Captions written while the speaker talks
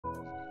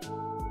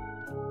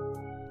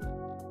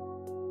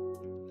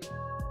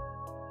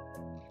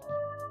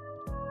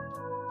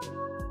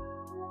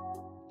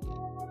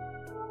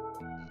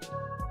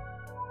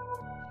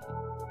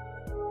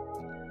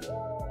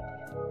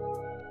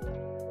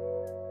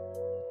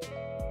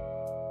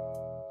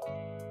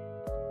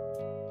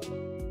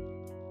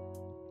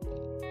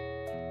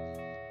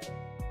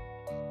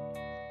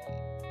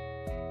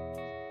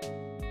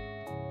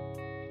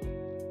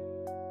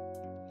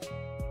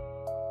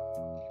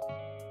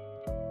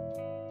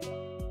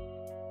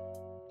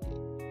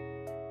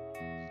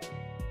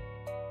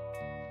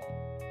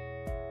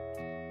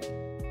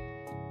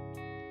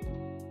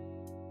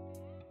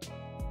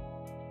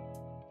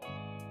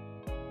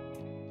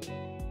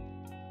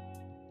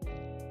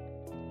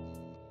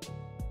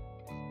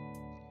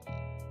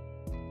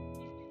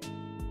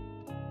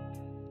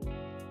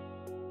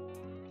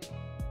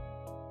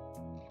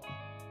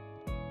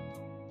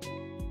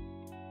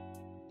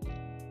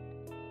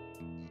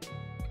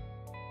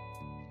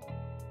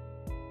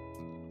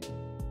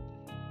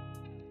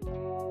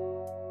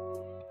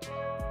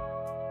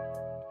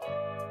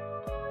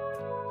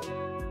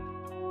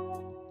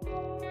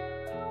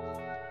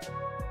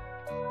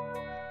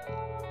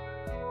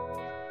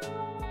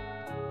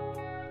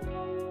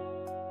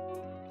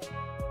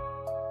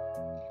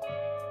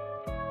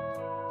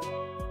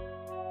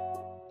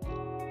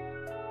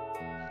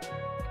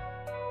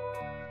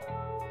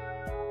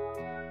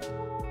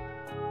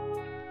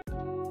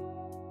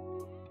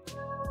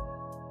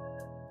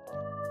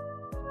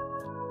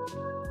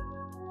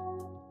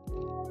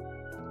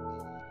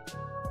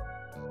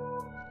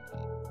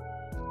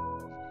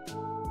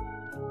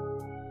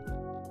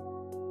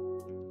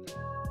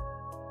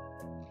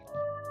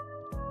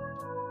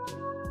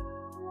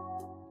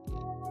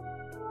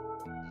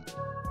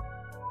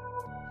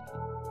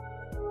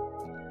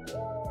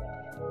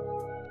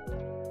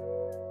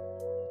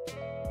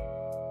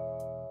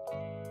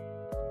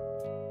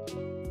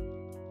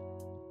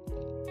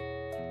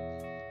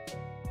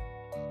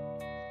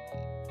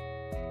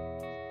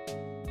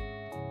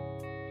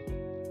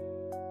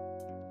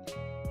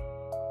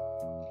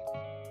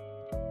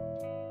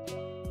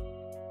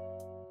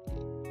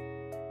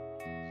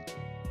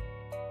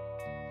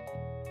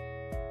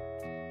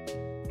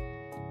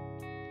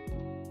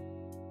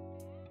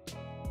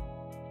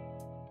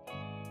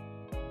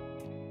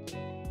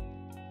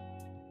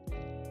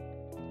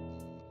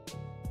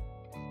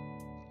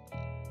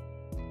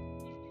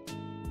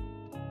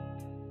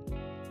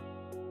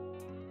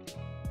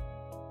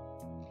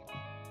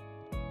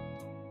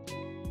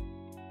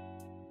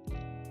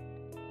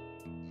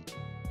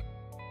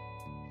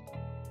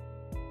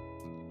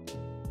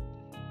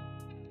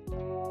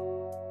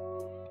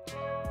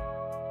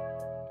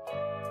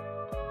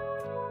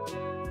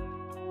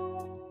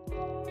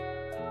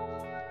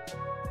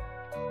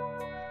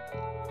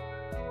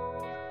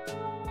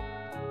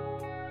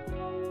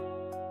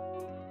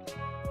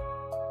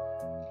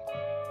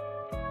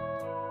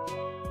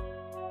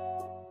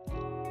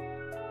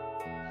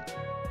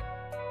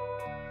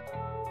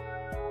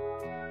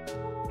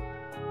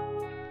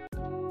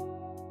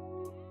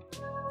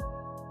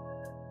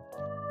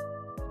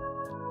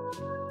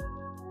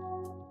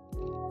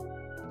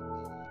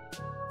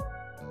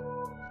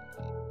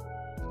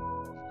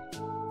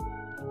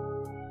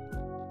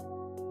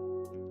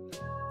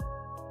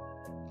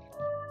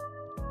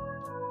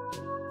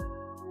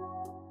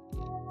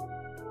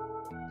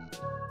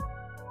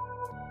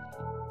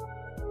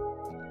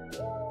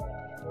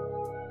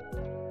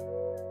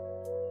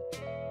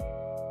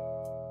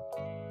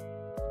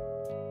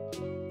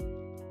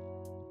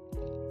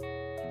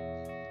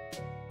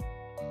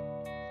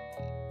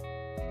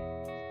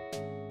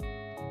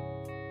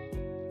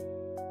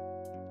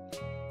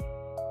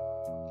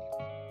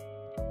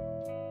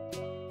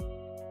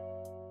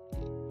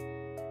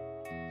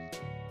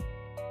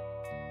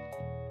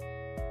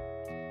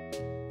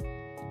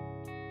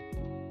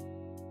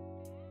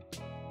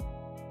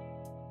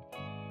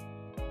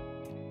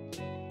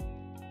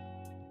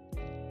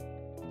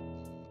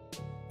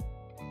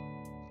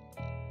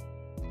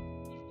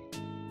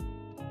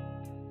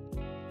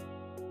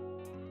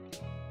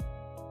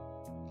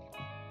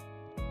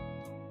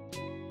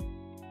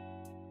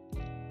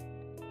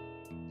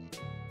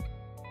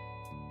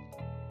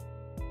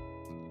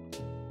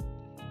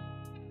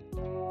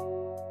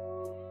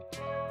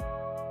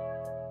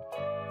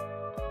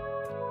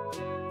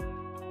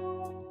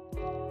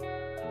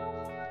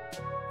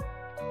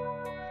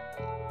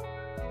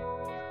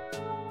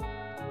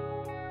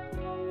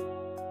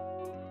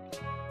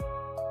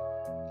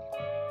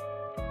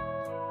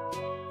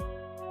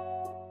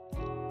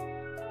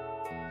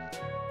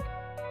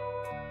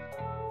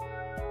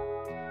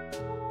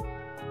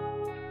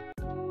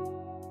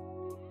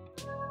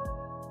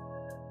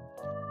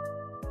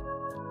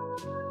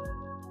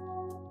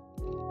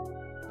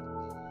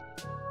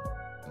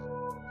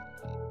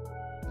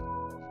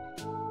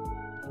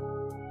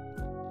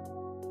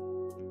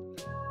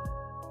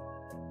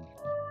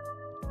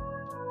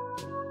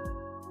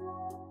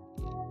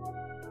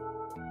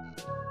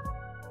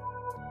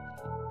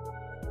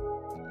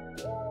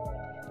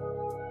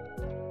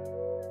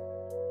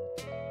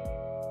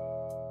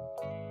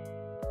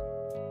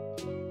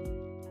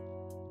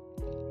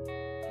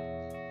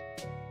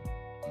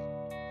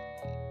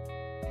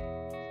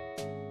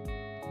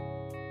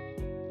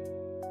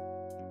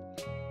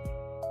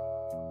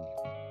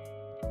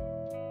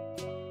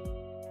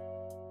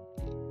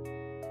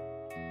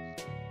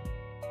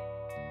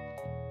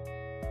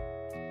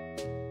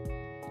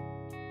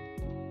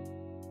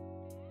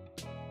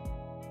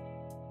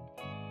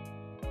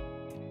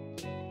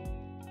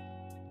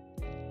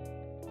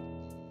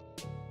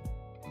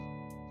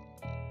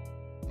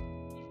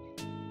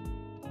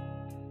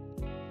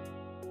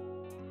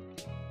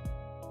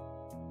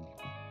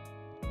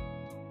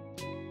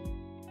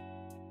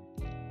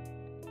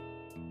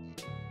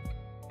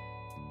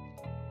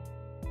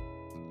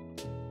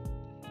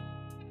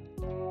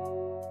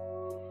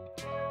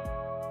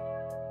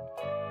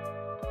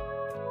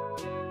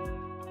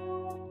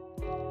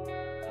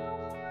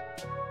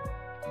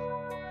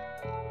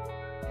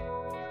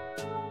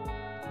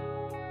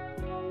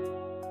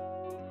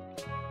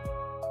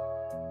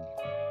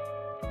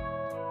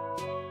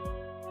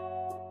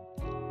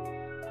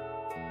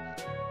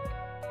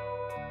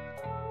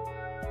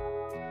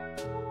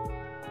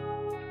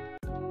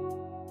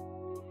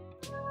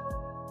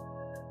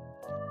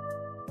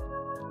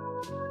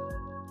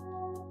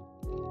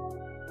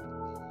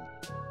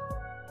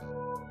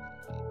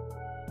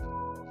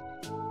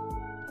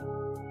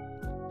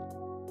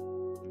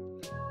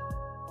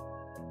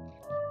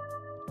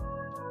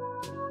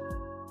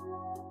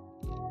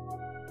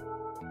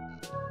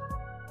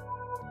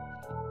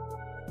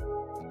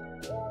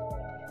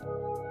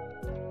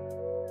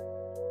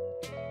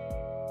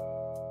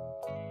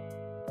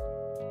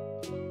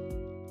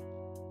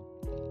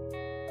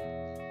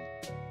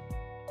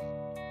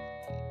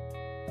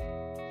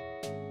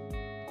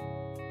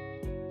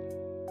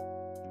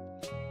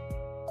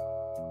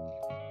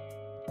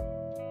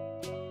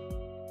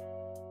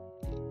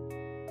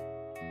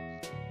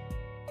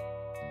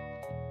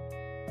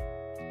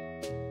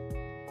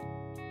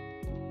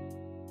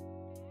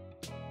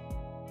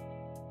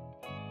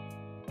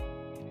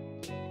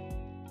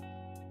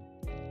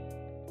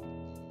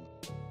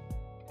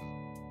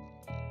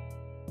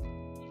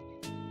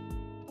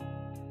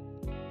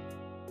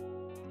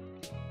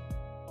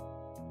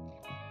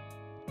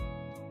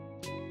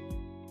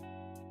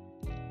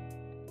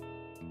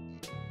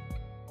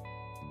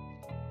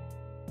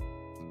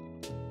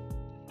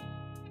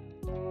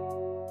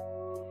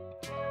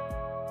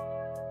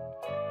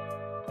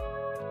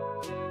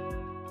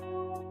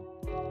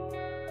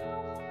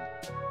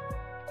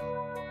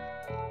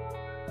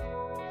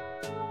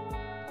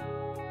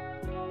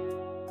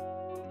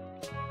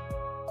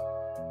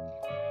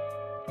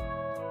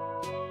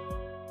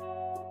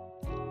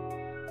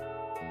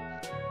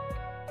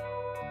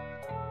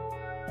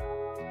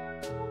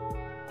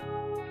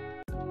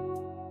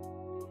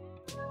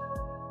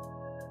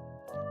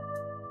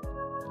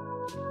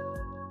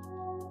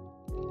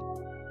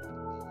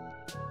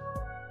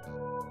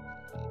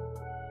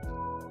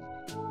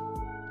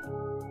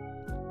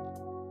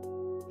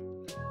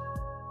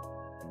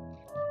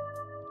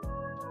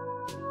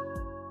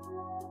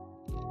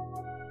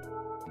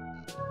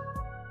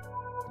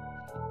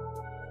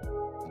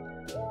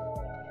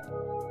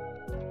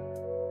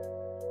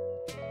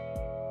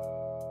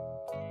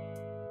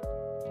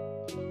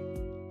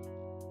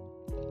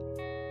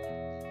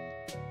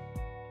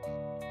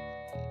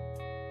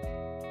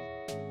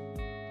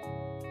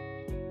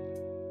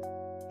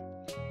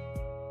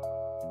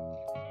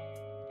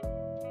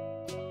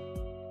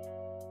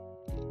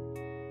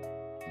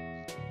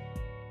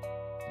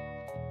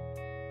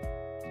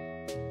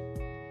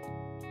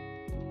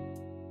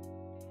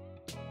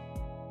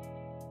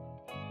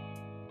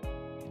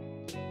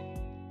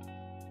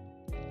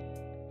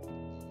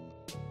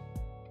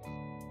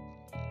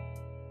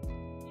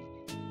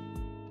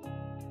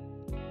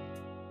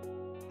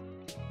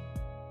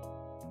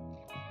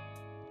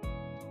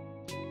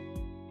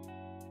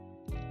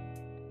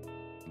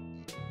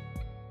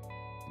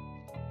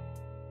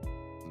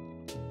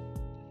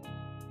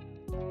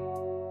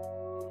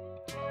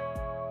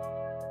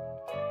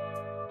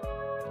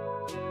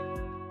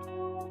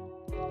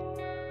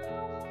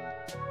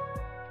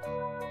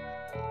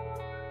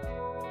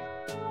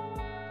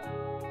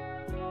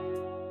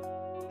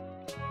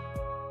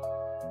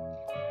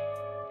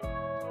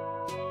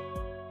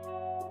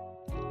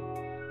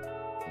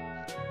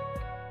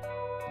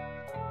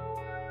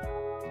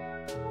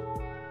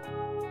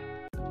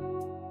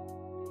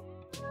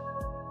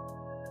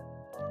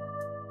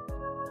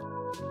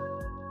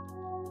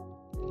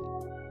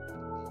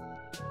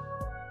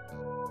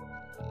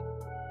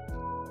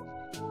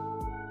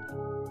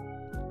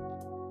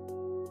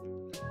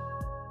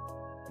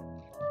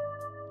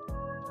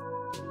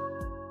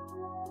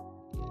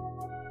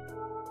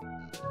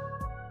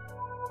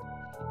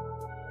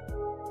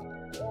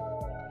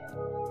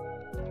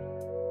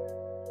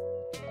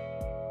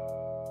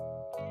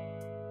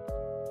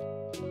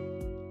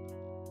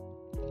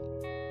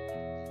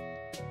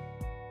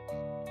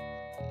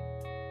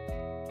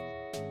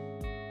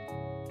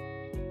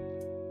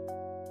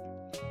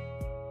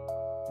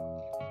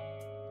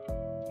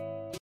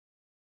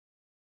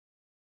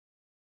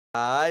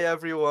Hi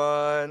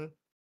everyone.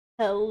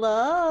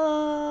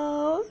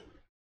 Hello.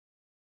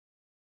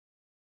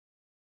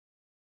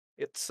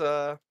 It's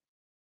uh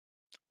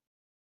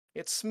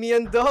it's me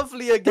and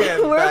Dovely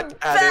again back We're at it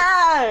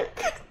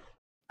back.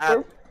 at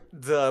We're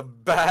the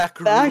back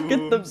back at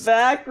the rooms.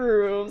 back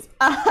rooms.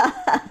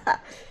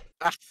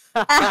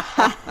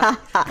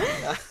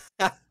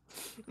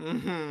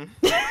 Mhm.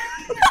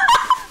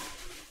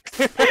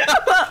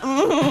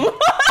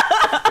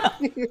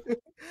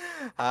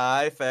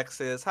 Hi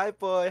Fexis. Hi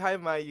Boy. Hi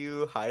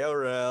Mayu. Hi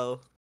Aurel.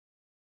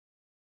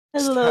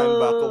 Stand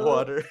back of Hello.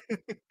 water.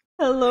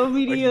 Hello, Or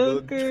he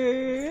will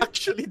mediocre.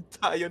 actually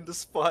die on the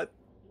spot.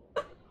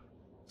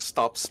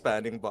 Stop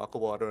spanning back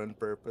of water on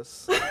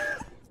purpose.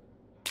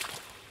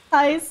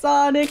 Hi,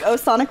 Sonic. Oh,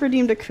 Sonic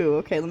redeemed a coup.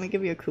 Okay, let me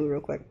give you a coup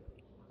real quick.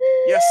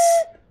 Yes.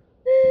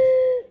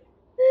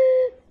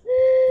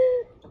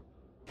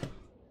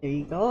 There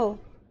you go.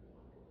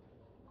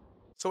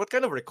 So what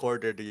kind of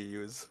recorder do you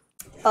use?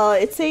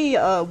 It's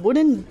a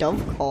wooden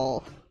dove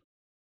call.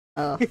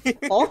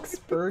 Fox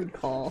bird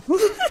call.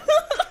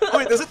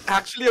 Wait, is it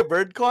actually a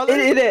bird caller?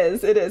 It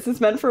is. It is.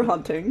 It's meant for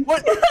hunting.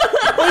 What?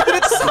 Why did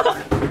it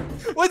sound?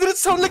 Why did it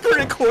sound like a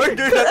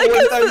recorder that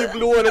one time you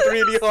blew on it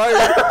really hard?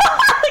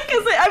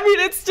 Because I mean,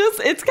 it's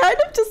kind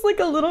of just like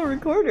a little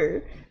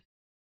recorder.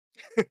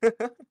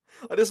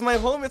 What is my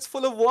home? It's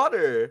full of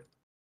water.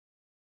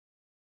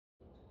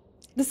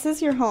 This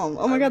is your home.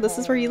 Oh my I'm god, this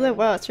is where you live. home.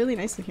 Wow, it's really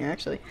nice in here,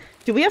 actually.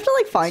 Do we have to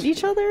like find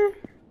each other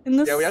in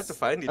this? Yeah, we have to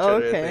find each Oh,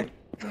 other, I okay.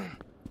 think.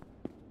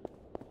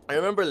 I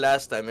remember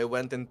last time I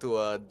went into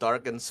a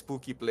dark and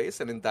spooky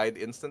place and then died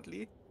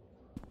instantly.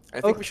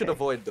 I think we should Okay.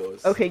 avoid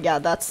those. Okay, yeah,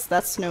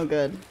 that's no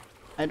good.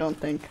 I don't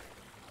think.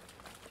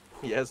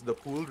 Yes, the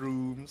pool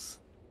rooms.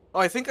 Oh,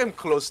 I think I'm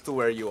close to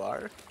where you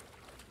are.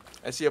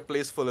 I see a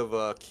place full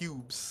of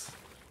cubes.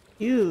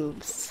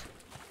 Cubes.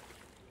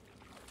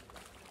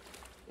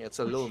 Yeah, it's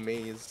a little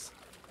maze.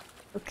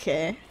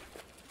 Okay.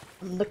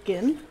 I'm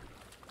looking.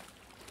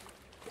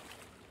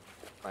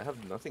 I have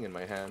nothing in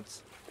my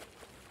hands.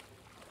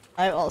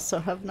 I also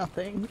have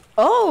nothing.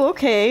 Oh,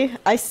 okay.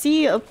 I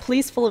see a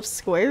place full of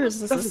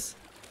squares.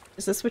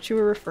 Is this what you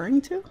were referring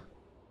to?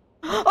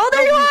 Oh,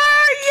 there you are!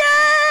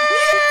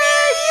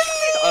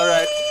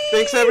 Alright,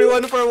 thanks Yay!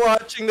 everyone for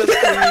watching the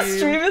stream.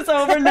 Stream is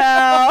over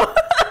now.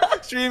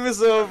 Stream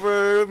is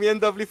over. Me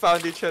and Dovely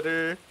found each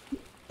other.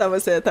 That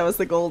was it. That was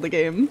the goal of the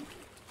game.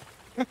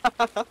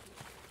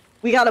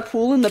 We got a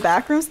pool in the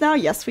back rooms now?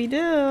 Yes, we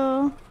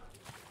do.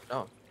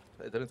 Oh,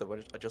 I didn't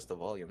adjust the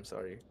volume,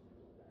 sorry.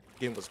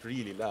 Game was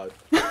really loud.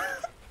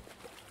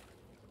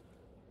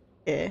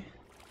 Okay.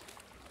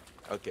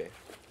 Okay.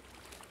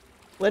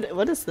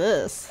 What is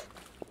this?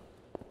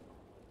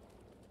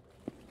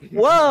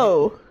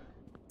 Whoa!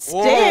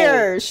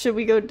 Stairs! Should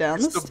we go down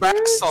It's the the back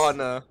stairs?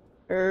 sauna.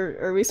 Or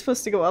are we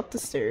supposed to go up the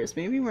stairs?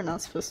 Maybe we're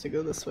not supposed to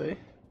go this way.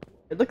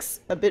 It looks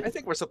a bit. I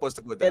think we're supposed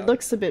to go down. It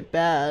looks a bit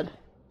bad.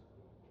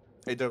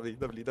 Hey, Dovely,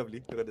 Dovely,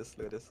 Dovely. Look at this,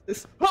 look at this.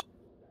 This. I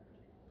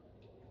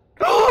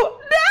No!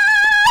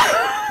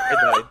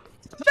 died.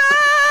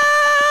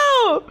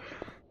 No!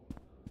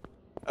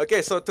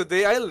 Okay, so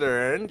today I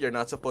learned you're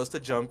not supposed to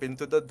jump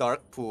into the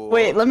dark pool.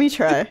 Wait, let me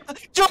try.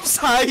 Jumps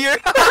higher!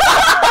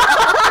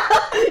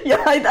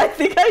 Yeah, I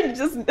think I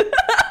just. No flip,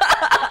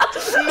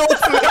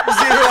 0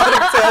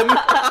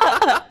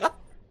 out of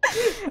 10.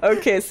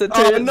 Okay, so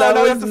Oh no, that now we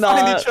was have to not.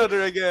 find each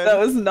other again. That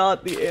was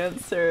not the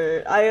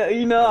answer.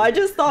 I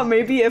just thought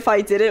maybe if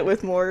I did it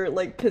with more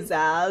like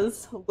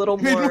pizzazz, a little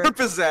Maybe more, more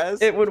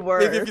pizzazz. it would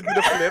work. Maybe if you did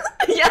a flip.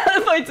 Yeah,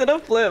 if I did a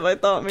flip, I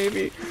thought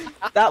maybe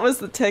that was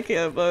the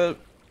ticket, but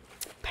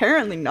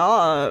apparently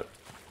not.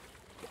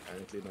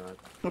 Apparently not.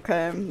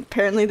 Okay,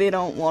 apparently they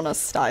don't want us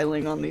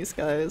styling on these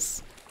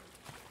guys.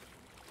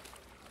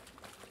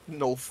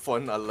 No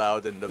fun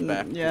allowed in the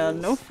back. Yeah,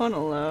 pools. no fun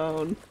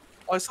allowed.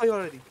 Oh, I saw you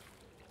already.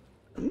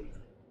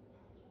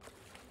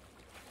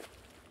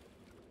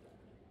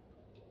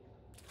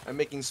 I'm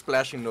making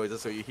splashing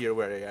noises so you hear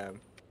where I am.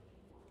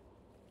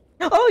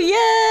 Oh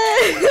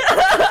yay!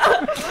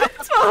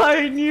 It's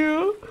behind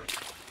you.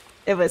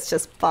 It was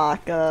just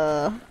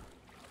Baka.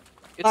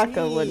 It's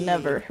Baka would me.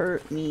 never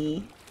hurt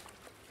me.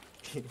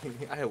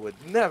 I would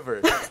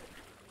never.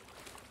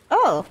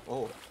 Oh,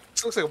 Oh,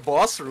 this looks like a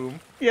boss room.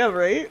 yeah,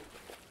 right?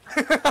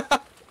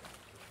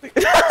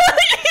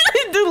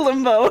 Do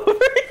limbo over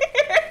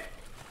here.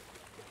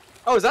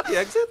 Oh, is that the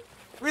exit?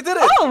 We did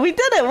it! Oh, we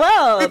did it!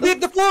 Wow! We beat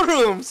the pool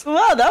rooms!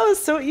 Wow, that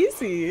was so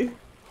easy.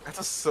 That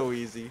was so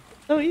easy.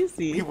 So We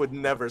easy. would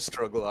never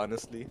struggle,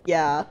 honestly.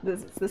 Yeah,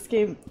 this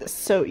game is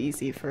so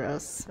easy for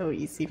us. So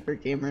easy for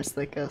gamers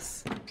like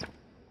us.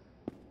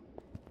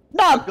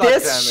 Not God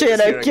this damn it, shit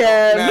here I go.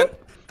 again! Man.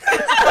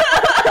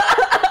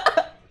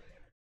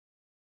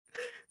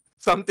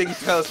 Something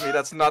tells me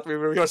that's not where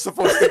we were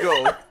supposed to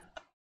go.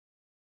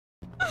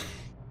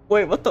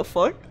 Wait, what the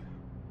fuck?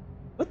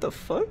 What the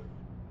fuck?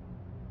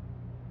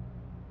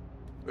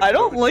 I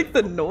don't like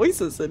the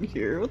noises in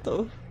here. What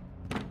the?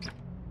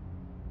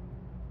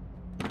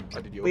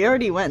 Why did you We open?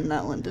 already went in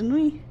that one, didn't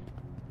we?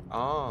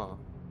 Ah.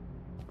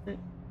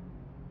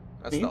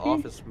 That's the Maybe?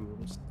 office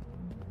rooms.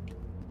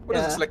 What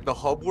is Yeah. this, like the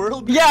hub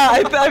world? Yeah,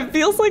 I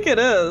feels like it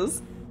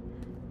is.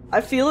 I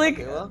feel like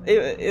Okay, well,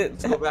 it.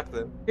 let's go back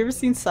then. You ever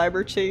seen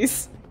Cyber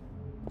Chase?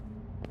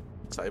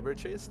 Cyber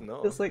chase?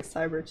 No. It's like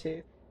Cyber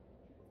Chase.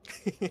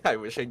 I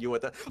wish I knew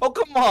what that. Oh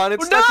come on! It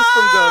No! starts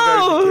from the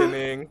very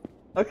beginning.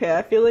 Okay,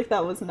 I feel like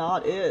that was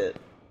not it.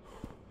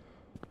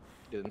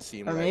 Didn't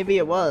seem Or like maybe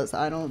it was.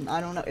 I don't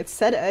know. It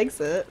said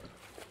exit.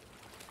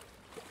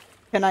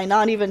 Can I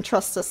not even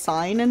trust a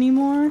sign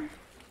anymore?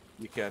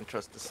 You can't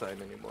trust the sign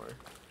anymore.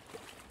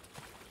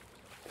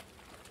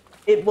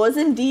 It was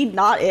indeed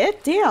not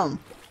it? Damn.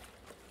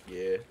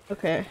 Yeah.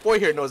 Okay. Boy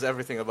here knows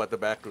everything about the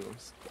back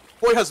rooms.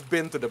 Boy has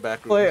been to the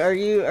back rooms. Boy, are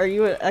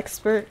you an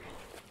expert?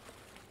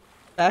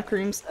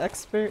 Backrooms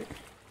expert?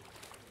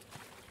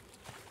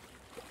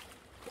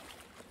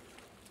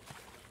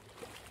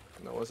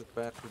 No, was it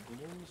back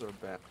rooms or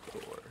back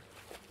door?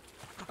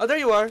 Oh, there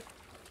you are!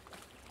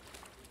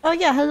 Oh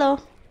yeah, hello.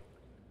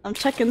 I'm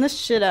checking this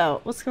shit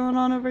out. What's going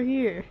on over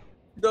here?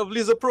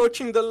 Dovely's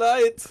approaching the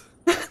light!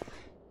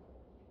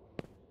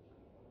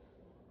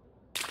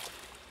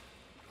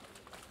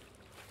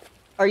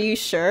 Are you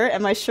sure?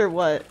 Am I sure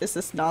what? Is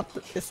this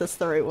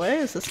the right way?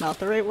 Is this not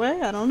the right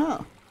way? I don't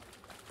know.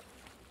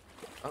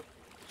 Oh,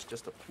 it's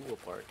just a pool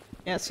part.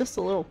 Yeah, it's just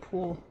a little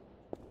pool.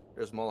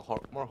 There's more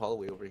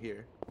hallway over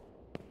here.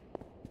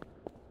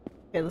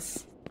 Okay,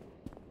 let's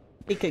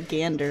take a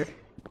gander.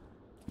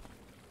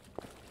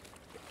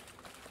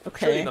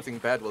 Okay. Surely nothing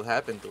bad will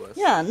happen to us.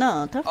 Yeah,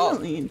 no,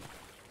 definitely.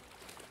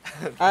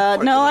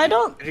 Part No, is I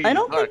don't really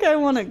think dark. I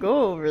want to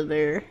go over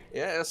there.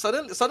 Yeah,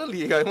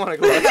 suddenly I want to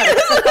go back.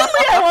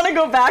 I want to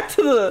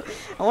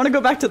go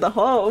back to the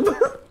hub.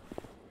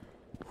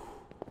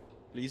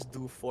 Please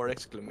do 4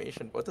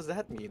 exclamation. What does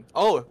that mean?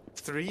 Oh,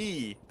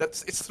 3.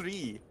 It's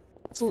 3.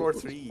 It's floor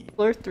 3.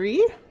 Floor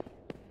 3?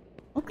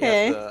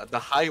 Okay. Yeah, the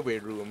highway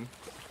room.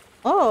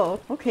 Oh,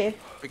 okay.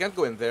 We can't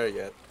go in there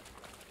yet.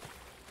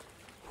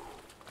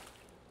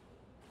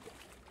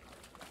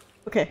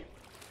 Okay.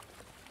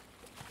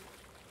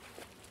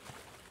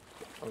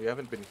 Oh, we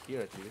haven't been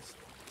here at least.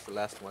 It's the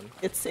last one.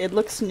 It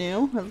looks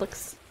new. It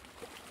looks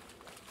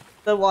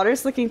The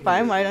water's looking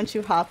fine. Why don't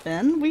you hop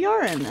in? We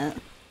are in it.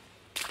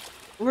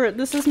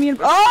 This is me and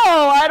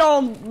oh, I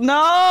don't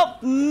no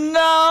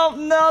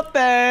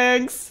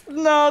thanks.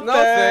 No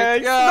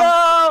thanks.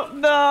 Yeah.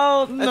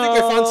 No. I think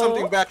I found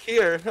something back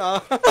here.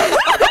 Nope.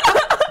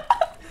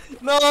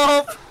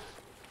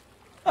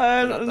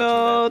 I not don't touching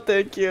know.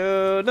 Thank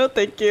you. No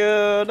thank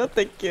you. No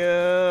thank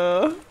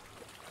you.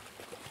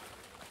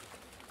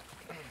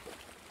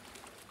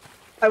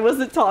 I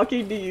wasn't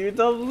talking to you,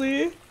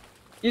 Doubly.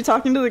 You're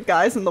talking to the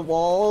guys in the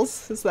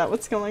walls? Is that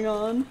what's going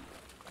on?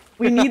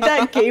 We need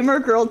that gamer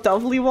girl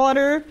Doubly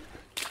water.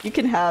 You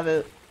can have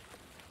it.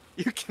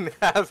 You can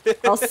have it.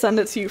 I'll send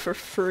it to you for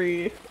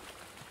free.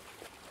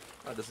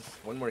 Oh, there's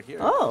one more here.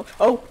 Oh,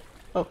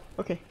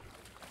 okay.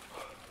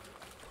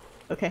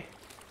 Okay.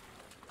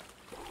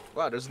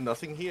 Wow, there's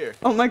nothing here.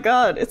 Oh my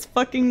god, it's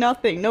fucking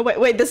nothing. No,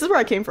 wait, this is where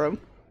I came from.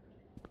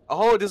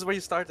 Oh, this is where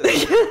you started.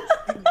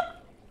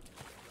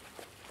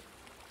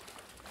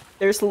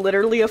 There's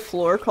literally a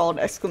floor called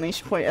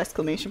exclamation point,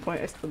 exclamation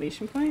point,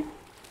 exclamation point.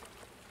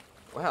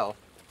 Wow,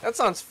 that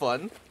sounds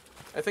fun.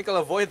 I think I'll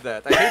avoid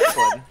that. I hate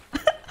fun.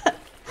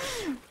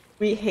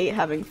 We hate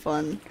having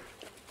fun.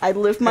 I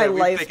live my We've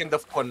life. taken the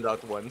fun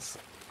route once.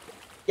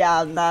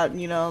 Yeah, that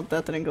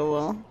didn't go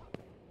well.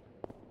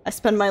 I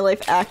spend my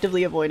life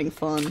actively avoiding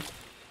fun.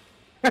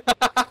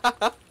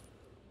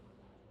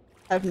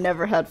 I've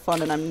never had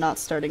fun and I'm not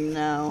starting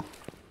now.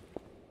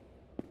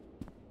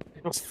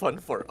 It was fun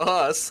for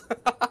us.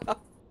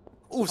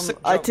 Ooh, sick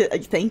jump.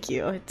 Thank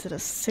you. I did a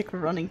sick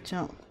running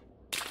jump.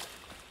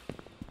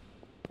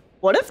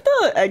 What if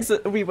the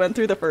exit we went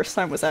through the first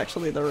time was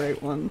actually the right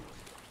one?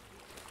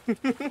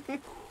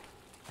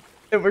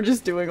 And we're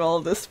just doing all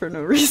of this for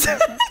no reason.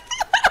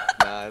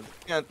 Nah, it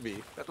can't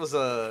be. That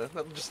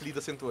would just lead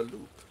us into a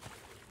loop.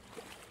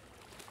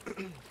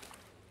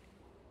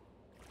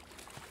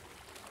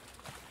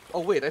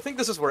 Oh wait, I think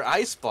this is where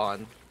I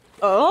spawned.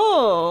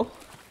 Oh.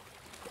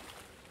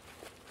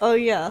 Oh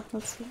yeah,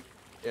 that's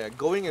Yeah,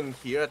 going in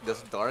here at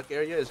this dark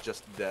area is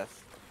just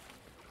death.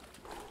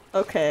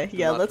 okay. Do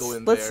Yeah, not go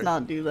in let's there.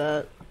 not do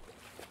that.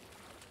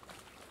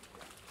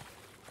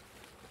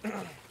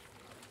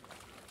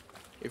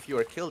 If you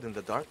are killed in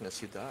the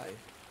darkness, you die.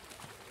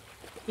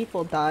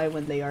 People die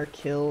when they are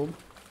killed.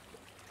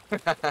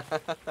 The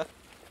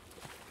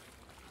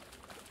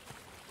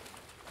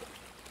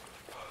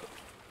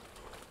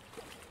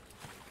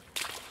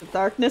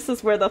darkness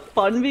is where the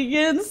fun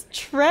begins?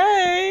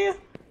 Trey!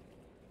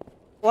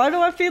 Why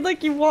do I feel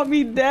like you want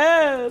me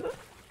dead?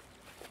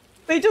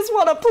 They just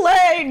want to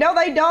play! No,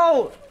 they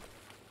don't!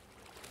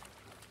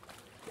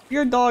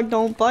 Your dog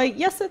don't bite.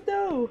 Yes, it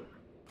do!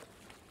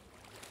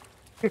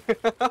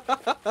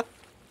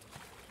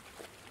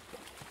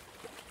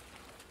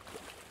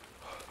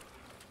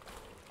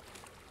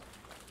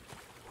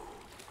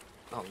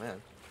 Oh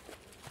man.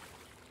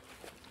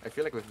 I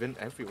feel like we've been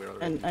everywhere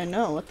already. And I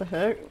know, what the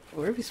heck?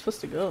 Where are we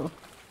supposed to go?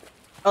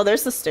 Oh,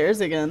 there's the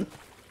stairs again.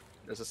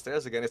 There's the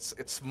stairs again.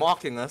 It's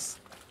mocking us.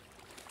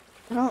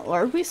 I don't.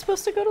 Are we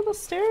supposed to go to the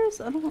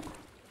stairs? I don't.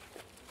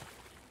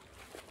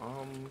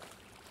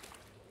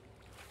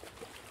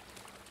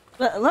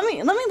 Let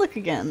me look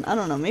again. I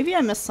don't know. Maybe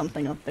I missed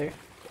something up there.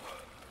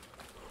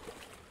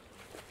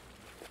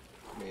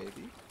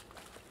 Maybe.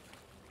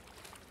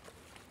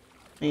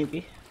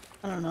 Maybe.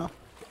 I don't know.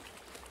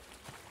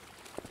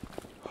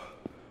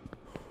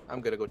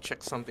 I'm gonna go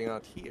check something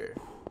out here.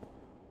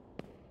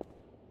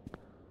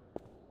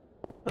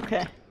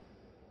 Okay.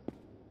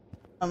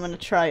 I'm gonna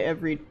try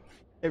every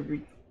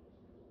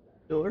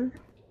door.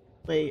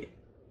 Wait.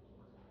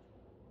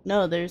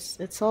 No,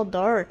 it's all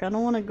dark. I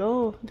don't want to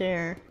go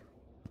there.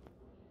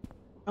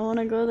 I don't want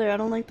to go there. I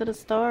don't like that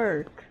it's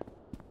dark.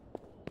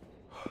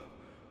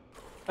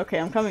 Okay,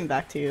 I'm coming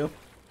back to you.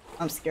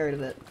 I'm scared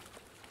of it.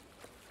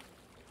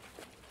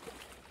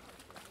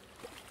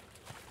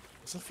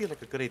 Doesn't feel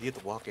like a good idea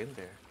to walk in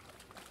there.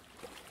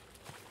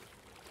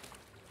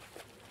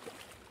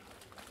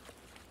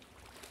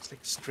 It's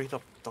like straight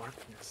up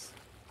darkness.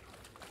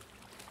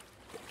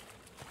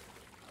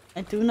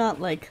 I do not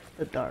like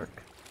the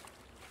dark.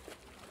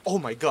 Oh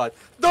my god.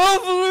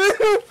 No!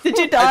 Did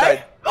you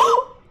die?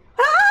 How?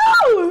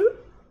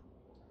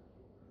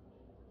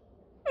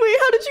 Wait,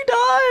 how did you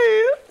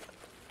die?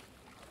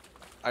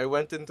 I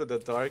went into the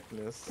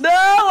darkness. No,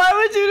 why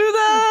would you do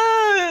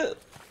that?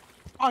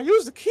 I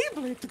used the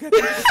keyblade to get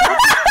into the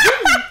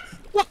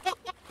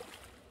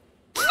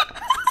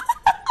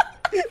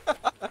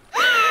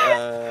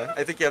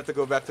I think you have to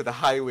go back to the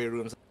highway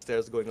rooms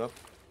upstairs going up.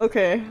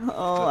 Okay.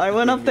 Oh, I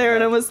went up there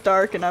and it was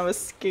dark and I was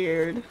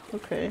scared.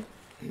 Okay.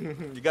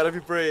 You gotta be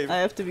brave. I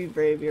have to be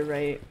brave, you're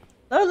right.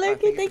 Oh,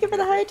 Lurky, thank you for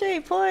the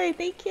hydrate. Boy,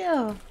 thank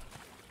you.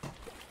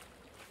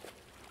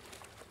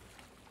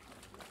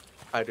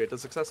 Hydrated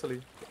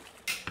successfully.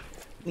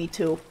 Me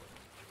too.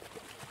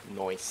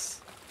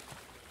 Nice.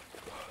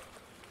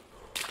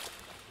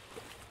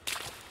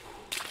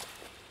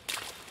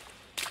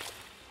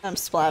 I'm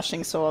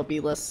splashing so I'll be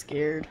less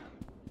scared.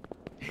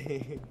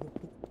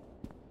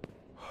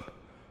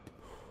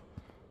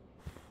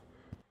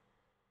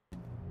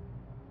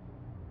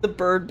 The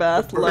bird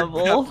bath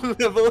level.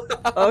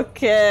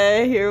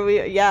 Okay, here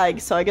we. Yeah,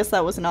 so I guess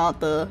that was not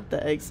the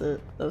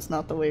exit. That was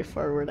not the way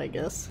forward, I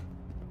guess.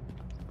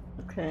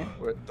 Okay.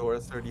 We're at door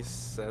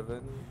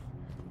 37.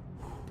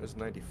 There's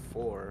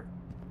 94.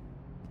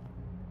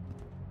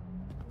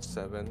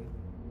 7.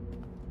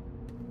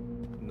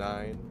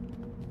 9.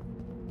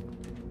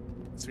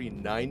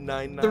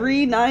 3999.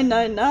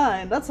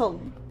 3999. That's a.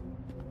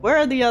 Where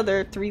are the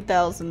other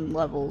 3000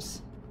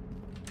 levels?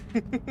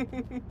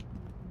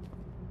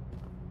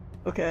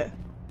 Okay.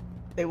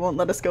 They won't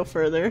let us go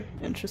further.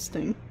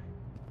 Interesting.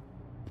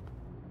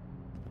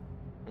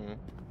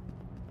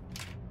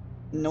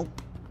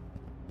 Nope.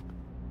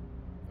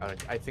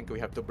 I think we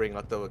have to bring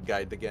out the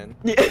guide again.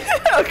 Yeah.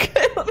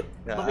 Okay.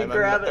 Let me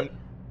grab it.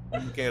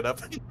 I'm looking it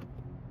up.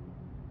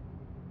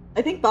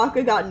 I think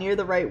Baka got near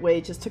the right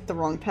way, just took the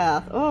wrong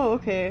path. Oh,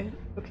 okay.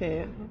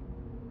 Okay.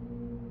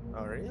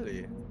 Oh,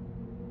 really?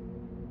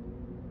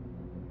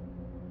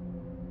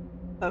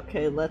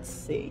 Okay, let's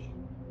see.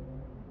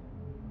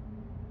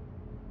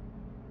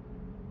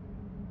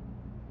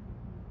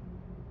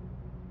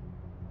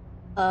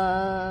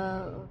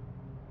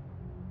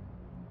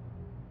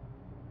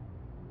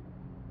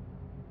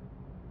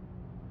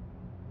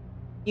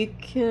 You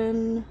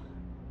can...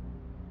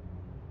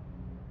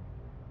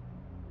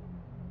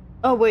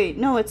 Oh wait,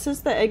 no, it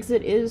says the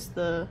exit is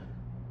the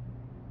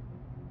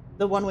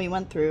one we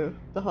went through,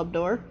 the hub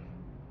door.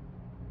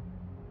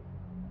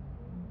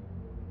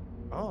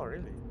 Oh,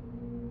 really?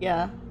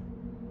 Yeah.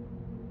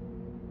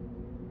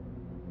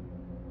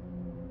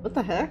 What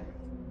the heck?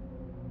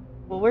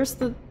 Well, where's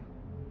the...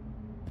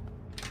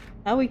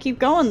 How we keep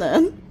going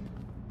then?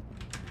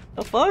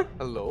 The fuck?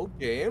 Hello,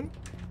 game?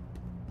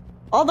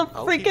 All the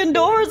freaking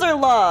doors are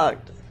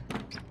locked!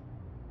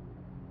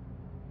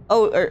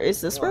 Oh, or is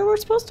this where we're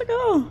supposed to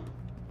go?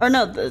 Or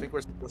no, I think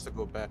we're supposed to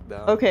go back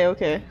down. Okay,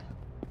 okay.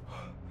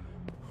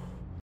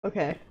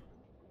 Okay.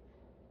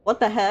 What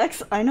the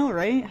hex? I know,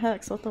 right?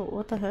 Hex, what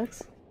the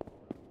hex?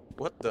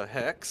 What the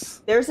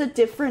hex? There's a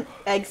different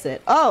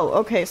exit. Oh,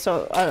 okay,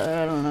 so, I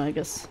don't know, I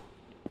guess.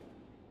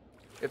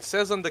 It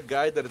says on the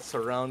guide that it's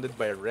surrounded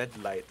by red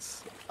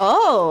lights.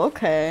 Oh,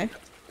 okay.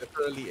 That's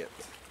literally it.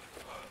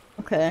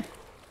 Okay.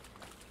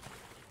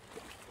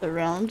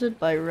 Surrounded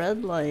by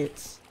red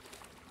lights.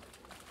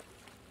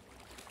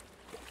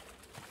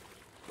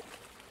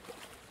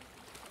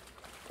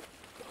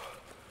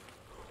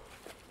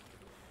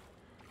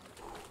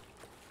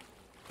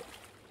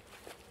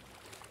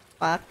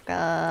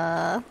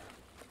 Baka.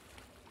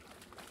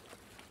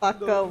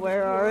 Baka,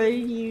 where are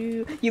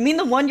you? You mean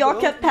the one y'all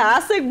kept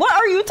passing? What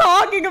are you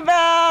talking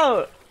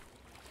about?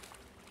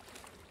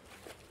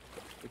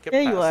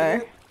 There you are.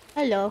 It.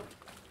 Hello.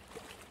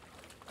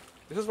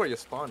 This is where you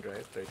spawned,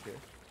 right? Right here.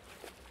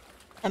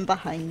 I'm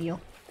behind you.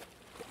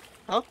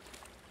 Huh?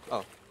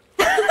 Oh.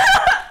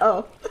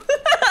 Oh.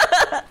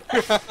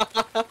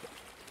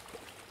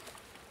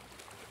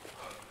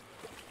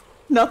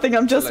 Nothing,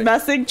 I'm just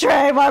messing.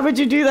 Trey, why would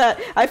you do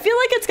that? I feel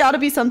like it's gotta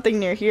be something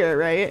near here,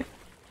 right?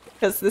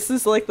 Because this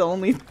is like the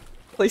only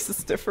place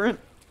that's different.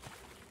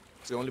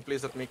 It's the only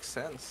place that makes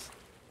sense.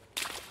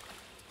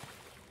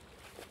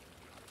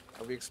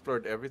 Have we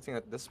explored everything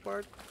at this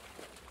part?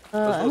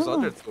 Those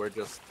other two are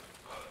just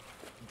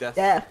death.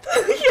 Death.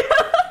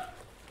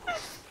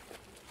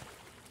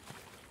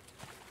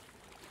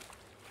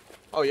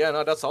 Oh yeah,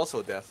 no, that's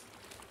also death.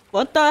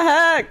 What the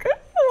heck?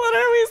 What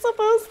are we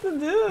supposed to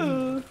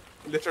do?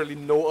 Literally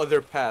no other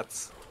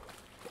paths.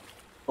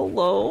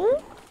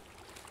 Hello?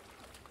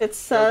 It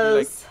There'll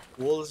be, says... like,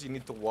 walls you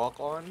need to walk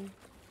on?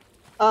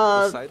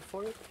 Aside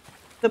for it?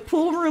 The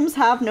pool rooms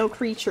have no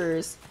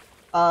creatures.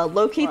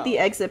 Locate the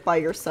exit by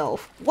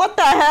yourself. What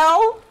the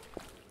hell?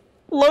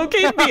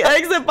 Locate the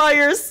exit by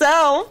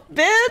yourself,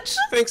 bitch!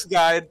 Thanks,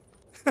 guide.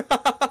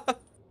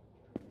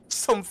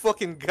 Some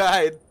fucking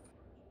guide.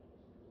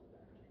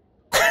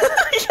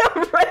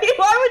 Yeah, right?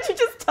 Why would you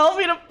just tell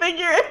me to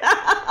figure it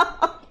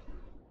out?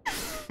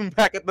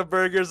 Back at the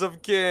Burgers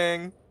of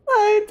King.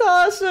 Hi,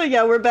 Tasha.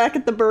 Yeah, we're back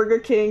at the Burger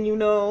King, you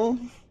know.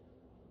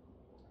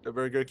 The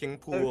Burger King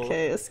pool.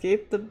 Okay,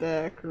 escape the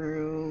back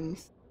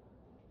rooms.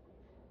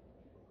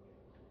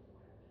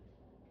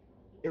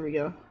 Here we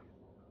go.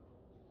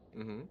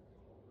 Mm-hmm.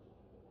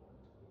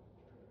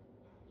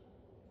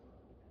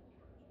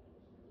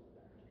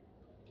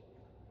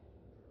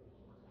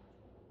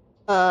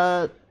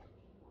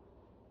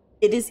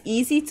 It is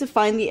easy to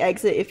find the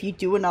exit if you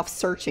do enough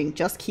searching.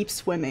 Just keep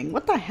swimming.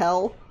 What the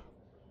hell?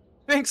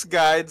 Thanks,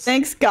 guides.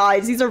 Thanks,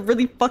 guys. These are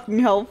really fucking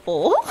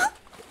helpful.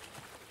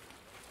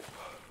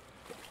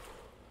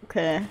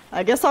 Okay,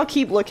 I guess I'll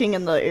keep looking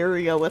in the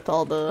area with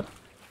all the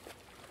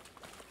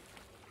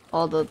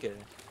Okay.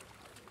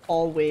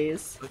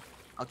 hallways.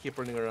 I'll keep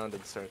running around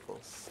in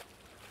circles.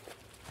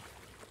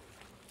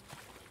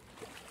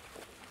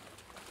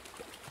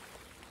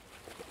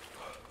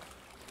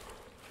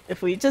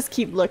 If we just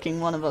keep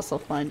looking, one of us will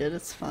find it.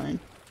 It's fine.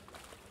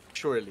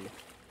 Surely.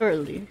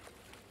 Surely.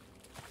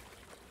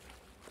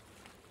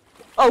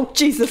 Oh,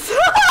 Jesus!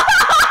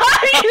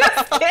 You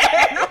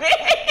scared me!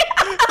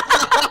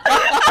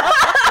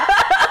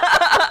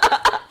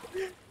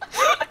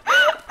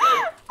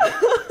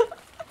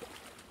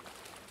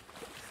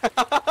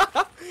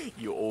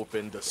 You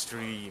opened the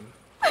stream.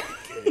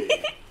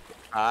 Okay.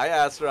 Hi,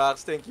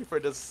 Asrox. Thank you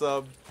for the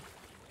sub.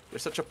 You're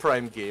such a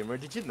prime gamer.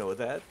 Did you know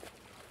that?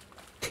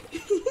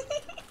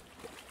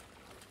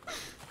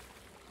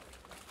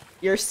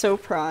 You're so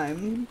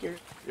prime.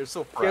 You're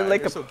so prime.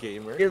 You're so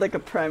gamer. You're like a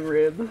prime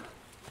rib.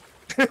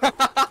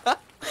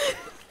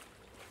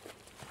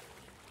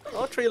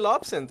 Oh, Trey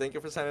Lobson, thank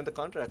you for signing the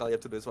contract. All you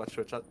have to do is watch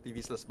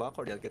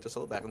twitch.tv/Backrooms. You'll get your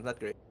soul back. Isn't that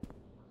great?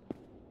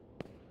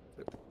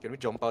 Can we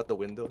jump out the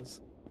windows?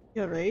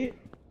 Yeah, right?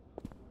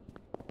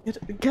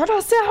 Get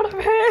us out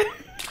of here!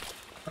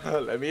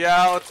 Let me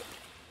out!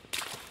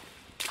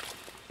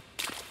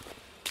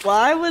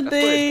 Why would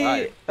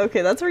they...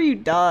 Okay, that's where you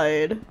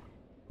died.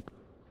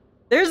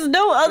 There's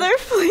no other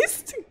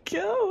place to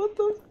go. What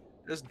the...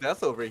 There's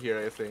death over here,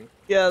 I think.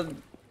 Yeah,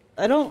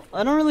 I don't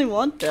really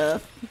want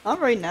death. Not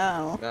right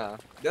now. Nah,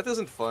 death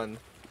isn't fun.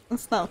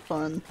 That's not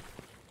fun.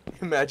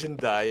 Imagine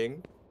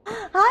dying.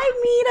 Hi,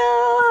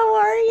 Mito! How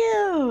are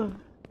you?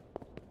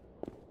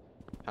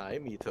 Hi,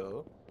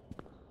 Mito.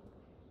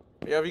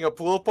 Are you having a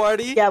pool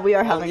party? Yeah, we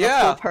are having a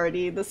pool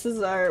party. This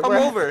is our... Come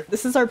over.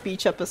 This is our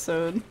beach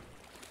episode.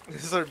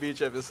 This is our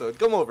beach episode.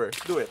 Come over.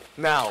 Do it.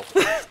 Now.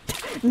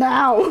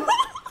 Now!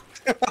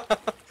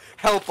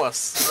 Help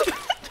us.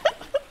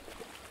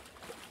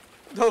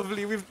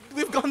 Lovely. We've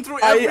gone through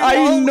every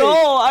I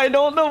know. I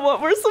don't know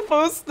what we're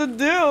supposed to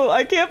do.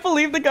 I can't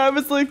believe the guy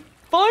was like,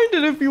 find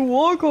it if you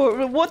walk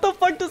over. What the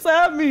fuck does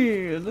that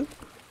mean?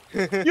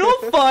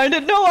 You'll find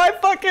it. No, I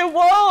fucking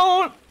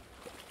won't.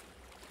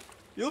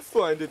 You'll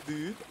find it,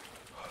 dude.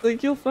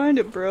 Like, you'll find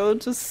it, bro.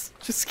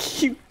 Just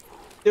keep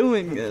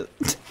doing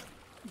it.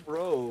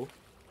 Bro.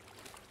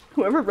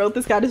 Whoever wrote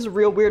this guide is a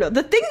real weirdo.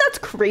 The thing that's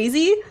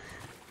crazy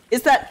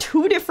is that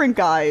 2 different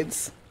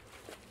guides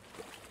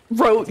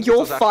wrote,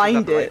 you'll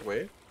find it. Right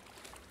way.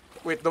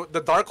 Wait,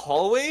 the dark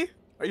hallway?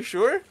 Are you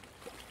sure?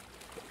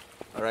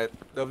 Alright,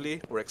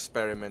 lovely. We're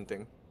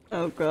experimenting.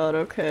 Oh god,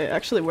 okay.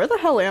 Actually, where the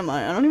hell am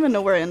I? I don't even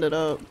know where I ended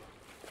up.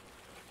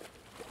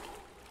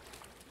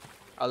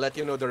 I'll let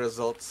you know the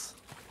results.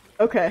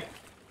 Okay.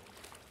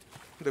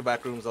 The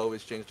back rooms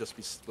always change, just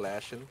be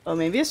splashing. Oh,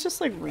 maybe it's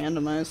just like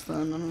randomized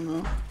then. I don't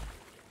know.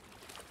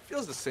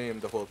 Feels the same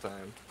the whole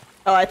time.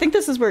 Oh, I think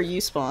this is where you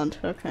spawned.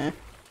 Okay.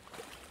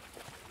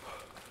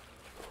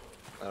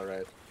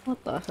 Alright.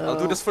 What the hell? I'll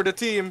do this for the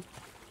team.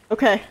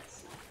 Okay.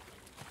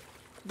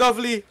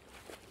 Lovely.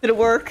 Did it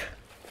work?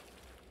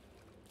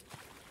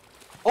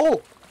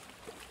 Oh!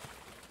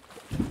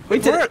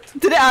 Wait, it worked!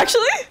 Did it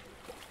actually?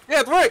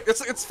 Yeah, it worked!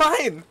 It's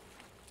fine!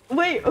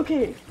 Wait,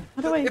 okay.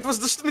 How do I... It was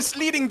just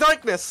misleading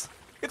darkness!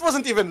 It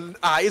wasn't even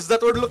eyes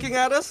that were looking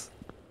at us!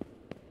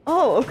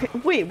 Oh, okay.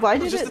 Wait, why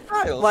did just it... the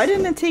tiles. Why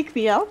didn't it take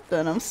me out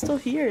then? I'm still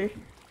here.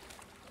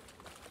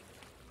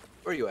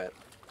 Where are you at?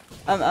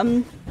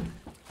 I'm...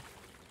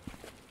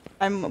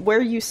 I'm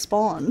where you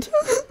spawned.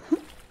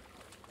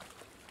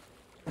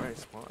 Where I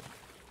spawned?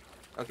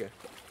 Okay.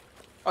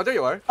 Oh, there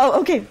you are. Oh,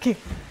 okay, okay.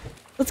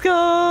 Let's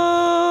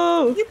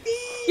go!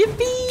 Yippee!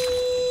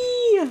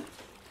 Yippee!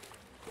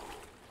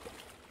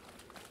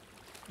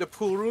 The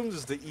pool rooms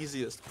is the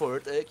easiest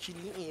part,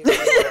 actually.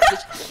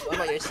 Just go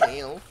by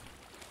yourself.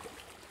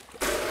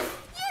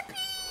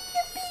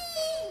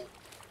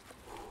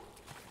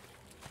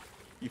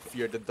 You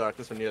feared the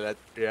darkness when in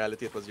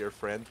reality it was your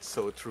friend.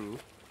 So true.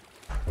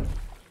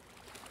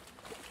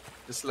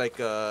 Just like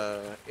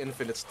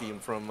Infinite's theme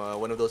from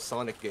one of those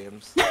Sonic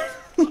games.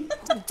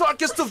 The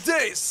darkest of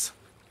days!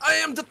 I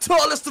am the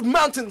tallest of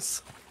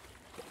mountains!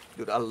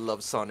 Dude, I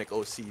love Sonic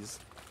OCs.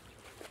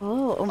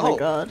 Oh my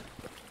god.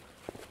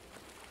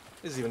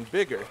 This is even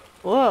bigger.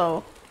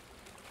 Whoa.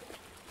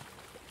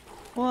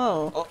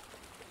 Whoa.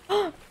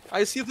 Oh.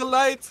 I see the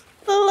light!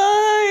 The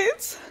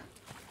light!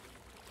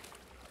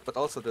 But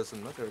also there's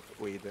another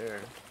way there.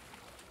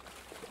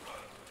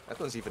 That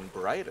one's even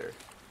brighter.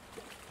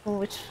 Well,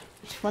 which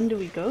one do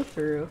we go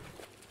through?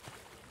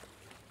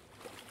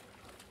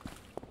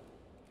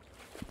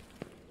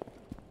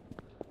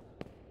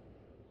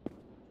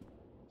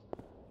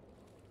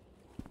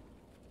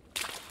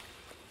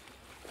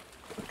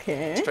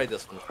 Okay. Let's try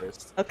this one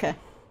first. Okay.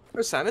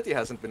 Our sanity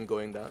hasn't been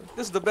going down.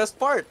 This is the best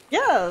part.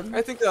 Yeah.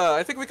 I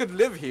think we could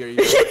live here. You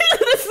know?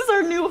 This is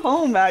our new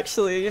home,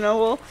 actually. You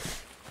know,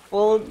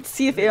 we'll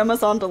see if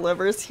Amazon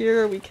delivers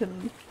here. We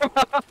can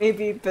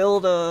maybe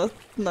build a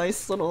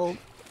nice little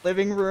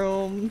living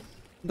room.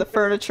 The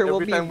furniture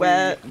will be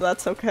wet.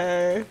 That's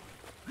okay.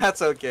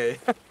 That's okay.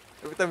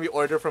 Every time we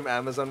order from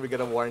Amazon, we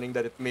get a warning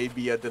that it may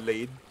be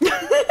delayed.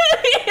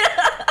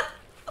 Yeah.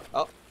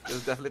 Oh, this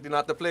is definitely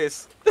not the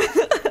place.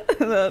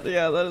 That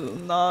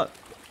is not.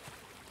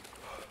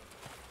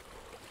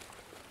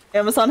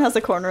 Amazon has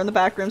a corner in the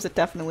back rooms. It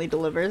definitely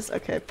delivers.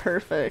 Okay,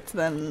 perfect.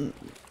 Then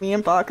me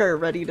and Baka are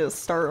ready to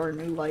start our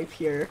new life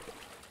here.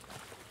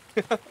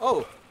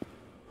 Oh.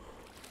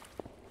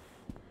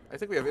 I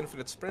think we have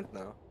infinite sprint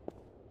now.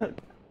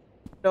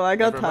 No, I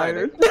got Never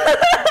mind. tired.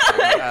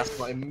 I asked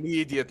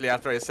immediately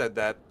after I said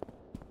that.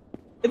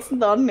 It's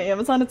not an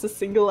Amazon, it's a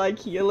single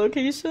IKEA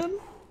location.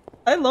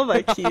 I love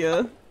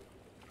IKEA.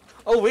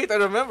 Oh wait, I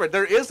remember.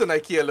 There is an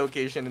IKEA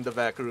location in the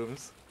back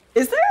rooms.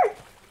 Is there?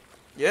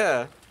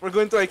 Yeah, we're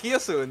going to IKEA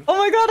soon. Oh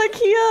my god,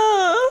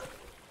 IKEA!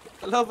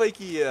 I love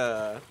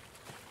IKEA.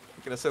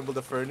 You can assemble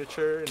the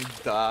furniture and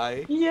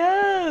die.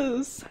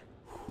 Yes!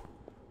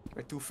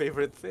 My two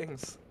favorite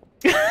things.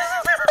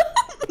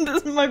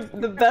 This is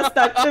the best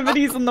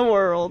activities in the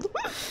world.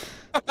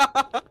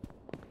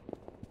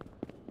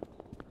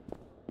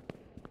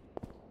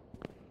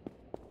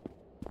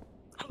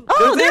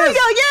 Oh, there we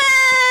go!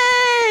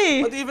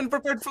 Yay! Oh, they even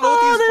prepared floaties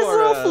oh, there's for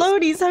little us.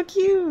 floaties. How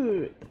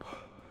cute!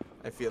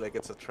 I feel like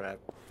it's a trap,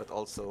 but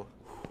also.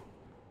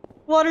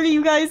 What are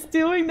you guys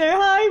doing there?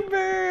 Hi,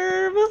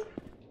 Burb.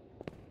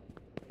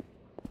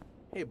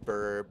 Hey,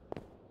 Burb.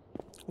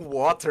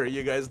 What are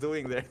you guys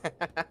doing there?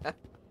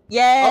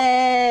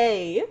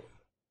 Yay! Oh.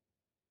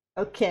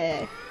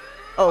 Okay.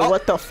 Oh,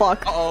 what the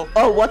fuck? Uh-oh.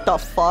 Oh, what the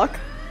fuck?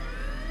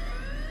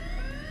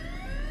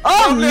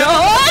 Oh, no!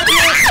 What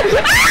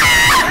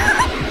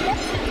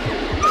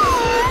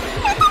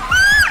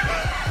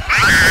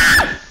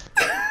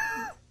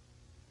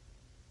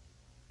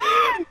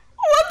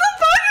the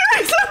fuck are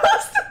we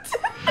supposed to do?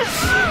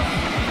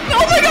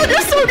 Oh my god,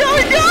 you're still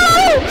going! Go!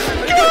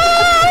 Go!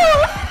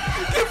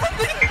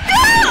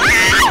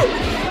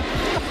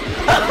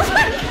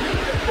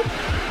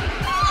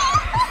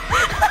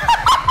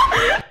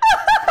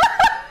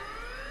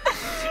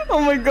 Oh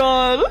my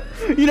god.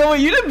 You know what?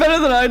 You did better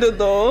than I did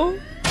though.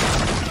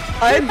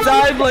 I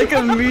died like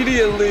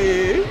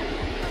immediately.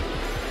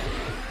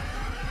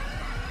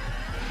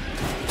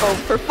 Oh,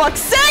 for fuck's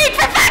sake!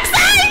 For fuck's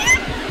sake!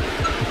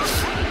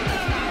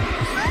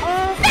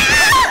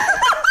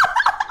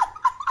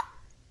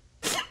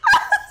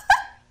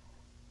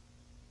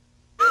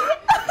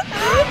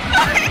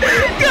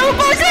 Go,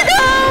 Booker,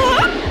 go!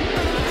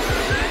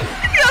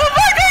 Go,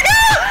 Booker,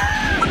 go!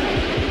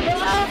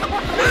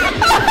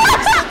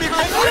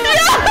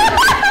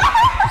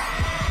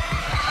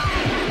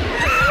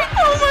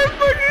 Oh my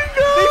fucking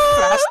god! They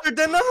faster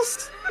than us?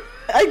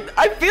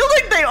 I feel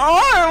like they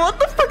are! What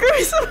the fuck are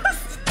we supposed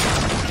to do?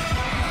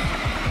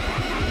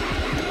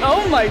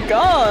 Oh my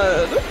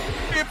god!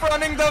 Keep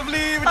running,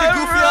 Dovely, with your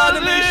goofy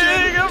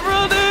animation! I'm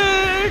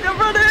running! I'm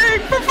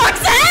running! For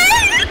fuck's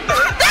sake! No!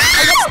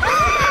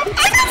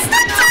 I got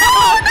stuck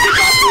down!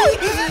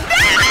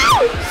 No!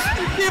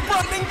 Keep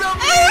running,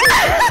 Dovely!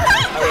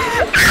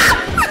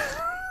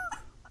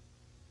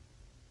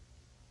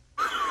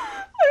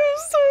 I'm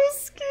so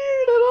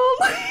scared at all.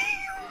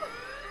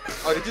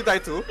 Oh, did you die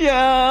too?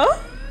 Yeah.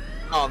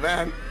 Oh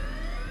man.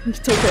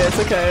 It's okay, it's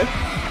okay.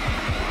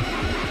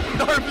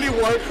 Darkly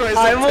war cries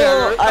of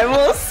terror. I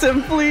will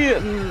simply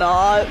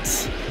not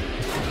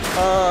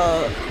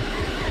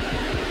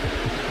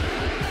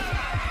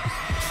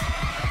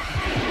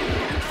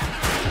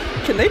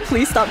Can they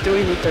please stop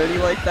doing me dirty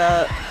like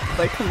that?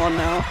 Like, come on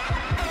now.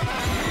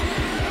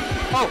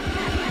 Oh!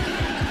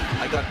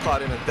 I got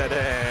caught in a dead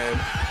end.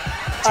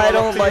 I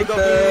don't like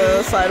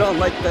this. I don't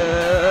like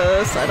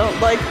this. I don't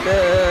like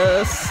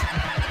this.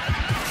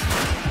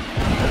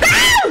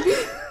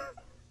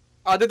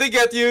 Oh, did they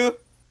get you?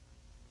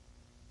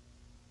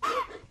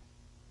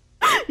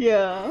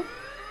 Yeah.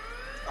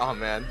 Oh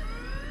man.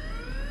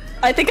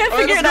 I think I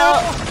figured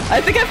out. I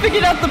think I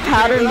figured out the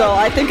pattern though.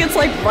 I think it's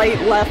like right,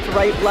 left,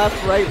 right,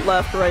 left, right,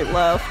 left, right,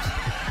 left.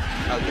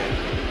 Okay.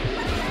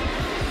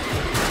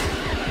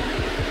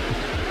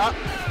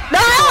 No!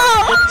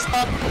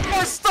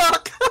 We're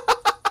stuck.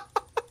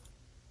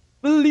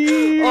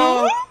 Believe.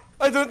 Oh,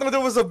 I don't know.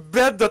 There was a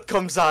bed that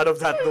comes out of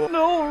that door.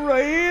 No,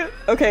 right?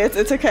 Okay,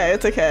 it's okay.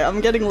 It's okay. I'm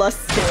getting less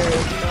scared.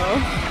 You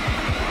know.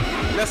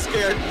 Less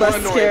scared.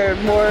 Less scared.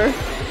 More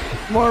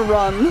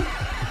run.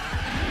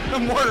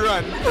 More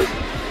run.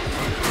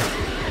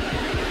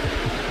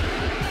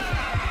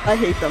 I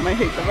hate them. I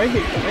hate them. I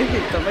hate them. I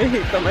hate them. I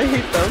hate them. I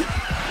hate them.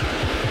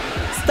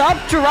 Stop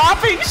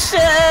dropping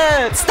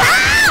shit!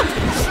 Stop!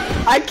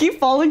 I keep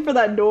falling for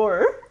that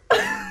door.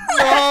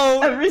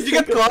 No! Did you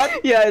get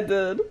caught? Yeah, I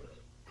did.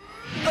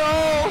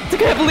 No! It's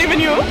okay, I believe in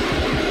you!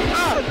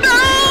 Ah. No!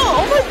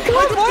 Oh my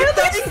god, why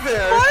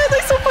are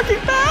they so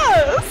fucking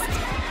fast?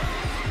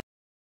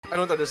 I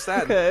don't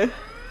understand. Okay.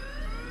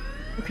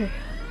 Okay.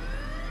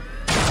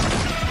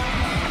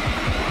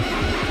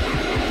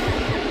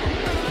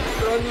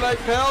 Run like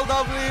hell,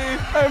 Dovely!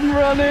 I'm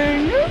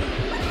running!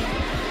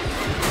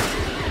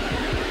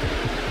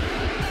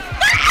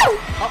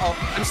 Uh-oh,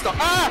 I'm stuck.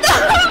 Ah!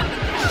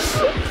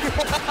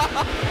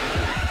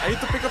 I need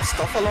to pick up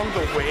stuff along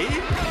the way?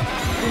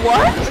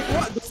 What?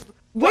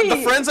 What?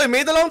 The friends I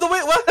made along the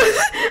way? What?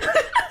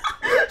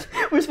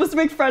 We're supposed to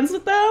make friends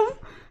with them?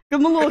 Give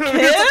them a little kiss?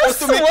 We're supposed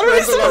to make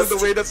friends along the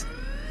way.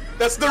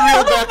 That's the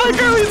real Backrooms. How the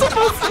fuck are we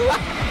supposed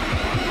to?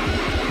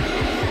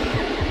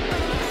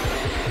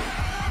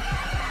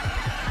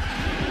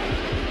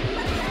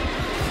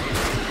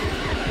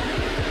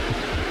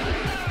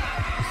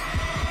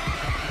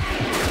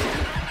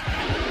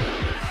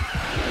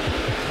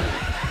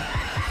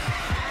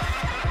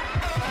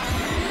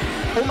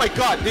 Oh my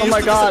god, they oh used my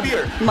to god,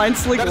 disappear.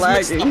 mine's like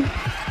lagging.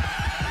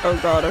 Oh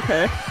god,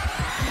 okay.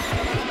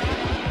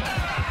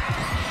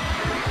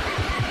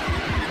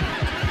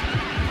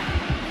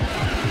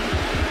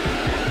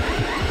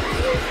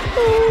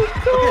 Oh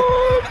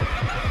god.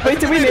 Okay. Wait,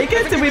 did we make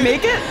it? Did we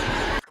make it?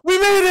 We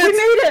made it! We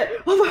made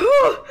it!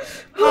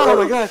 Oh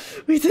my god.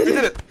 We did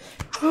it!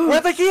 We're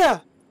at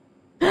IKEA!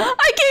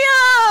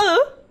 IKEA!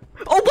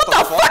 Oh, what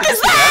the fuck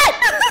is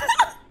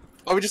that?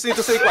 Oh, we just need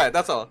to stay quiet,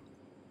 that's all.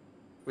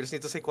 We just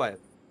need to stay quiet.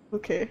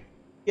 Okay.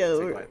 Yeah,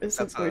 we're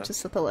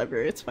just at the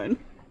library, it's fine.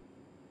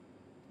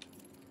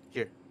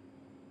 Here.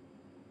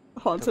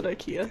 Haunted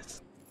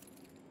IKEA.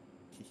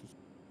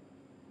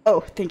 Oh,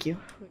 thank you.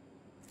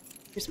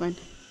 Here's mine.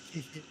 Oh,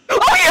 you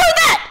heard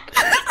that!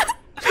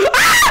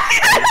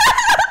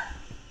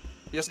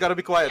 You just gotta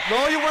be quiet.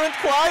 No, you weren't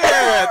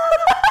quiet!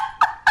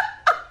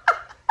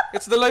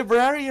 It's the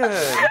librarian!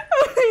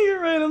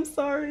 You're right, I'm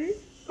sorry.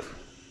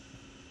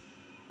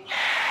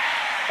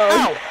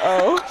 Oh,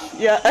 oh,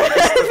 yeah.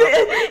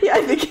 Yeah,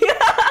 I think.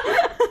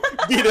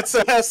 Beat its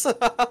ass!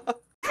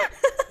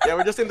 Yeah,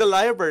 we're just in the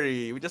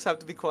library. We just have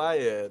to be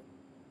quiet.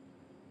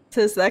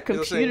 Says that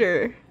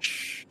computer.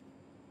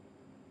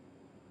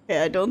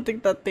 Okay, I don't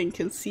think that thing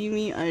can see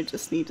me. I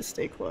just need to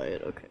stay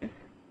quiet. Okay.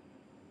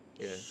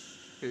 Yeah.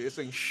 It's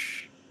saying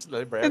shh. It's the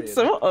librarian. It's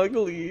so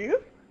ugly.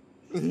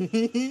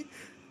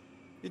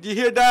 Did you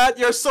hear that?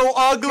 You're so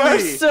ugly! You're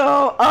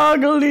so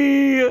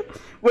ugly!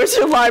 Where's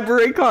your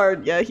library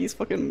card? Yeah, he's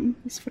fucking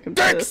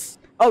pissed.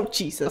 Oh,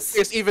 Jesus.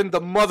 It's even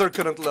the mother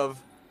couldn't love.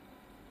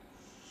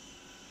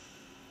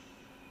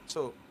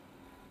 So...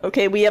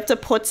 Okay, we have to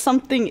put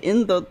something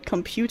in the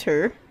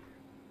computer.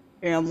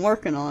 Okay, I'm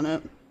working on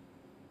it.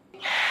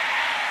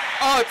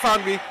 Oh, it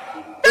found me!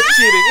 It's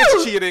cheating,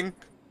 it's cheating!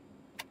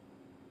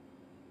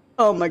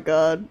 Oh my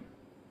god.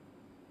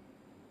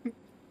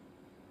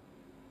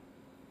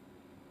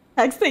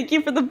 Hex, thank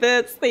you for the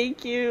bits,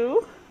 thank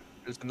you.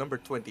 There's the number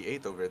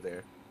 28 over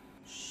there.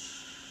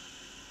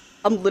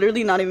 I'm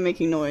literally not even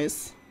making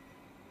noise.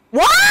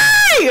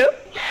 Why?!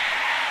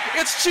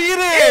 It's cheating!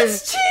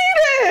 It's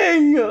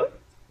cheating!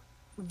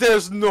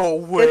 There's no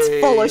way! It's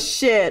full of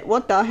shit,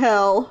 what the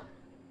hell?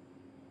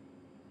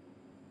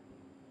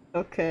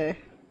 Okay.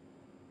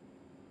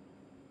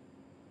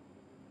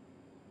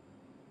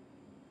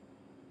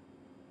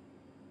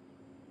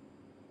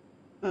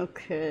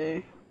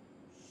 Okay.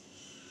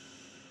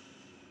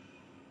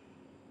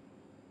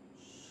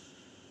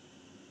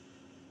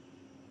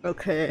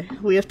 Okay,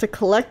 we have to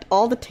collect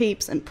all the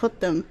tapes and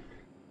put them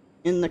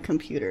in the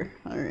computer.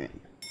 Alright.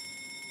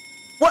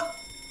 What?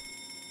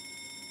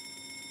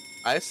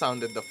 I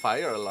sounded the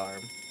fire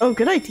alarm. Oh,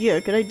 good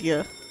idea, good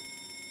idea.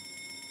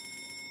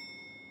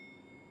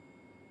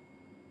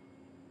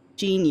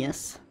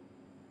 Genius.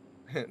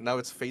 Now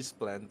it's face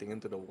planting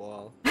into the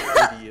wall.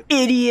 Idiot.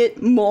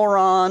 Idiot,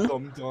 moron.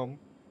 Dumb.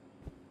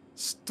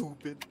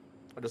 Stupid.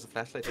 Oh, there's a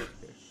flashlight right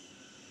here.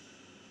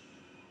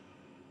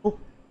 Oh.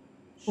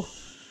 Oh.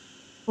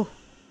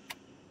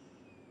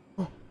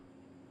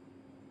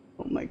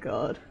 Oh my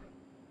god.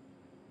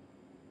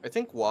 I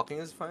think walking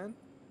is fine.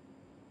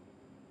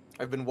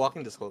 I've been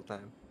walking this whole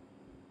time.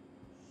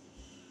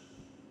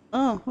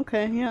 Oh,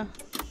 okay, yeah.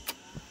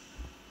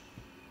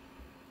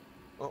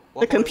 Oh,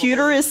 The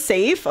computer is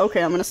safe?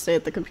 Okay, I'm gonna stay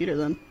at the computer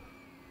then.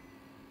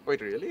 Wait,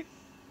 really?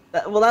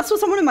 Well, that's what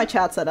someone in my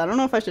chat said. I don't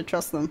know if I should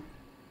trust them.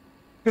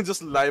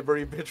 Just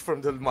library bitch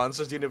from the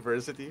Monsters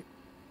University.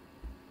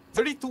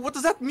 32, what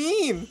does that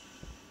mean?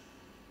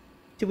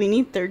 Do we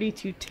need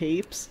 32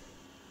 tapes?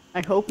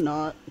 I hope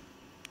not.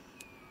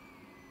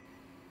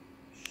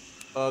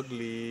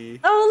 Ugly.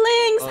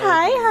 Oh, Lynx!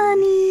 Hi,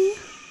 honey!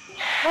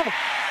 Oh.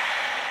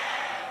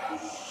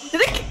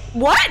 Did it-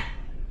 What?!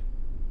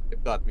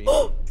 It got me.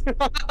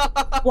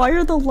 Why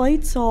are the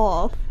lights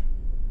off?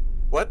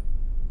 What?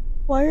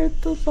 Why are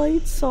the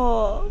lights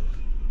off?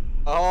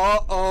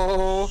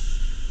 Uh-oh.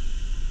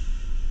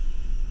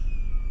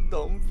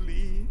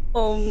 Dumbly.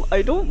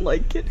 I don't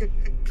like it.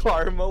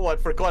 Karma,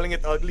 what? For calling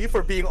it ugly?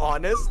 For being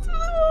honest?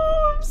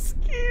 Oh, I'm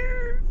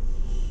scared.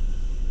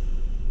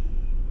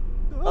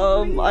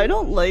 I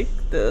don't like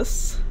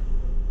this.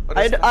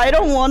 I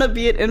don't want to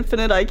be at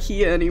Infinite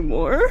IKEA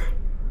anymore.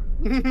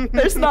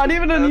 There's not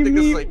even any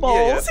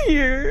meatballs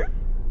here.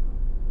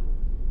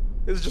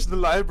 It's just the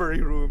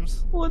library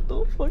rooms. What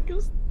the fuck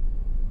is...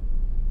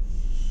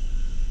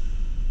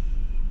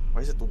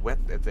 Why is it wet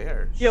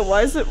there? Yeah,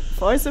 why is it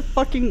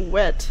fucking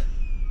wet?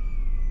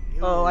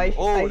 Ew. Oh,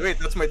 wait,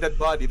 that's my dead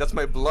body. That's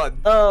my blood.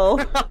 Oh.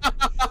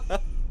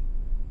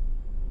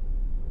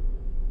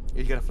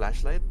 You get a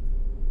flashlight?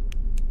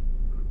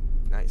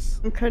 Nice.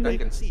 Now you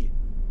can see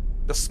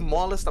the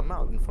smallest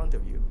amount in front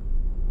of you.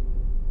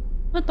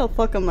 What the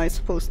fuck am I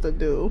supposed to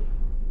do?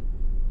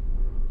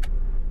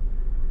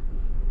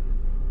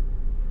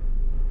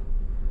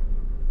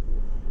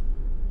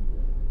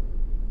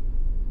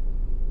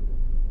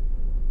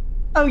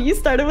 Oh, you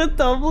started with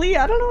doubly?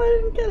 I don't know,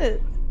 I didn't get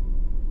it.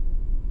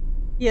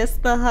 Yes,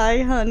 the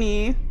hi,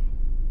 honey.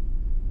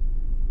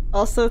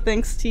 Also,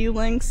 thanks to you,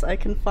 Lynx, I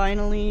can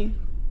finally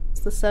use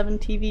the 7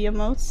 TV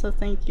emotes, so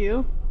thank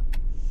you.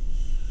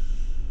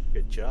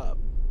 Good job.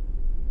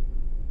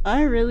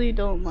 I really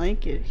don't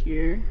like it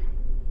here.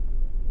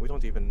 We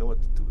don't even know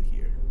what to do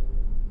here.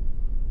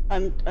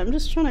 I'm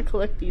just trying to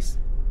collect these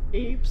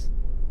tapes.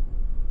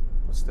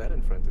 What's that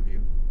in front of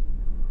you?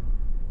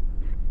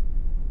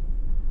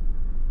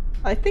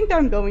 I think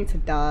I'm going to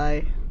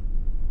die.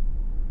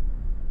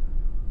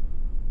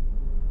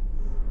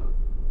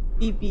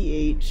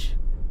 EBH.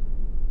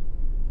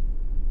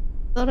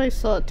 Thought I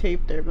saw a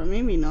tape there, but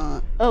maybe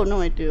not. Oh,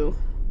 no, I do.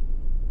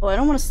 Oh, I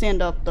don't want to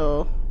stand up,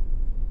 though.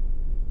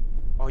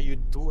 Oh, you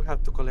do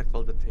have to collect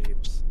all the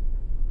tapes.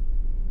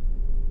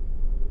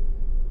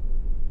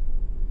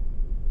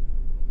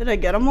 Did I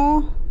get them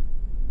all?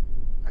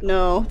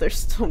 No, there's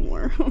still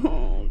more.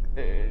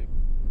 Okay.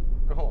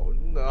 Oh,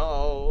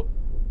 no.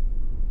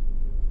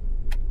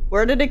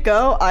 Where did it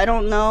go? I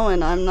don't know,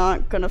 and I'm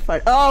not gonna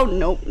fight. Oh,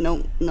 nope.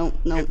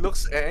 It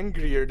looks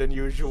angrier than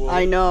usual.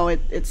 I know,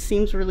 it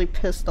seems really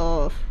pissed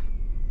off.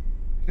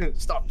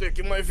 Stop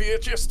taking my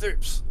VHS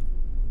tapes.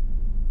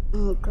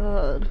 Oh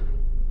god.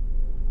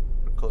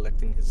 We're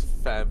collecting his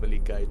Family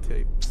Guy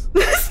tapes.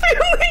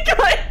 Family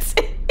Guy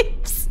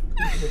tapes!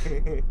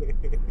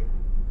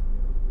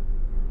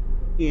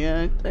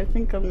 Yeah, I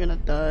think I'm gonna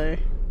die.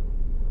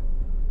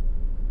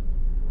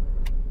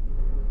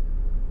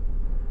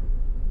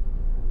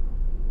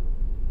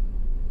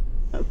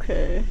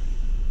 Okay.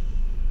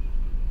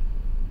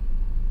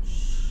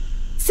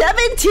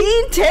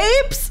 17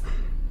 tapes?!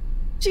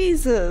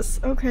 Jesus,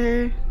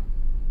 okay.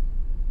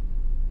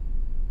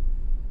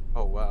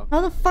 Oh wow.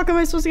 How the fuck am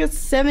I supposed to get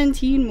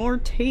 17 more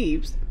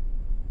tapes?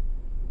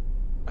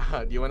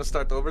 Do you want to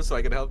start over so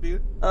I can help you?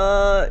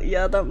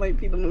 Yeah, that might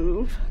be the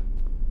move.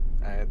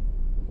 Alright.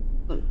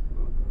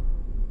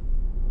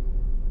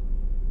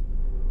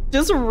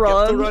 Just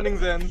run. Get to running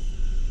then.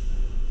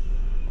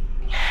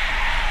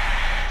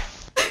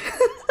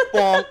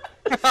 Bonk.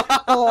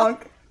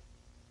 Bonk.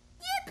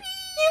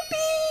 Yippee!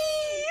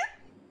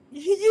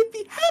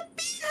 Yippee! Happy!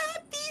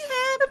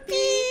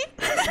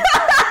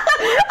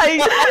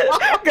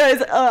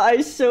 Guys,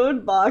 I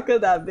showed Baka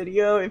that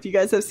video, if you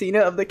guys have seen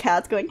it, of the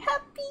cats going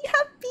happy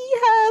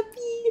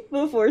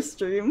before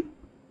stream.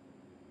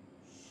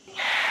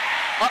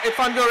 Oh, it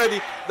found me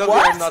already.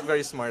 I'm not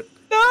very smart.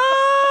 No!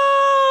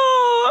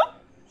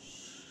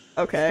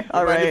 Okay,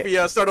 alright. If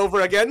we start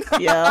over again?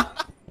 Yeah.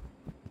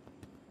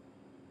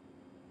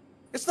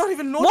 It's not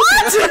even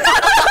noticing. What?!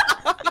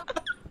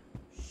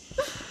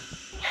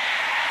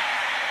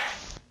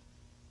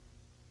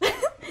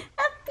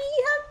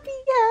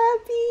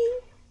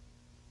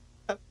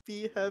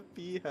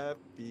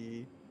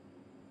 Happy.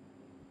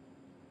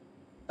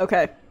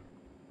 Okay.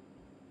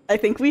 I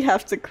think we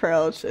have to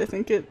crouch. I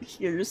think it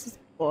hears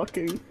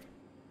walking.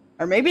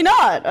 Or maybe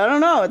not! I don't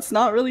know, it's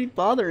not really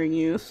bothering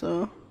you,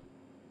 so...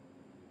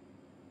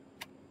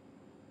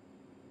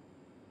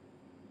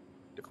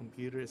 The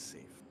computer is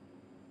safe.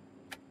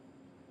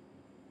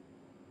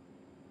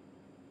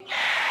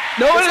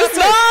 No, it is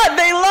not!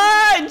 They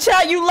lied!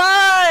 Chat, you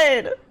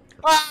lied!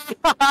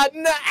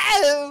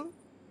 No!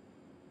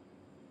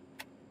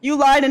 You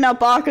lied and now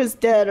Baka's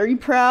dead. Are you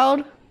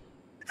proud?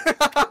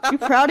 You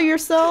proud of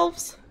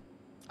yourselves?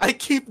 I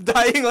keep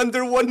dying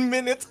under 1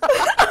 minute.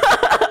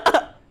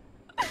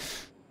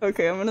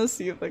 Okay, I'm gonna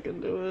see if I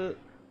can do it.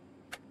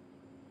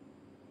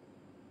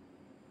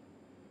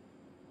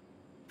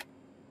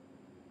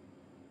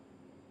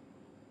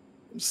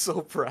 I'm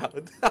so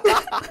proud.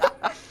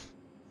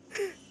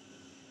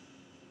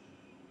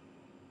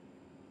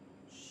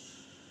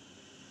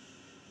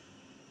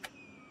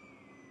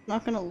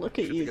 Not gonna look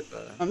at you.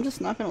 I'm just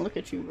not gonna look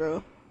at you,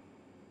 bro.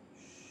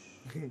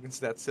 It's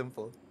that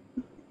simple.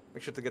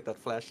 Make sure to get that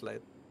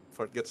flashlight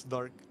before it gets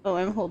dark. Oh,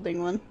 I'm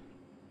holding one.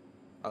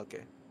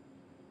 Okay.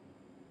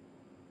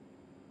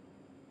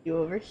 You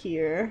over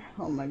here.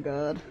 Oh my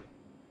god.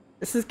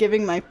 This is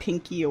giving my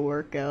pinky a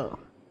workout.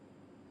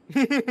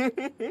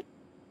 Okay.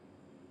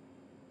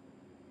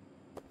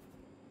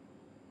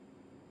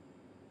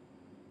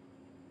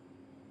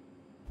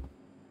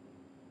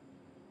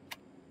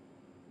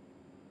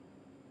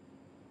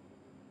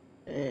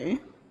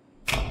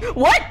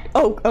 What?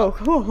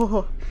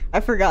 Oh, I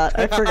forgot.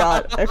 I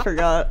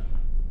forgot.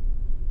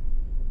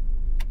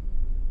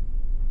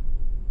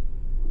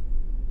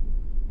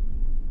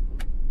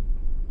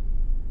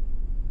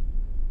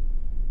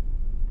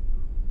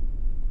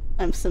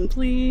 I'm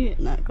simply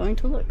not going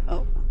to look.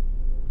 Oh.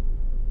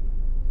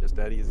 Just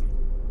that easy.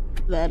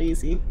 That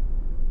easy.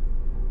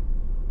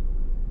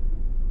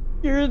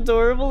 You're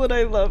adorable and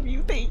I love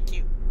you. Thank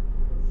you.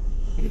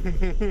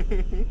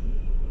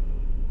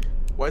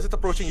 Why is it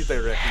approaching you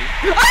directly?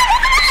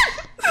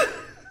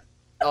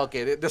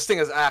 Okay, this thing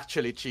is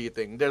actually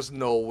cheating. There's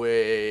no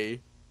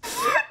way.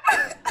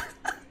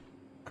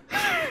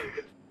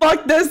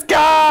 Fuck this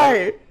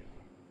guy!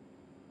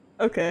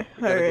 Okay,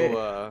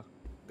 alright.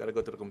 Gotta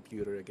go to the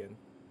computer again.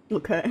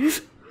 Okay.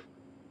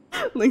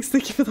 Links,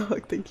 thank you for the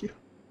hug, thank you.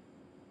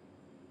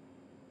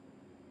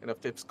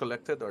 Enough tips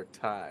collected or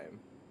time?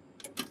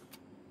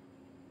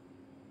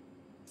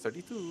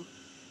 32.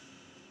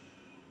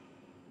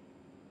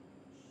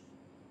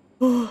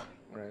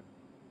 Alright.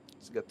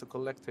 Let's get to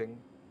collecting.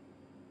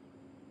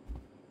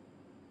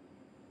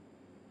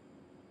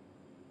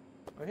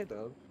 Oh, hey,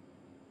 Dove.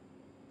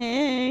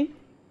 Hey.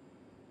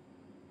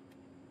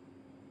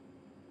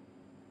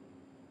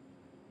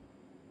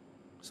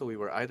 So we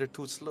were either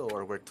too slow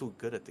or we're too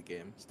good at the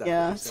game. Is that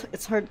Yeah,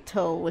 it's hard to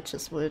tell which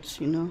is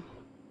which, you know?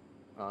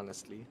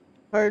 Honestly.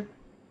 Hard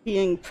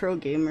being pro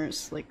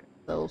gamers like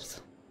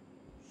ourselves.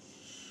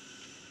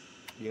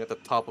 Being at the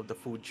top of the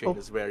food chain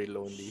is very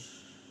lonely.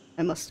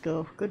 I must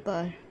go.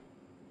 Goodbye.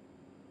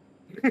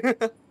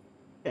 Okay.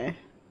 I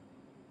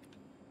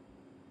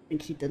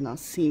think he did not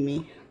see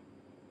me.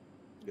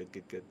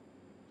 Good.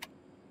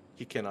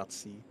 He cannot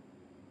see.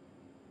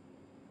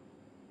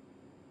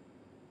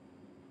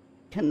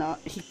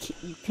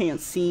 You can't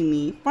see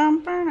me.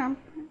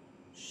 Oh.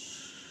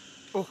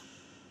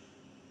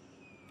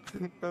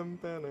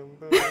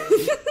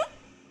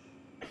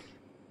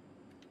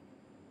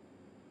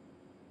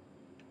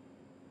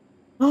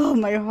 Oh,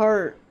 my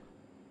heart.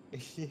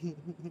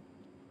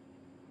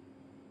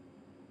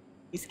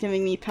 He's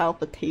giving me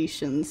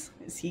palpitations.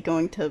 Is he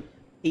going to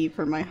pay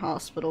for my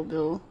hospital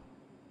bill?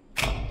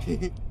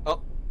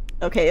 Oh.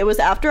 Okay, it was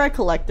after I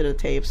collected a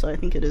tape, so I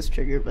think it is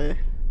triggered by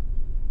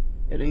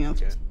getting up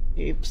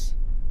tapes.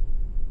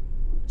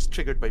 It's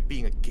triggered by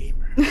being a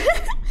gamer.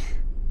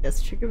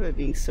 It's triggered by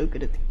being so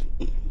good at the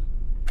game.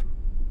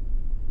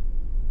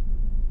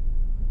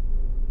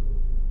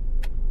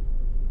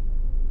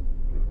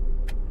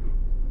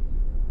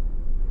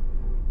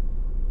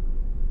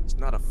 It's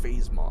not a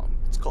phase, Mom.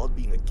 It's called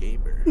being a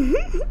gamer.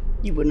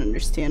 You wouldn't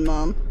understand,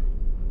 Mom.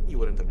 You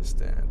wouldn't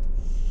understand.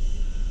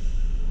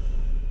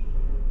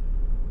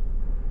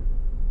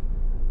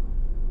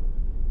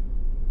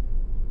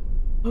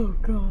 Oh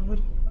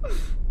god.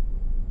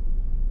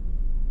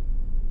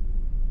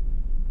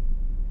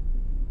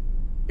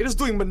 It is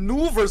doing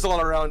maneuvers all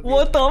around me.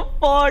 What the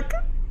fuck?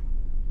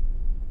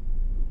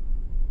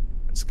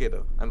 It's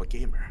Skiddo. I'm a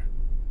gamer.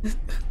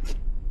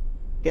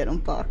 Get him,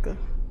 Baka.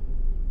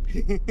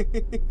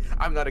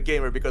 I'm not a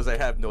gamer because I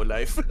have no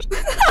life.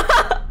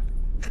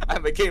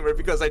 I'm a gamer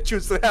because I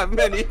choose to have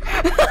many.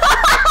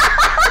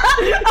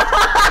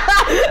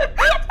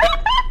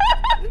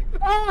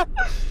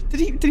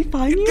 Did he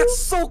find you? It gets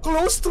so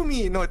close to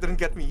me. No, it didn't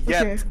get me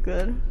yet. Okay,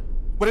 good.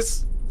 But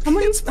it's how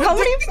many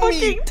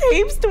fucking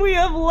tapes do we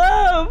have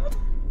left?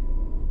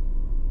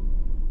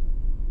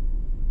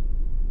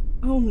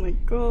 Oh my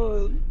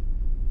god.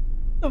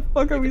 The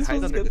fuck are we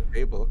supposed to hide under the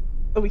table.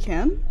 Oh, we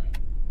can?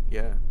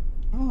 Yeah.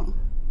 Oh.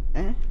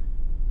 Eh.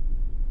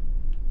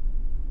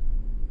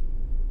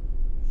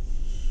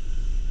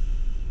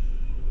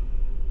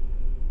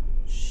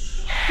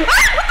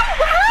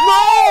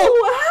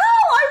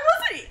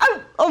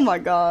 Oh my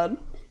god.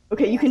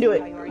 Okay, you can do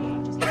it.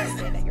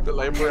 The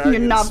librarian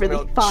You're not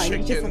really fine.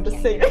 You just have to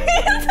say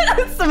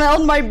it.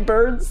 Smelled my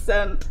bird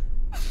scent.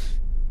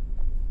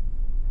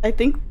 I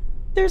think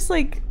there's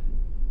like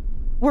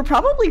We're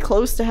probably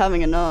close to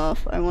having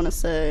enough, I want to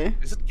say.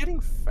 Is it getting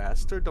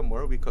faster the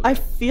more we collect? I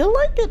feel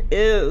like it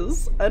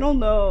is. I don't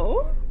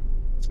know.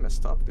 It's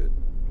messed up, dude.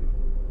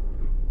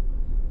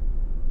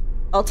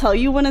 I'll tell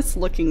you when it's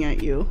looking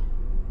at you.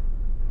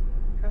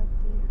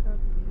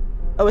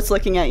 Oh, it's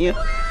looking at you.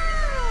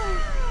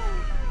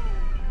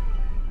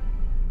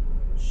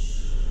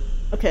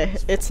 Okay,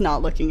 it's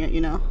not looking at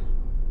you now.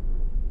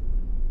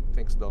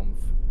 Thanks, Dumph.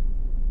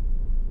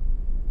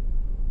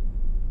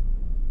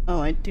 Oh,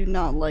 I do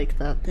not like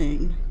that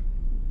thing.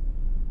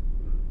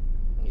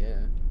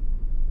 Yeah.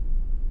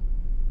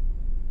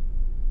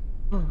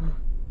 We're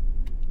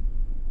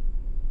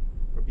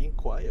being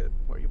quiet.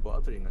 Why are you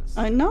bothering us?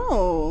 I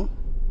know.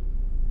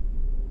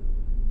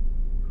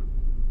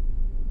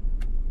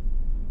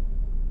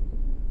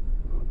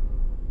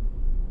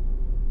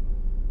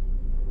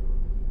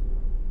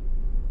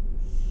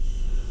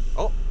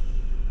 Oh!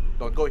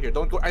 Don't go here.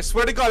 Don't go. I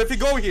swear to God, if you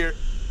go here!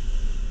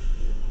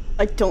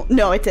 I don't.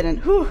 No, it didn't.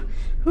 Whew.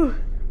 Whew.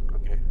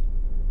 Okay.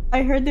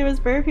 I heard there was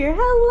burp here.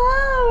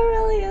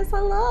 Hello, Aurelius.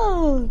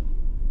 Hello.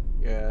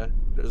 Yeah,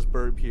 there's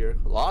burb here.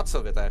 Lots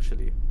of it,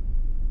 actually.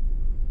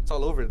 It's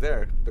all over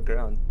there, the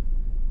ground.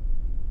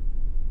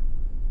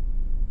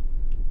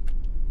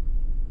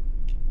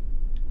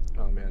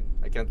 Oh man,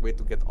 I can't wait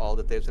to get all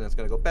the tapes and it's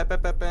gonna go bam,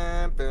 bam, bam,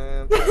 bam,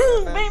 bam,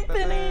 bam, bam,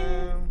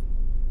 bam,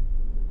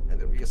 and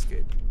then we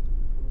escape.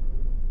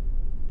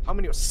 How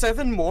many?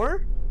 7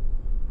 more?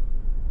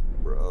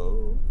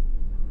 Bro.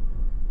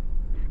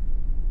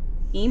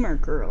 Gamer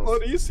girls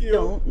Mauricio,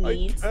 don't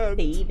need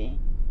saving.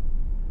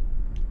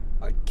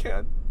 I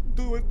can't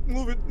do it,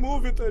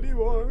 move it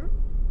anymore.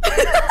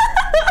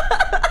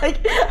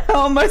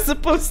 How am I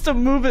supposed to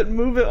move it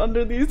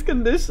under these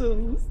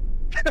conditions?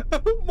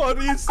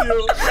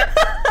 Mauricio!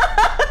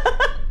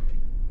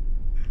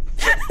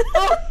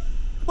 Oh!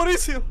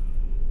 Mauricio!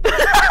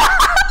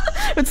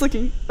 It's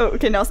looking. Oh,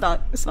 okay, now it's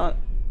not. It's not.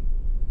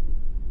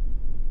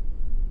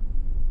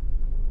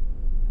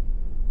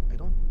 I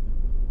don't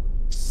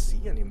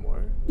see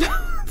anymore.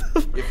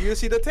 If you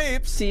see the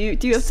tapes, do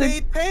you have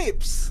say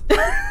tapes! do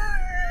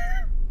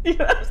you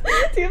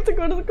have to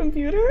go to the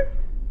computer?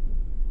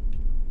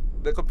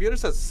 The computer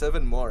says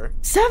 7 more.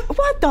 7?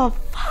 What the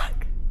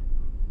fuck?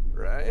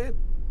 Right?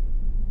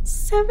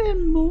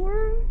 7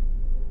 more?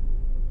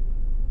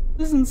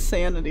 This is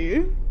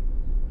insanity.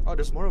 Oh,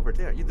 there's more over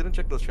there. You didn't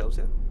check those shelves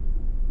yet?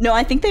 No,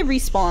 I think they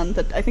respawn.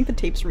 I think the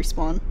tapes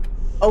respawn.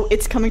 Oh,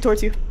 it's coming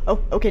towards you. Oh,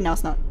 okay, now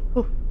it's not.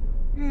 Oh.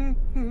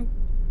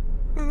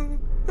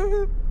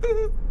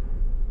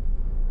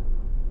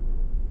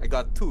 I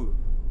got 2.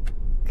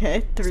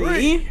 Okay,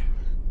 3.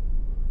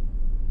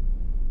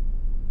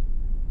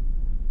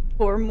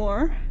 4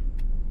 more.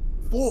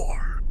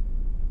 4.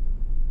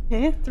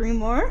 Okay, 3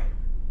 more.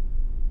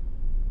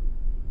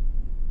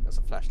 That's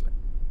a flashlight.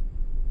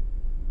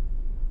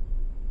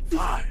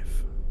 5.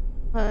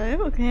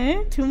 5,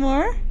 okay. 2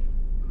 more.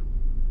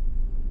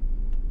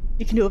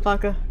 You can do it,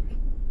 Baka.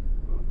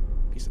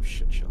 Piece of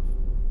shit shelf.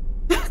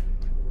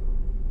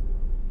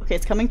 Okay,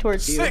 it's coming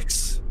towards you.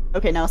 6.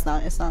 Okay, now it's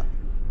not. It's not.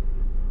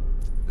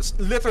 It's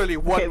literally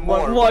one Okay, more.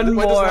 one Why does it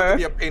have more. to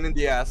be a pain in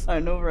the ass? I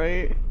know,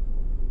 right?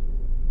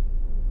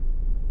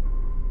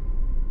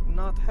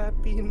 Not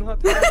happy, not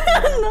happy.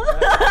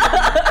 Not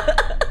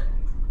happy.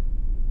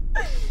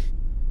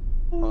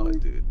 Oh,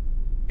 dude.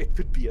 It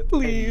could be a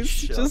Please,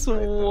 shelf just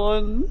right now.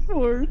 one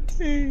more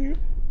tape.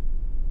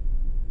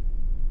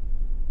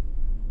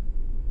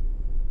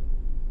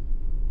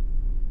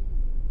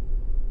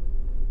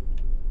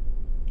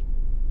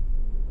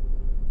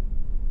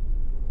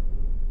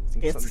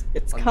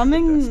 It's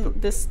coming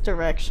this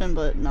direction,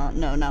 but not.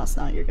 No, now it's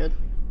not. You're good.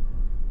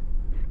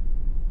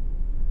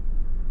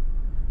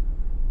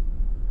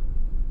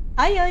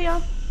 Hi,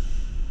 Yo-Yo.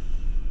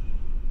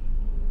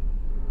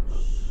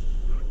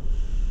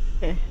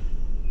 Okay.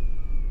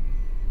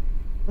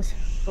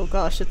 Oh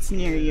gosh, it's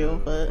near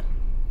you, but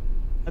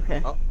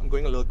okay. Oh, I'm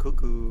going a little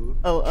cuckoo.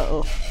 Oh,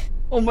 uh-oh.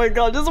 Oh my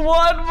god, just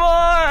one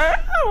more!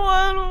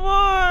 One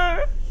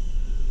more!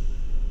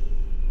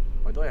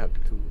 Why do I have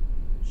 2?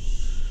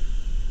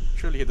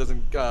 Surely he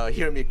doesn't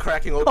hear me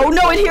cracking open. Oh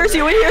no, it hears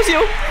you! It hears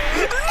you!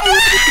 It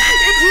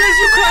hears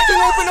you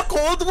cracking open a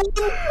cold one!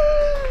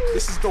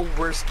 This is the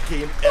worst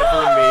game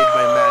ever made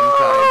by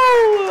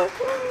mankind.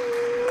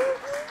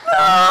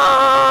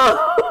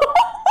 No!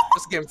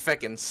 This game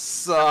feckin'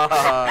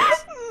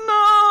 sucks.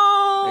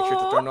 No! Make sure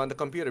to turn on the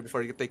computer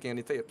before you take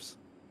any tapes.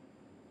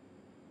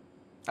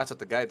 That's what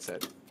the guide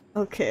said.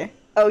 Okay.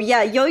 Oh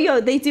yeah, Yo-Yo,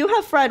 they do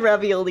have fried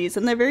raviolis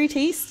and they're very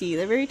tasty.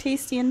 They're very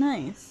tasty and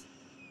nice.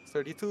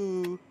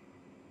 32.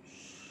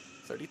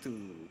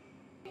 32.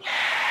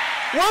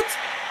 What?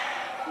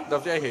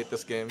 Lovely, I hate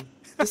this game.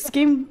 This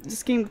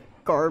game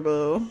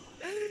garbo.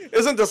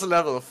 Isn't this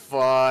level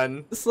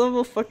fun? This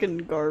level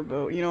fucking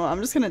garbo. You know what,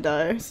 I'm just gonna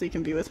die so you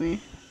can be with me.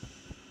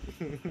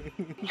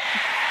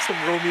 Some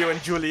Romeo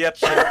and Juliet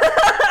shit.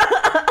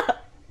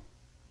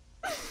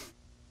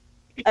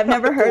 I've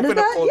never heard of Open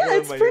a that. cold Yeah, one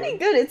it's by pretty own.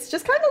 good. It's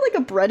just kind of like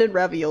a breaded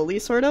ravioli,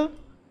 sort of.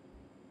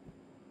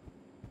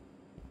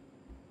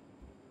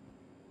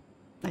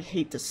 I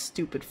hate this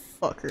stupid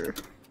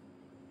fucker.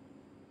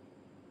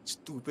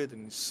 Stupid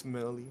and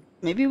smelly.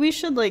 Maybe we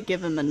should like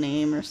give him a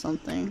name or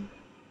something.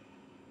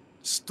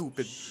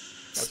 Stupid.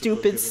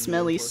 Stupid,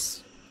 smelly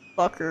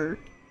fucker.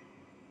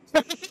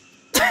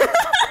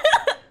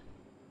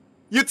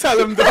 You tell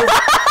him though.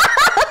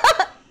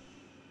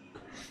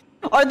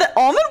 Are the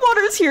almond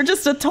waters here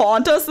just to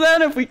taunt us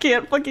then if we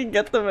can't fucking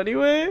get them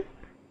anyway?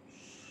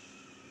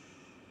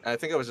 I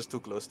think I was just too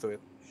close to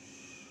it.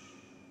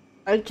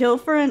 I'd kill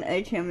for an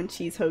egg, ham, and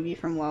cheese hoagie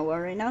from Wawa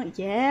right now.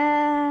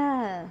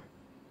 Yeah!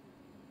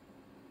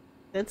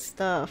 Good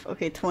stuff.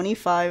 Okay,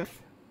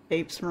 25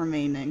 tapes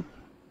remaining.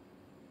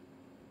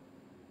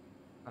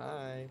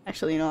 Hi.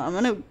 Actually, you know what? I'm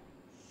gonna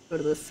go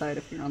to this side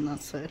if you're on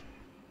that side.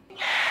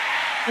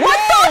 What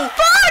the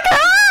fuck?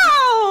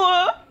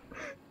 How?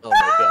 Oh my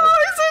god. How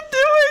is it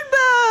doing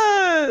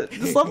that?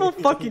 This level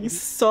fucking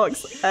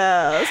sucks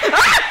ass.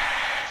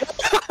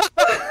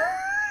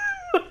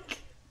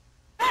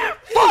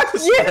 Fuck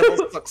This you!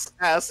 level sucks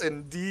ass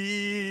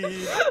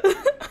indeed.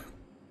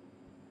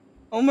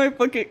 Oh my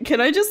fucking-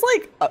 can I just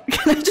like-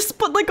 can I just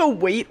put like a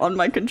weight on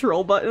my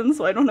control button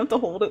so I don't have to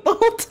hold it the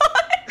whole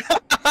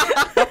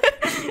time?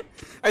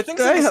 I think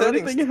Do I it's have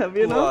settings anything heavy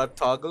to enough?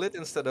 toggle it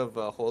instead of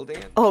holding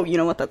it. Oh, you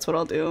know what? That's what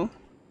I'll do.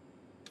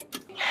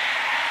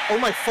 Oh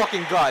my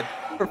fucking god.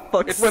 For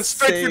fuck's It went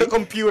straight sake. through the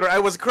computer. I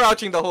was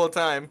crouching the whole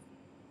time.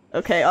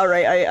 Okay,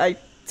 alright, I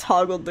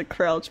toggled the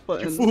crouch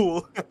button.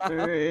 Fool.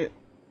 Alright.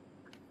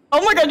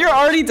 Oh my god, you're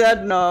already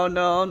dead! No,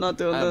 no, I'm not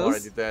doing I'm this.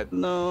 already dead.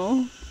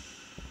 No.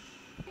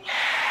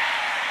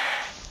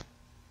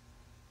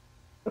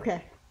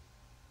 Okay.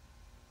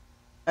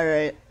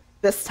 Alright.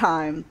 This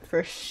time,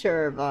 for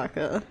sure,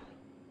 Baka.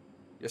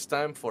 It's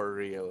time for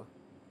real.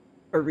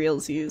 For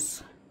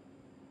realsies.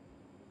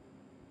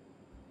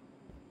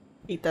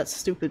 Eat that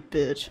stupid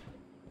bitch.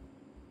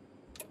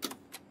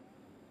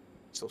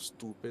 So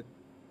stupid.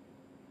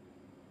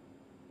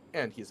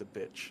 And he's a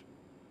bitch.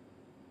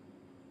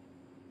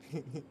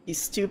 He's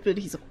stupid,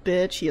 he's a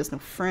bitch, he has no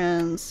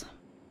friends.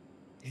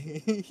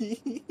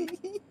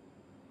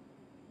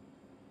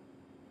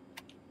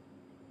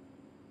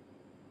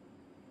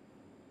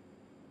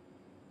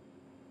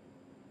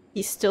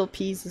 He still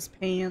pees his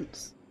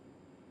pants.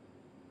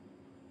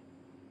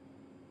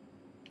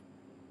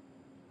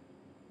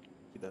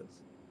 He does.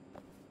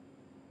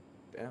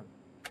 Damn.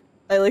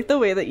 I like the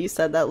way that you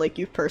said that, like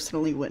you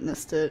personally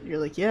witnessed it. You're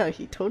like, yeah,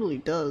 he totally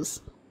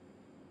does.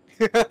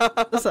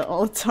 Does that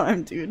all the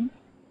time, dude.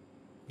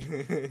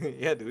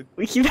 Yeah, dude.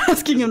 We keep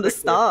asking him to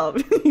stop.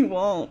 He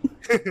won't.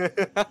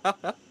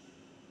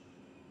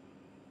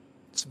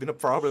 It's been a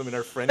problem in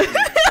our friend group.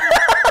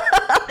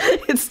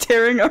 It's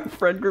tearing our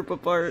friend group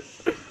apart.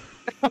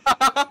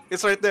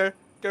 It's right there.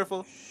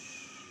 Careful.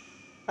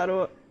 How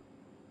do I...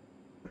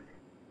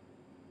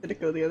 Did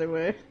it go the other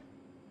way?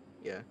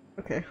 Yeah.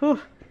 Okay, whew.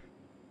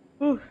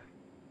 Whew.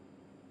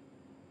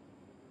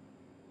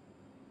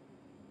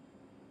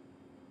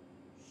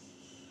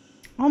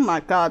 Oh my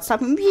god,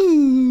 stop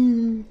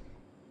me!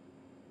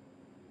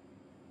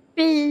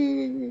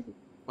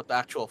 What the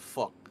actual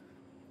fuck?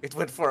 It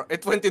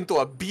went into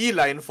a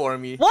beeline for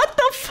me. What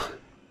the f-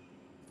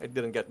 It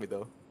didn't get me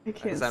though. I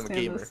can't Because I'm a stand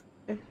gamer. this.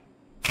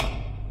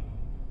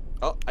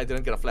 Oh, I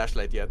didn't get a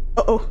flashlight yet.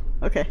 Oh,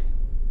 okay.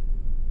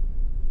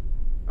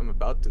 I'm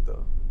about to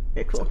though.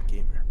 Okay, 'Cause cool. I'm a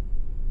gamer.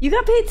 You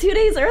got paid 2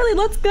 days early,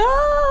 let's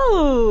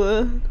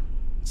go!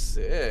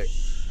 Sick.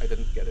 I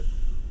didn't get it.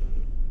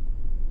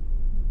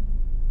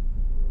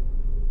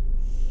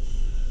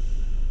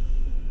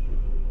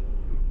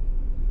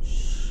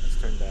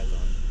 Let's turn that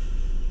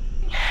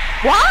on.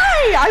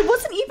 Why? I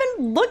wasn't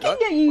even looking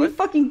What? at you, you What?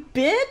 fucking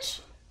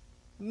bitch!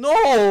 No!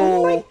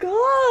 Oh my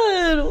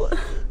god!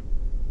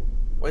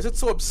 Why is it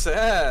so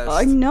obsessed?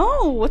 I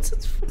know, what's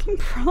its fucking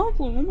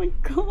problem? Oh my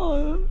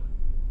god.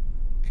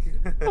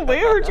 The way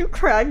I heard you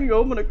cracking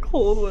open a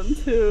cold one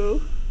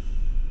too.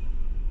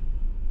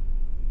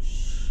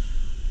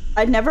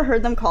 I'd never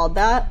heard them called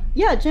that.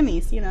 Yeah,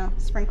 Jimmy's, you know,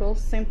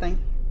 sprinkles, same thing.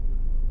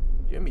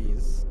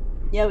 Jimmy's.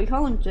 Yeah, we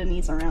call them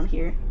Jimmy's around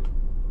here.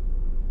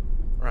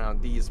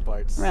 Around these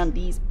parts. Around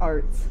these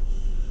parts.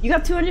 You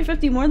got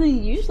 250 more than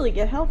you usually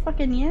get, hell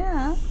fucking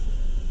yeah.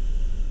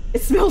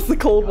 It smells the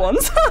cold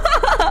ones.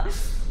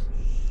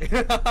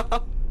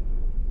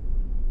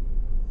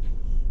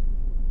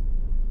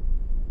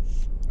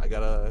 I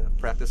gotta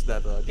practice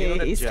that. Do you know Okay,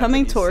 that he's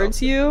coming Japanese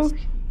towards you.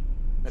 subtitles?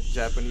 That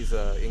Japanese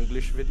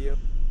English video.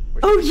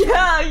 where Oh she-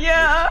 yeah,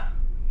 yeah.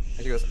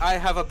 And she goes, "I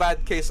have a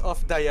bad case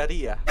of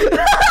diarrhea."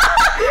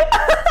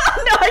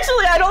 No,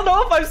 actually, I don't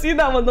know if I've seen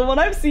that one. The one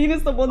I've seen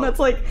is the one that's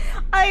like,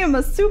 I am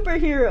a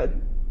superhero.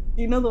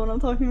 Do you know the one I'm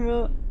talking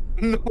about?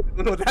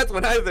 No, that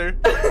one either.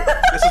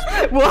 This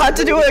is, We'll have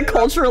to do a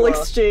cultural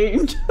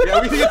exchange. yeah,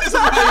 this is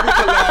why we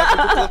collab with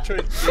the culture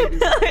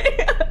exchange.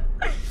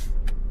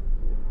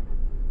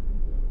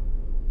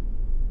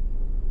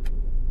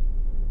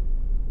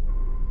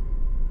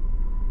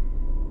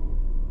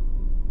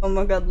 Oh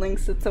my god,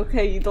 Lynx, it's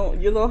okay. You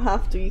don't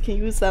have to. You can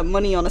use that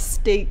money on a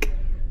steak.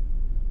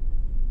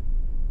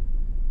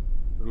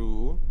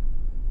 True.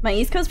 My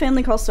East Coast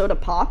family calls soda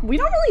pop. We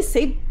don't really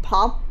say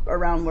pop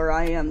around where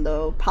I am,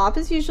 though. Pop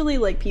is usually,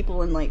 like,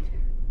 people in, like,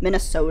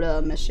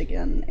 Minnesota,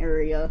 Michigan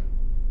area.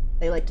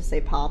 They like to say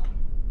pop.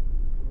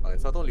 Oh,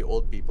 it's not only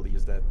old people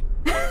use that.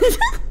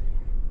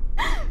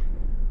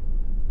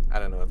 I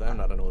don't know. I'm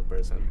not an old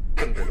person.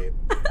 Couldn't relate.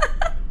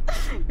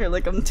 You're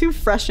like, I'm too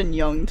fresh and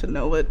young to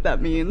know what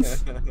that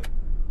means.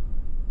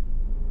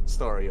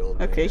 Sorry, old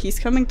Okay, man. he's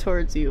coming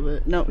towards you,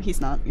 but no, he's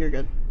not. You're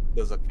good.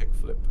 Does a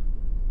kickflip.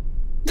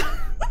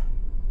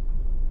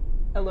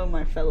 Hello,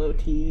 my fellow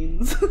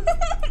teens.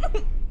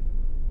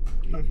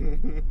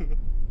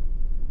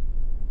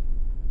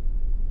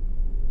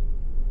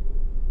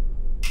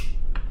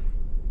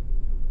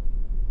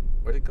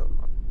 Where'd it go?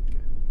 Oh, okay.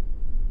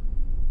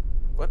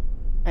 What?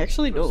 I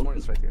actually don't.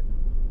 It's right here.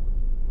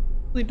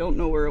 I don't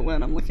know where it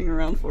went. I'm looking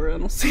around for it. I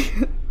don't see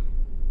it.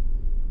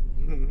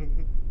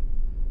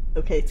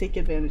 Okay, take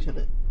advantage of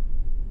it.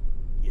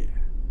 Yeah.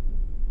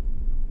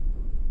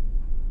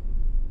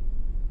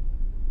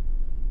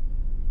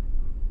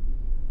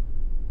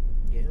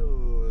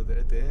 Ew, there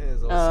it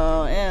is.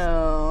 Oh,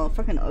 ew.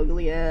 Fucking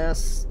ugly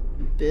ass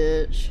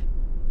bitch.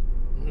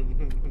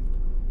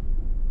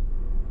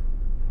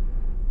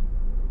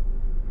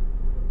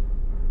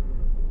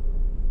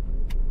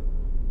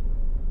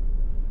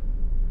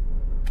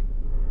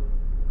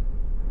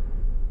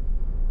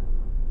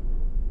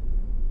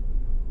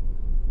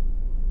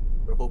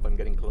 I hope I'm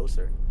getting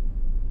closer.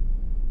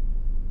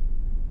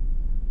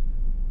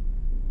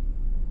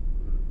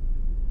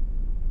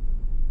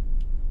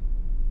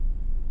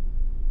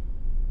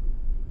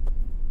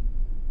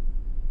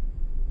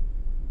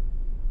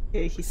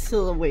 Okay, he's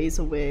still a ways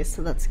away,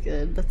 so that's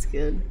good. That's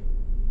good.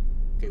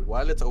 Okay,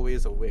 while it's a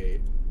ways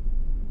away.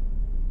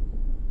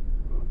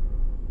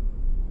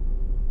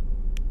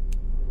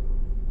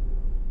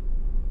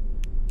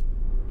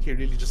 He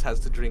really just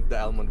has to drink the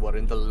almond water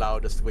in the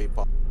loudest way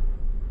possible.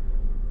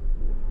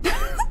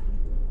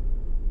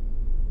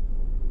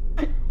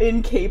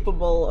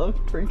 Incapable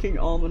of drinking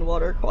almond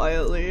water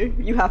quietly.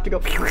 You have to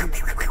go.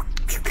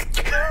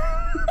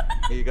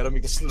 Yeah, you gotta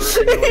make a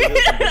slurping noises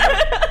and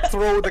then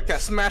throw the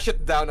cat, smash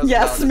it down as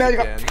loud as you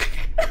can.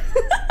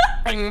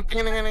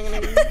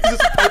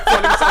 Just a pipe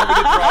falling sound when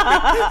you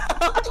drop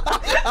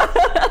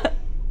it.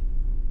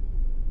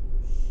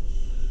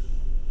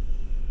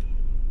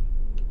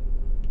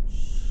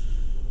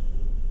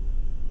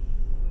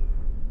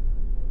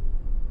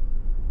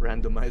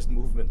 Randomized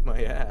movement,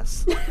 my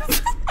ass.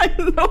 I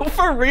know,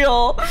 for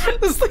real.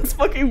 This thing's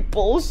fucking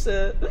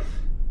bullshit.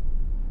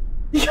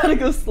 You gotta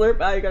go slurp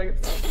out, you gotta go.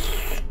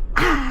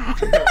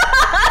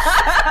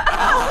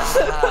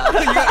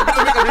 You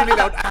gotta make a really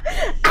loud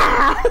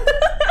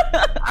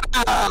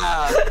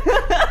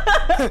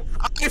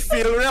I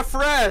feel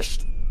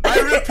refreshed. I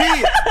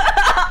repeat.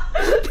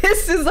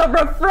 This is a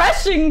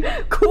refreshing,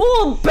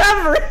 cool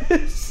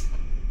beverage.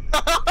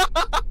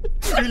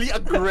 Really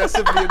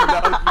aggressively and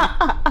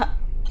loudly.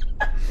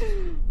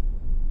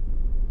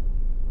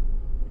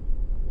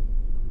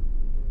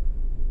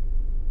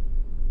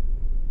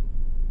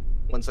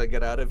 Once I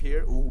get out of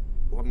here, ooh,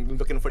 I'm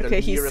looking for the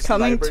Okay, nearest he's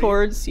coming library.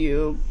 towards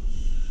you.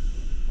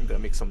 I'm gonna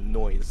make some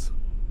noise.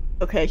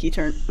 Okay, he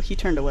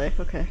turned away.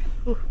 Okay.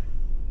 Whew.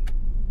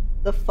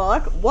 The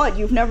fuck? What?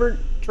 You've never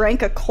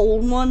drank a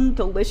cold one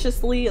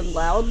deliciously and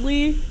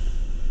loudly?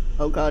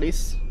 Oh god,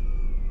 he's...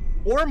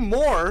 Or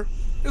more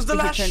is the He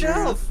last turned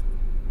around. shelf.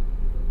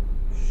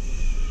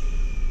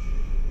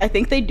 I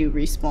think they do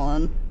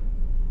respawn.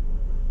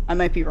 I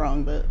might be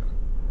wrong, but...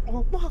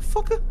 Oh,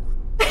 motherfucker.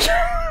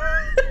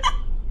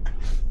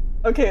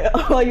 Okay,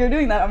 while you're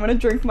doing that, I'm gonna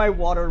drink my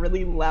water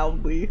really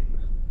loudly.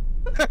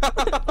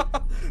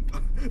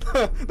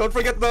 Don't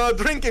forget the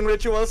drinking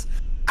rituals.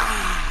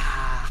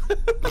 Ah.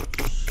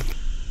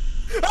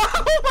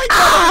 Oh my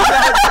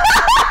god!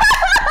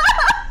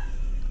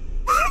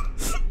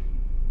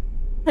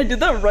 I did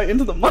that right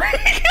into the mic.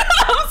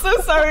 I'm so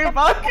sorry,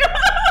 Baka.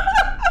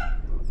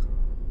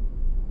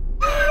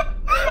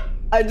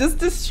 I just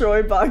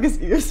destroyed Baka's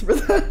ears for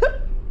that.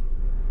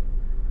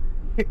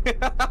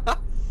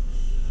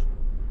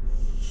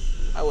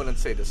 I wouldn't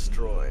say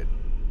destroyed.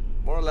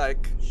 More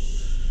like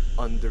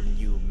under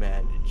new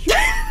management.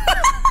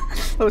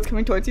 Oh, it's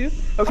coming towards you?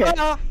 Okay.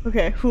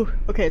 Okay. Whew.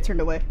 Okay, it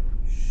turned away.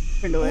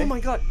 Turned away. Oh my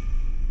god.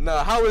 No,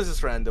 how is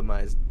this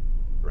randomized?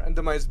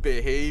 Randomized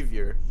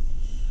behavior.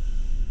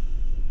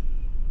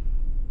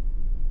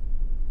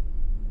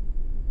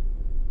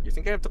 You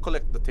think I have to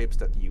collect the tapes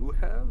that you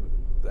have?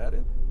 Is that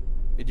it?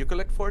 Did you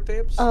collect 4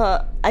 tapes?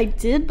 I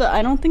did, but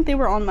I don't think they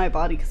were on my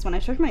body, because when I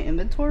checked my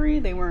inventory,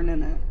 they weren't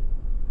in it.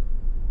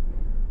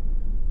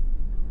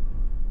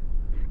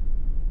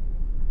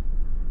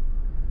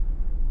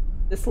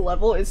 This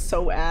level is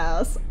so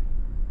ass.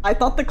 I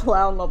thought the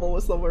clown level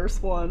was the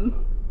worst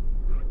one.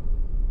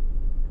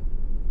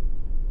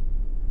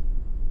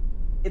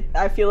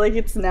 I feel like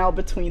it's now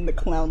between the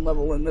clown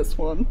level and this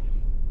one.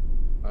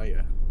 Oh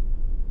yeah.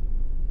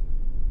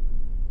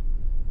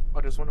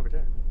 Oh, there's one over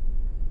there.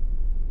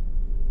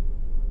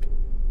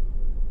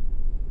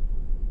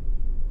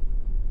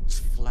 This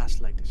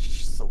flashlight is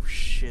so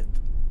shit.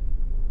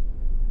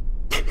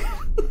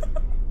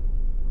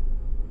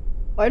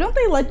 Why don't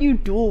they let you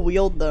dual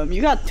wield them?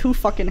 You got 2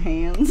 fucking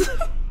hands.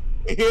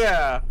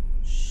 Yeah.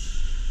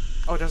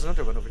 Oh, there's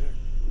another one over there.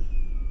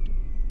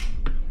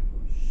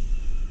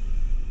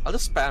 I'll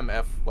just spam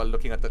F while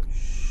looking at the.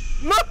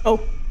 No! Oh.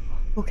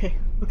 Okay.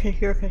 Okay,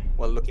 you're okay.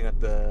 While looking at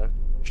the.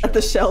 Shelves. At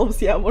the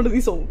shelves, yeah. One of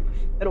these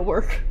it'll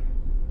work.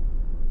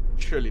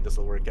 Surely this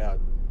will work out.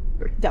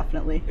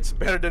 Definitely. It's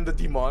better than the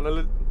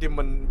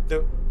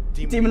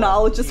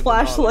Demonologist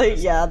flashlight.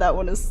 Yeah, that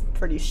one is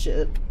pretty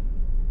shit.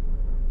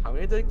 How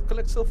many did I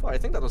collect so far? I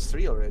think that was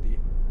 3 already.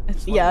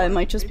 Yeah, it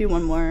might just be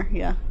one more.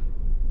 Yeah.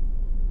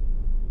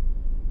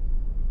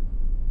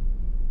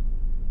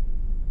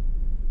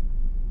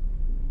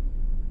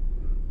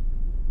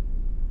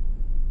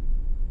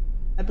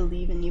 I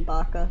believe in you,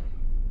 Baka.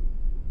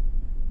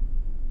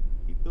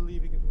 Keep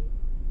believing in me.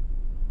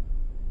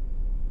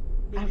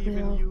 Believe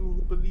in will. you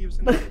who believes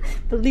in me.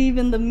 Believe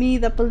in the me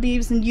that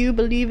believes in you,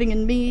 believing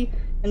in me,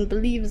 and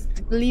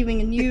believing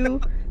in you,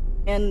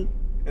 and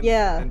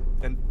yeah.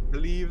 And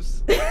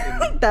believes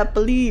in... that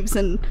believes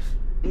in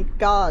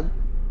God.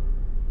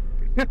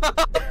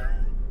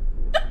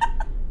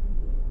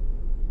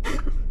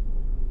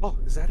 Oh,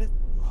 is that it?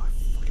 Oh, I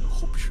fucking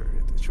hope sure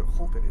it. I sure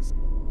hope it is.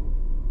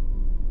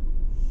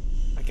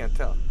 I can't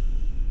tell.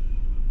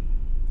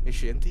 Is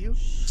she into you?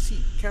 See,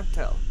 can't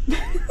tell.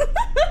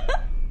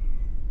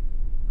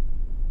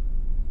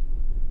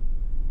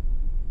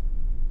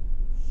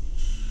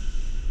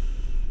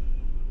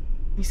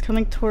 He's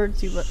coming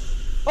towards you, but...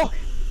 Oh!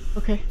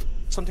 Okay.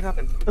 Something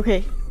happened.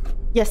 Okay.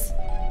 Yes.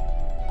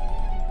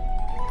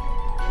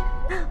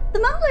 The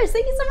Mumblers,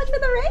 thank you so much for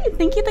the raid!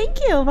 Thank you, thank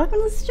you! Welcome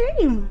to the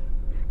stream!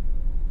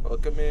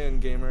 Welcome in,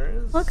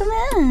 gamers. Welcome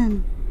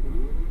in!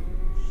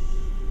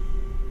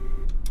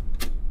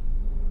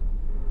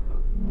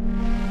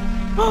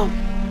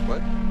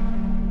 What?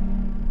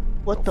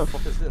 What the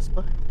fuck is this?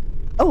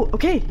 Oh,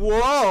 okay!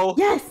 Whoa!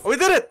 Yes! We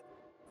did it!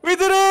 We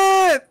did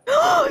it!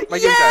 My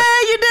game yeah,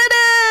 crashed. you did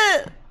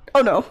it!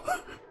 Oh no.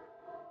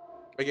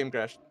 My game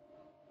crashed.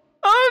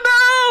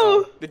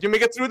 Oh no! Did you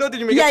make it through though?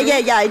 Did you make it through?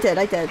 Yeah, I did.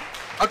 Okay.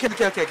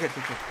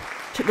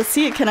 Let's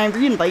see, can I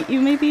re-invite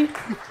you maybe?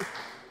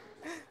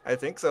 I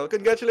think so.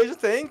 Congratulations,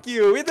 thank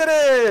you. We did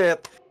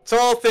it! It's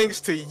all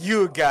thanks to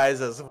you guys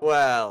as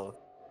well.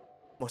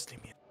 Mostly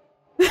me.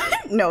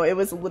 No, it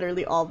was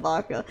literally all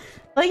Baka.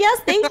 But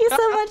yes, thank you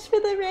so much for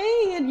the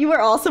raid. You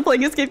were also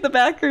playing Escape the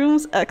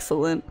Backrooms.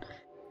 Excellent.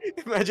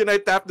 Imagine I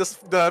tap the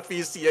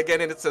PC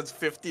again and it says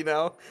 50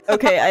 now.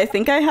 Okay, I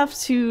think I have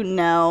to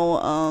now,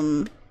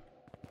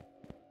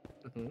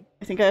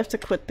 I think I have to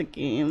quit the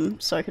game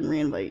so I can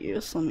re-invite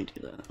you, so let me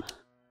do that.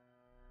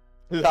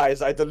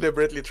 Lies, I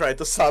deliberately tried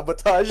to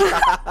sabotage.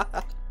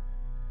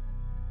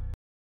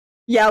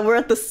 Yeah, we're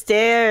at the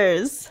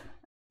stairs.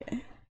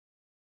 Okay.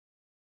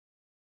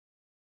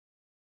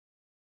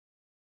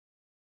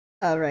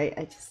 Alright,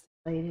 I just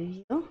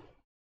invited you.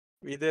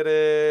 We did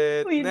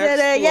it! We next did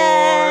it!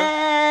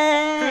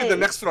 Floor. Yay! The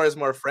next floor is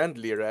more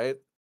friendly, right?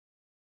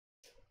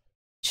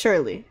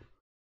 Surely.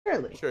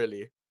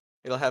 Surely.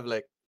 It'll have,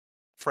 like,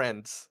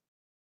 friends.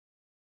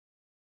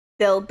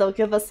 They'll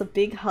give us a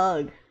big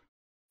hug.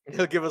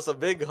 He'll give us a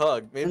big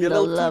hug. Maybe And a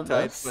little love too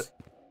tight, us. but...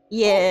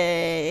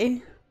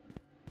 Yay!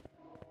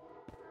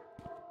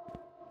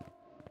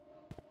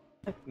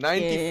 Okay.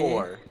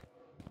 94.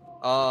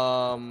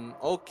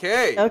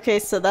 Okay. Okay,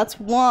 so that's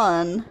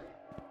 1.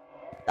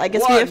 I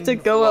guess we have to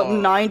go up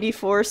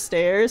 94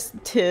 stairs.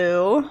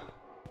 2.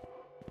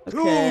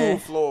 Okay.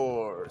 2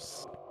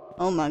 floors.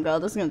 Oh my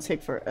god, this is gonna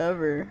take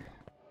forever.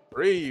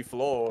 3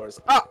 floors.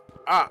 Oh,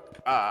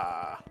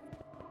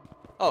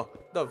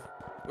 Dove.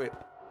 Wait.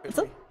 What's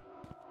up?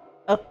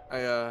 Oh.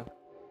 I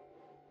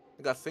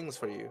got things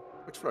for you.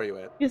 Which floor are you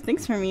at? You have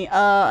things for me.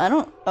 I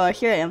don't.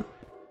 Here I am.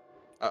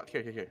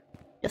 Here.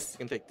 Yes. You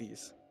can take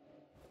these.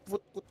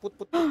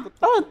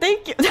 Oh,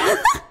 thank you.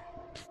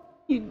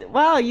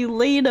 Wow, you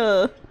laid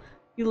a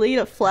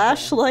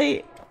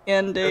flashlight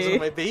and a. Those are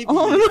my babies.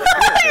 Oh,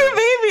 your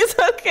babies.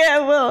 Okay, I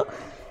will.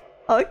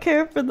 I'll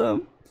care for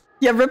them.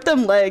 Yeah, rip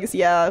them legs.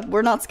 Yeah,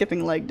 we're not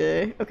skipping leg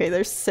day. Okay,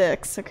 there's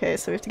 6. Okay,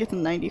 so we have to get to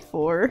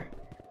 94.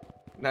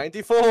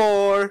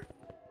 94.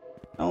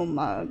 Oh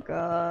my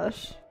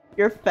gosh.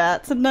 You're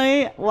fat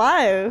tonight?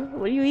 Why?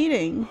 What are you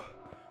eating?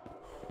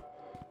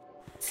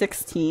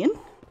 16?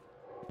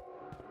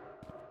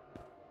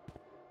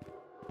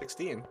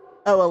 16.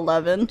 Oh,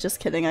 11. Just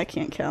kidding, I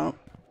can't count.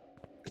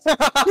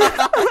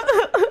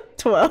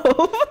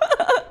 12.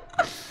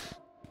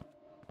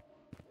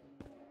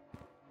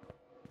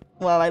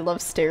 Wow, I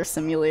love Stair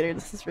Simulator.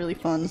 This is really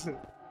fun.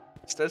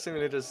 Stair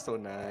Simulator is so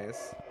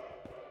nice.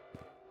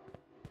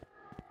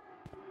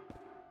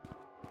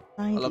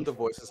 94. I love the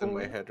voices in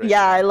my head right yeah,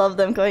 now. I love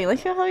them going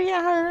like, oh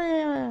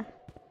yeah.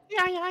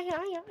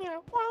 Yeah.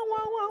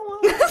 Wow.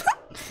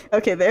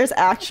 Okay, there's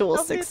actual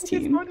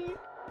 16.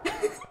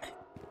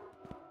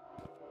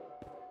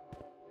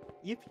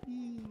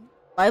 Yippee.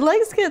 My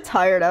legs get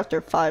tired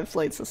after 5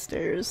 flights of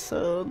stairs,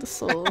 so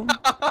this'll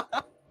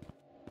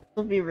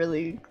be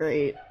really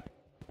great.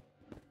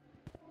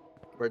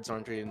 Birds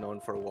aren't really known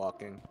for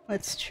walking.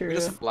 That's true. They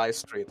just fly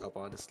straight up,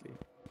 honestly.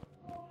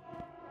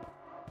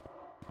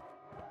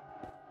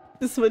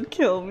 This would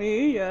kill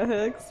me, yeah,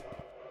 Hex.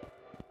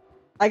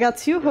 I got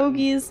 2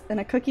 hoagies and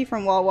a cookie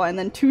from Wawa and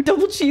then 2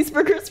 double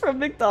cheeseburgers from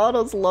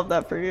McDonald's. Love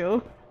that for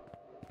you.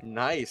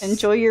 Nice.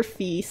 Enjoy your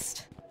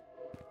feast.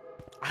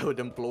 I would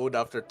implode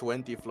after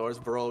 20 floors,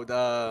 bro.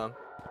 I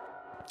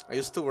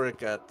used to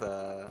work at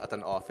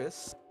an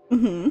office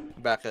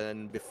back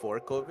before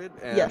COVID,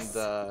 and yes.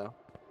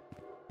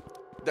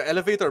 The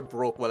elevator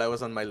broke while I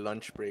was on my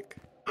lunch break.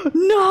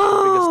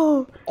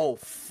 No! Oh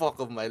fuck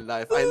of my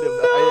life!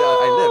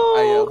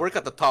 I work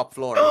at the top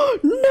floor. No!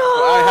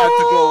 So I had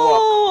to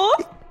go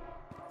up.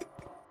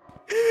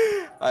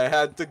 I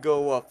had to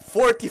go up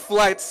 40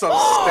 flights of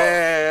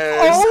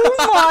stairs.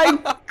 Oh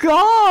my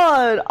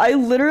god! I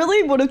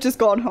literally would have just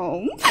gone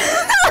home.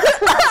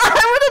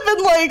 I would have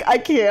been like, I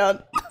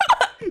can't.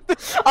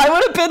 I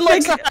would have been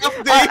like,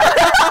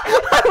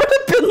 I would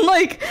have been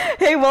like,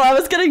 hey, while I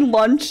was getting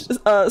lunch,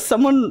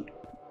 someone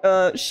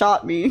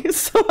shot me,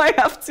 so I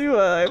have to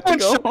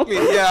go home.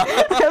 Yeah.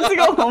 I have to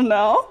go home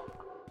now.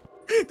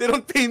 They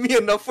don't pay me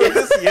enough for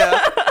this,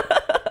 yeah.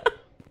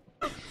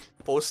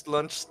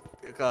 Post-lunch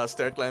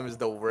stair climb is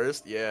the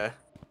worst, yeah.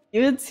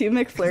 You had 2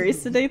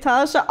 McFlurries today,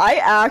 Tasha? I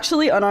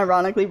actually,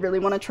 unironically, really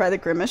want to try the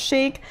Grimace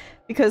Shake,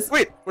 because...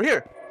 Wait, we're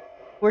here.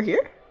 We're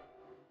here?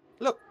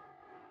 Look.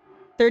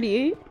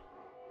 38?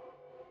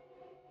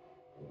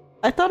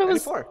 I thought it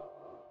was... 94.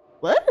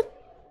 What?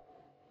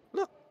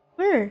 Look.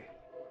 Where?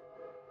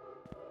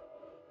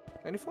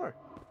 94.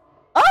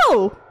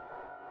 Oh!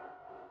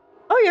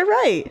 Oh, you're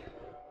right.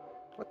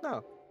 What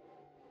now?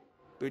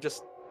 Do we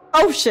just...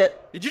 Oh, shit.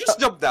 Did you just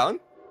jump down?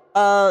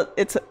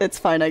 It's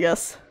fine, I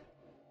guess.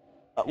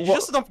 You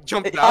just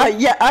jump down?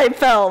 Yeah, I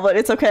fell, but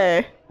it's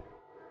okay.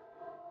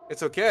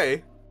 It's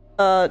okay?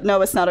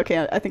 No, it's not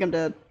okay. I think I'm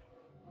dead.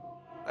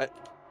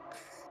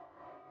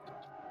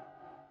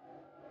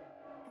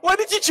 Why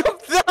did you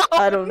jump down?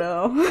 I don't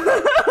know.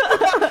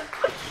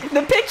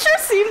 The picture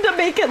seemed to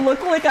make it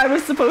look like I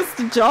was supposed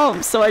to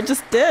jump, so I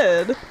just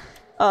did.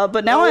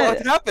 But now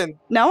what happened?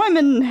 Now I'm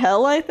in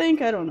hell, I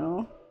think? I don't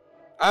know.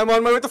 I'm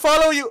on my way to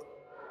follow you!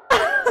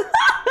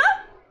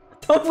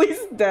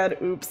 Dovely's dead,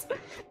 oops.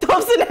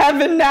 Dove's in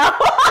heaven now!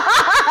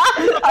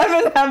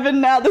 I'm in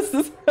heaven now, this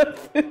is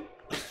heaven.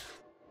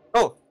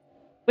 Oh.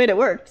 Wait, it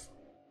worked.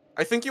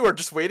 I think you were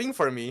just waiting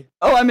for me.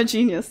 Oh, I'm a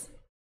genius.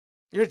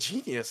 You're a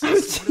genius.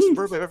 That's the smartest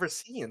burp I've ever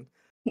seen.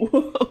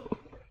 Whoa.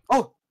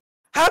 Oh!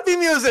 Happy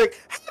music!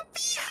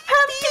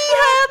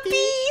 Happy!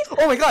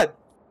 Oh my god!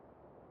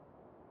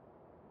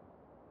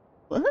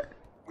 What?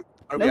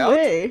 Are we no out?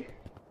 way.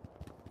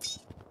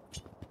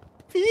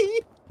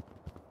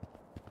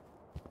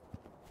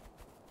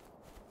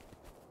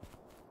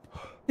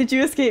 Did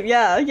you escape?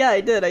 Yeah,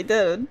 I did.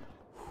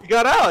 You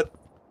got out!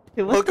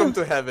 Okay, Welcome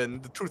to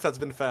heaven. The truth has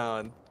been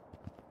found.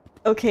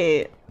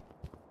 Okay.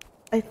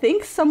 I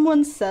think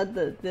someone said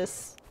that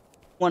this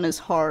one is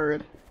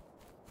hard.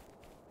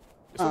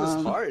 This one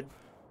is hard.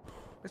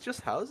 It's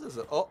just houses.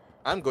 Oh,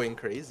 I'm going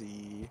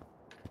crazy.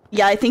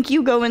 Yeah, I think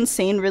you go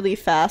insane really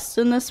fast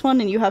in this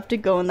one, and you have to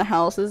go in the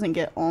houses and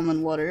get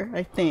almond water,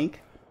 I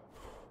think.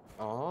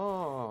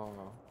 Oh.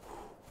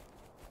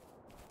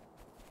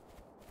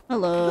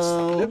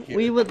 Hello.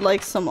 We would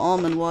like some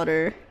almond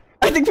water.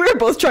 I think we were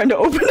both trying to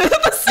open it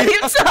at the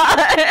same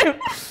time!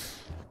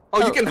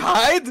 Oh, you can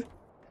hide?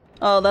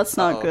 Oh, that's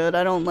not good.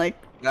 I don't like...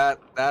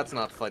 That's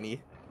not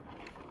funny.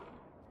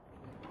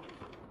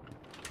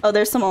 Oh,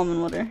 there's some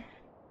almond water.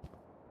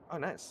 Oh,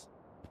 nice.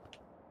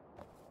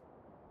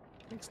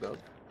 Thanks, Dove.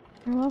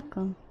 You're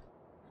welcome.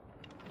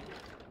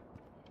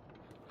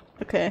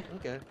 Okay.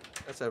 Okay,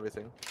 that's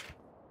everything.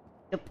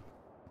 Yep.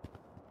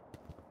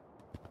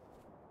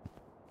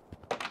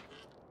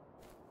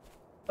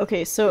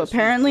 Okay, so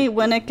apparently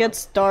when it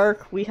gets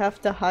dark, we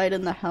have to hide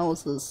in the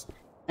houses.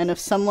 And if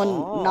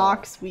someone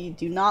knocks, we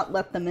do not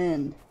let them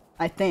in.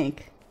 I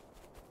think.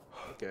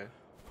 Okay.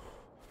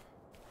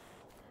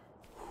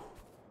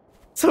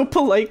 So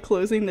polite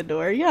closing the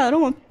door. Yeah, I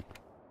don't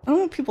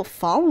want people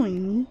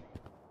following me.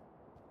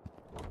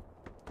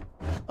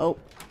 Oh.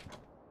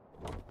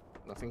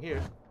 Nothing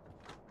here.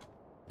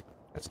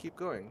 Let's keep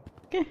going.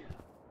 Okay.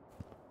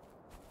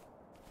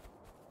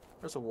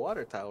 There's a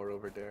water tower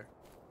over there.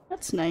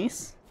 That's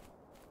nice.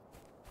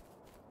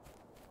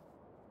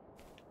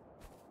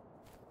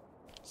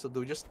 So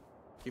do we just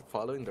keep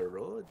following the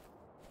road?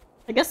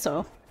 I guess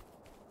so.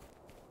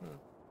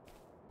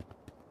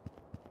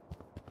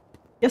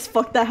 Guess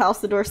fuck that house,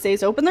 the door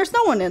stays open. There's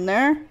no one in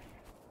there.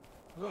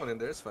 No one in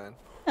there, it's fine.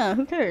 Yeah,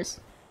 who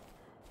cares?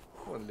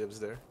 No one lives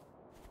there.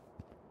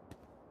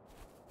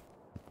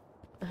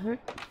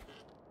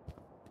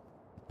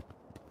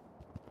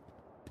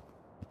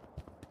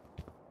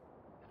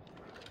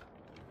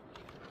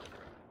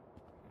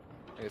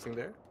 Anything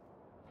there?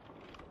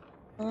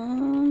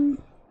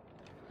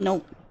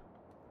 Nope.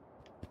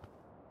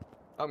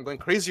 I'm going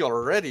crazy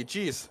already,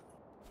 jeez.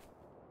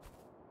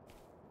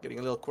 Getting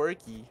a little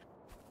quirky.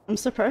 I'm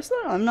surprised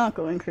that I'm not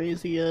going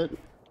crazy yet.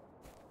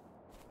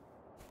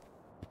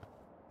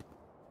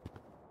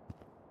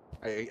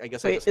 I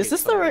guess I Wait, just is hate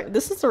this the summer. right?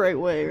 This is the right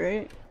way,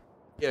 right?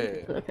 Yeah, yeah,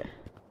 yeah. Okay.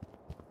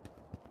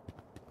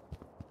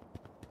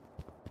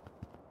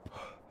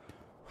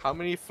 How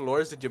many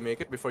floors did you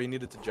make it before you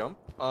needed to jump?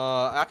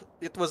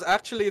 It was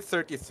actually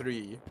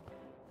 33.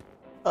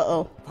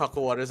 Uh-oh.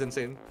 Paco water is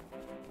insane.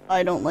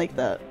 I don't like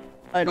that.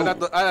 I don't.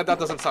 That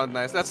doesn't sound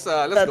nice. Let's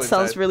go that inside.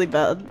 sounds really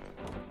bad.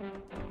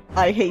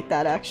 I hate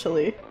that,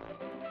 actually.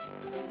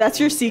 That's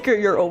your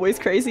secret? You're always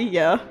crazy?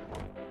 Yeah.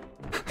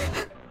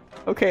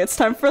 Okay, it's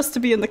time for us to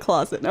be in the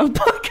closet now,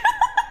 Buck.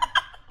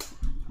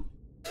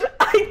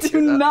 I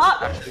do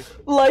not actually...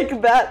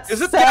 like that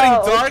Is it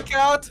sound. getting dark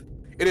out?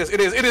 It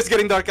is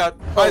getting dark out.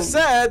 Oh. I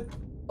said...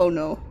 Oh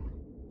no.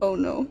 Oh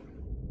no.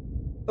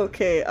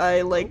 Okay,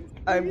 I'm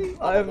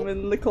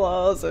in the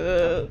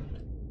closet.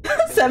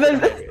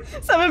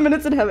 7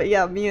 minutes in heaven.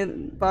 Yeah, me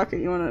and Baka,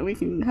 we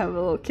can have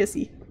a little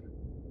kissy.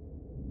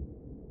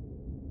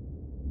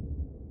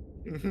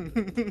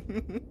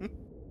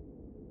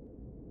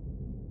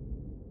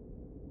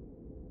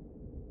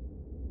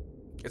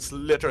 It's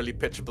literally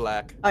pitch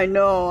black. I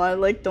know,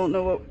 I don't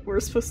know what we're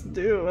supposed to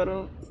do. I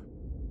don't...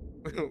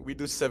 We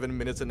do 7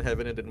 minutes in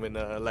heaven and then when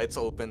lights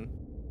open,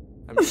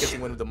 I'm kissing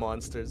one of the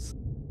monsters.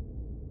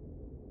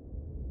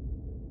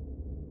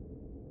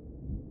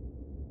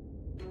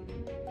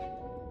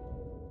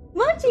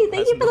 Mochi,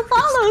 thank you for the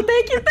follow!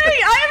 Thank you! I'm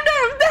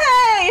Doom!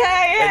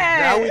 Hey!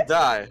 And now we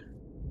die.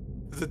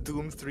 The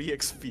Doom 3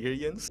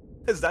 experience?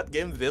 Is that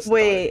game this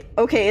Wait, dark?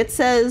 okay, it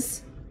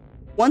says...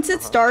 Once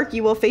it's dark,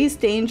 you will face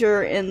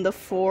danger in the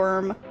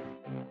form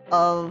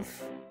of...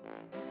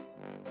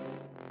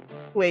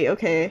 Wait,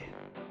 okay.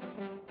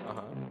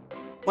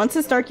 Once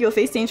it's dark, you will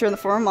face danger in the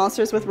form of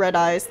monsters with red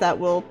eyes that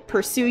will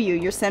pursue you.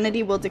 Your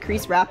sanity will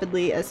decrease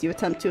rapidly as you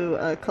attempt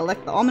to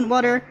collect the almond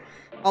water.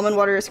 Almond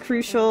water is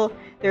crucial.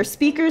 There are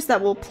speakers that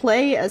will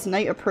play as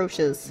night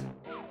approaches.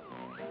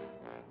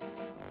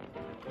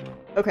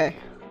 Okay.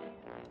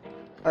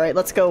 Alright,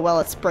 let's go while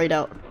it's bright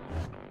out.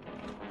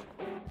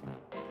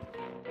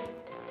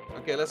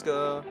 Okay, let's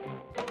go.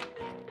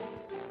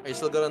 Are you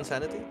still good on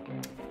sanity?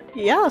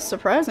 Yeah,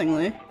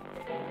 surprisingly.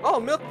 Oh,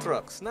 milk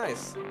trucks,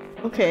 nice.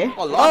 Okay.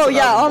 Oh,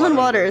 yeah, almond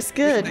water is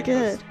good,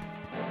 good.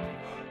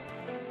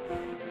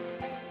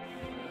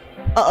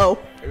 Uh-oh.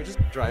 Can we just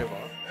drive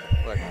off?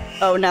 What?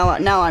 Oh,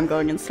 now I'm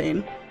going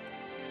insane.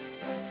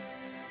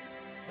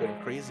 Going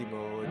crazy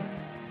mode.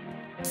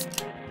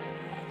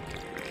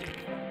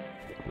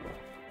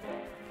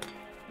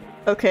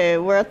 Okay,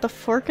 we're at the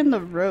fork in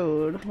the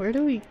road. Where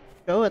do we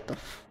go at the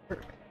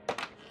fork?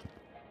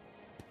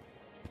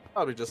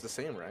 Probably just the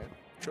same, right?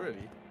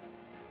 Surely.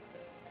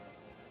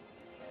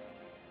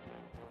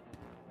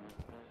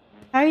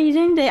 How are you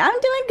doing today? I'm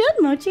doing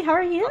good, Mochi. How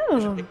are you?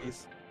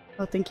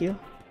 Oh, thank you.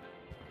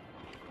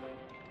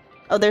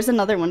 Oh, there's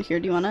another one here.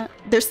 Do you want it?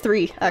 There's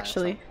 3,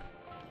 actually.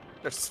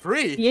 There's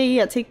 3?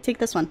 Yeah. Take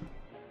this one.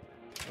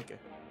 Okay.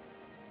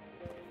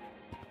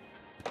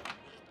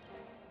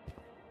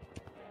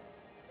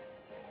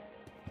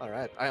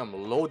 Alright, I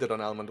am loaded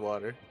on almond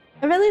water.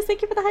 Aurelius,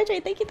 thank you for the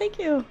hydrate. Thank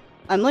you.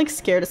 I'm like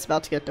scared it's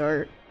about to get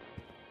dark.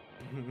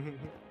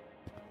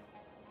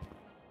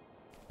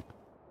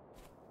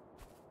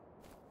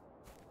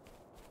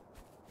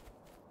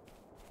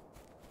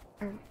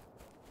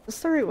 Is this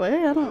the right way?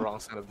 I don't... The wrong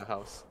side of the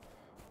house.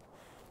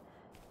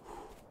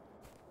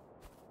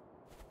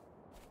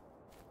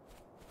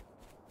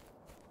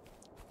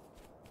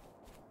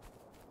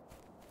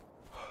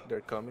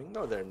 They're coming?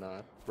 No, they're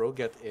not. Bro,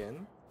 get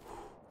in.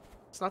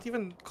 It's not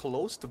even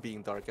close to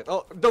being dark yet.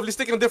 Oh, Dovely's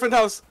taking a different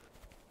house!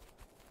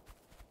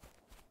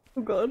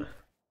 Oh god.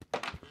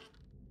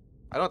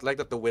 I don't like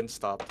that the wind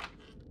stopped.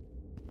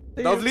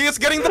 Dovely is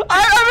getting the-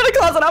 I'm in a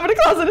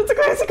closet! It's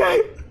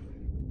okay!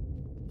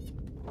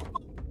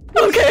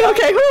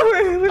 Okay,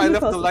 we're I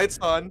left the lights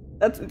on.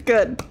 That's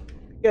good.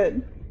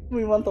 Good.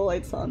 We want the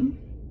lights on.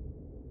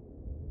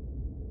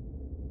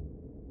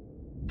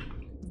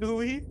 Do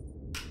we?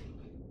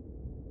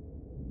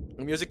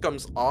 The music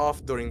comes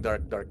off during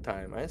dark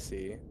time. I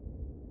see.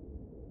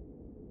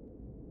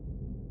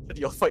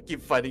 Y'all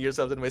keep finding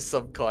yourselves in my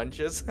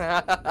subconscious.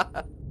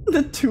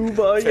 The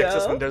tuba, yeah.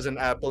 Texas when there's an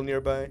apple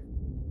nearby.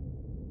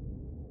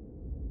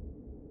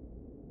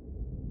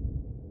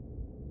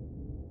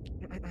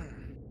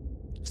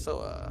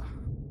 So,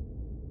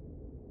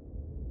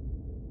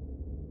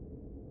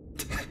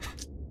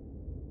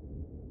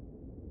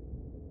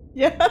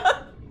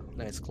 Yeah.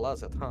 Nice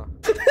closet, huh?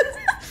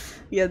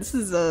 Yeah, this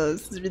is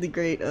really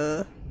great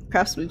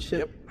craftsmanship.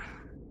 Yep.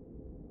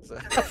 So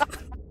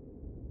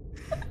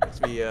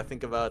makes me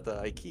think about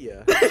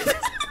IKEA.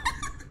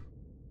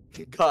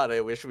 God,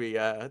 I wish they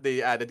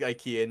added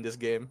IKEA in this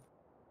game.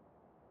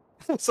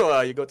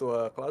 So you go to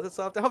a closet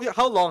shop.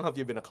 How long have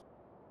you been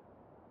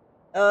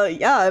a?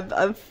 Yeah,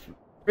 I've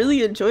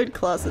really enjoyed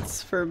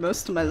closets for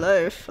most of my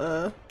life.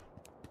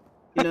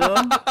 You know.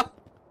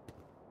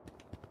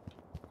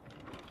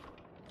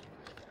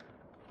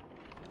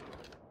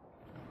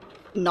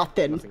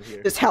 Nothing.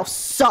 This house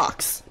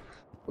sucks.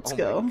 Let's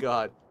go. Oh my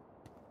god.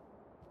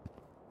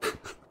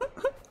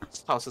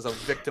 This house is a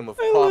victim of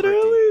I poverty.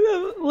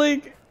 literally,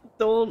 like,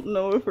 don't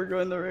know if we're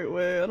going the right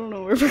way. I don't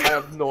know where we're going. I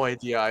have no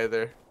idea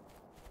either.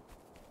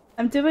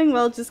 I'm doing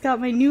well, just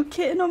got my new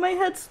kitten on my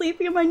head,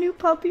 sleeping, and my new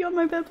puppy on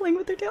my bed playing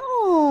with her tail.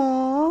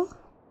 Aww.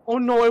 Oh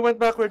no, I went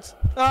backwards.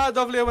 Ah,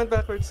 Dovely, I went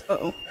backwards.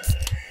 Uh-oh.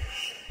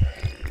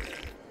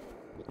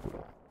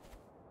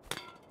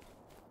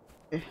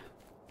 Okay.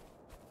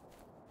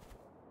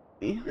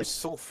 You're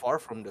so far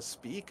from the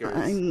speakers.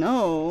 I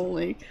know,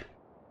 like...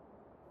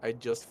 I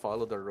just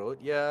followed the road,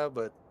 yeah,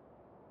 but...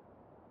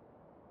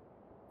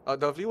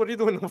 Dovely, what are you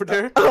doing over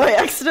there? Oh, I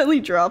accidentally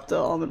dropped the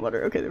almond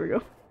butter. Okay, there we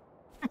go.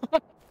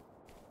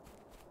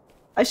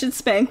 I should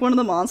spank one of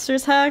the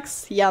monsters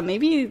hacks? Yeah,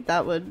 maybe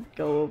that would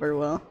go over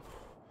well.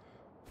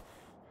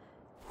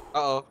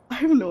 Uh-oh. I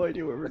have no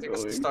idea where we're I think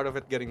going. it's the start of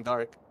it getting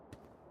dark.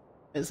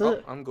 Is it?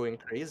 Oh, I'm going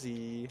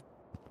crazy.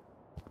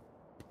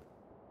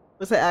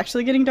 Was it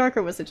actually getting dark,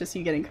 or was it just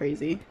you getting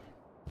crazy?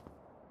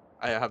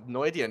 I have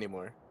no idea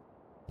anymore.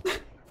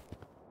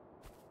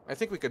 I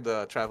think we could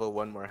travel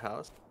one more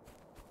house.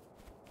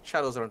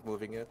 Shadows aren't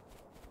moving yet.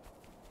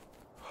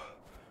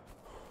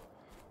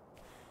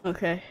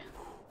 Okay.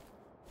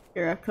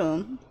 Here I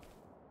come.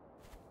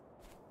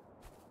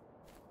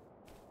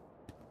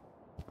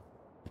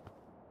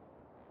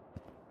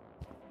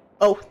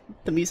 Oh,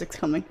 the music's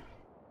coming.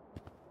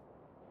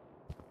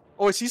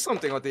 Oh, I see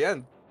something at the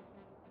end.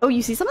 Oh,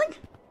 you see something?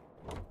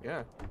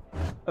 Yeah.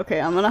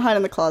 Okay, I'm gonna hide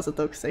in the closet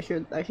though, cause I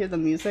hear the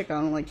music. I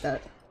don't like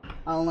that.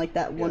 I don't like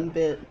that one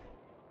bit.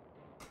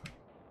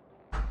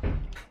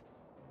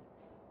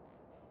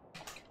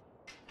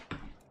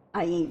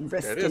 I ain't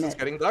risking There it is. It's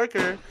getting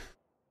darker.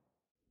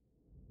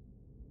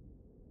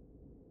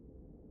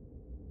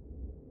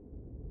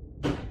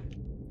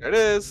 There it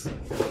is.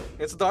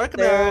 It's dark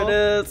now. There it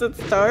is. It's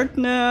dark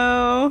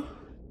now.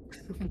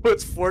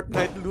 It's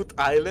Fortnite Loot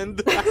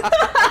Island.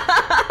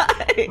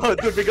 Oh,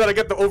 dude, we gotta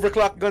get the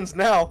overclock guns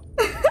now.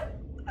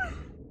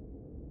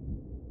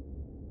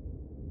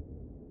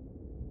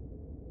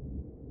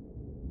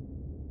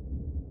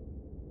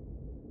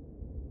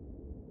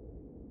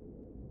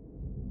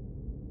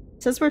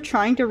 It says we're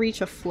trying to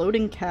reach a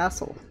floating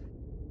castle.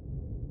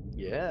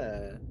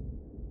 Yeah.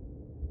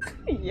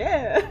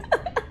 Yeah.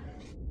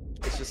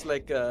 It's just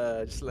like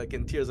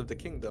in Tears of the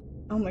Kingdom.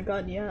 Oh my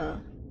god, yeah.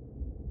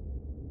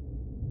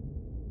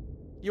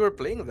 You were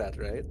playing that,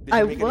 right? Did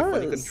you make any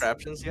funny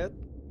contraptions yet?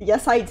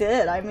 Yes, I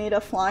did. I made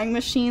a flying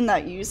machine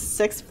that used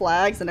 6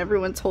 flags, and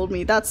everyone told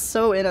me that's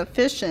so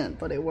inefficient,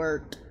 but it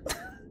worked.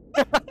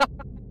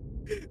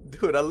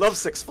 Dude, I love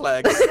Six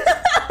Flags.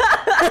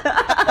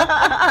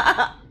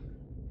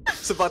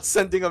 It's about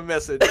sending a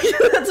message.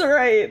 That's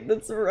right.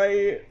 That's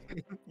right.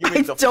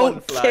 I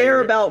don't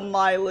care about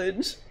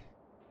mileage.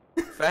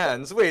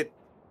 Fans? Wait.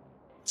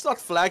 It's not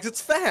flags,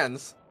 it's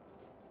fans.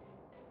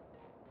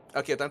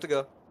 Okay, time to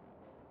go.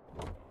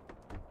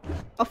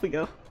 Off we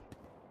go.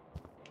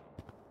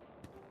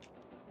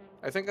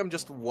 I think I'm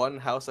just one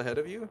house ahead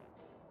of you.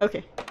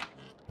 Okay.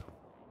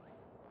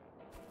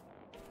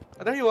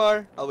 Oh, there you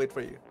are. I'll wait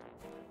for you.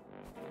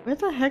 Where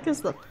the heck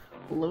is the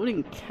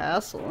floating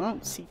castle? I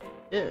don't see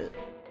it.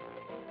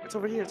 It's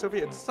over here, it's over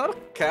here. It's not a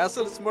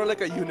castle, it's more like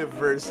a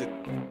university.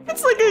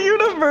 It's like a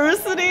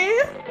university?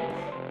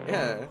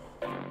 Yeah.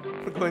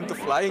 We're going to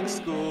flying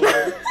school.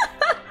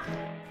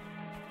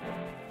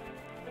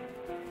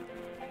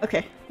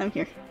 Okay, I'm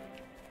here.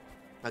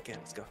 Okay,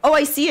 let's go. Oh,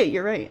 I see it,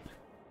 you're right.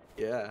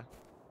 Yeah.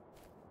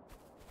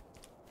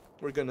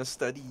 We're gonna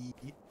study.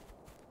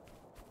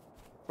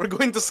 We're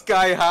going to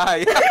Sky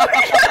High.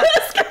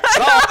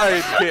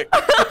 Sidekick.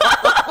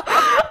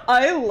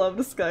 I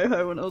loved Sky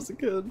High when I was a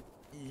kid.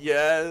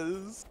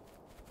 Yes.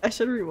 I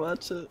should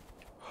rewatch it.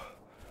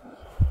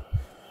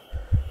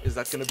 Is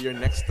that gonna be your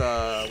next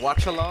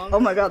watch along? Oh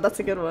my god, that's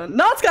a good one.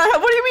 Not Sky High.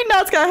 What do you mean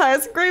not Sky High?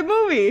 It's a great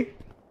movie.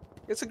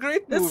 It's a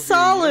great movie. It's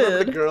solid.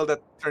 Remember the girl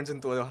that turns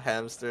into a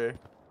hamster?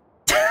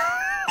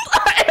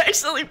 I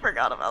actually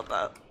forgot about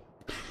that.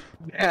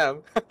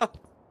 Damn.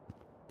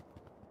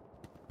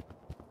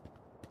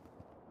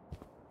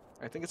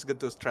 I think it's good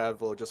to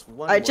travel just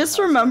one. I just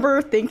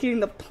remember thinking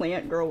the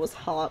plant girl was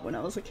hot when I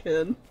was a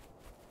kid.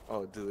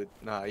 Oh, dude,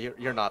 nah,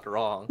 you're not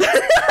wrong.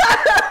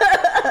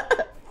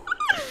 It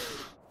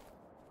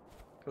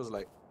was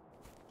like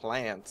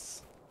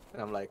plants,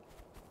 and I'm like,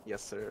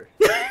 yes, sir.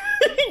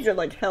 You're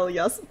like, hell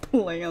yes,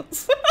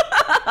 plants. Oh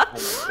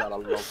my god, I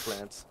love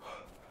plants.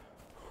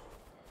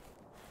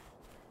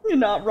 You're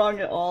not wrong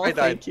at all. I died.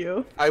 Thank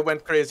you. I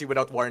went crazy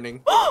without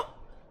warning.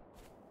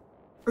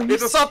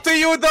 It is up to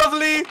you,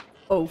 Dovely.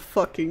 Oh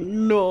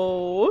fucking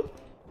no.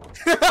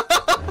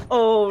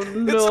 Oh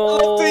no. It's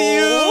up to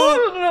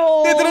you.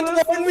 No. They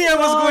didn't warn me I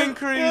was going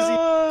crazy.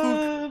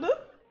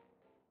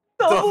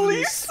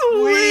 Dovely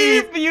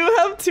sweep. You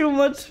have too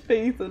much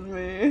faith in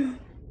me.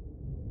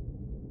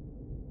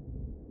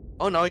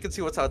 Oh, now I can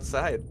see what's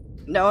outside.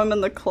 Now I'm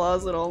in the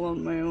closet all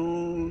on my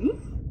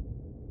own.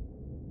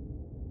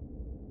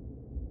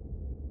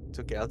 It's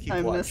okay, I'll keep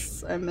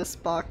watch. I miss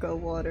Baka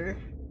water.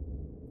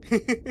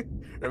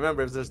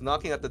 Remember, if there's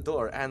knocking at the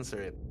door,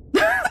 answer it.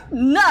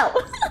 No!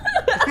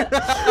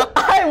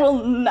 I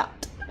will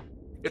not.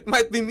 It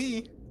might be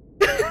me.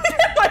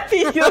 Might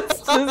be.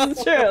 That's true.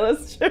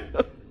 That's true.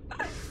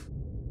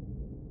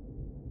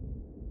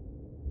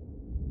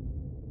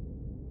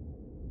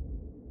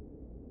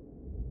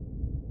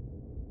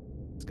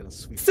 It's gonna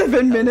sweep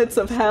 7 minutes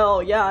of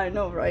hell. Yeah, I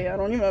know, right? I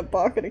don't even have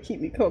Baka to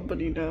keep me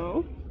company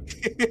now.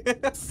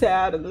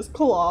 Sad in this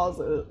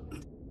closet.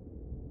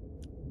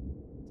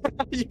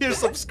 You're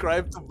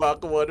subscribed to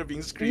Backwater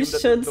being screamed You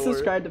at should the door.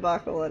 subscribe to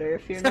Backawater.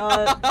 If you're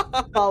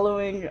not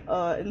following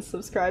and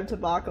subscribe to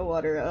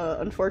Backawater,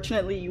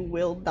 unfortunately you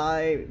will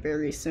die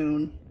very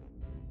soon.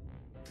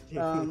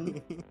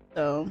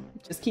 So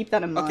just keep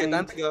that in mind. Okay,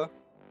 time to go.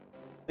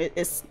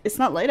 It's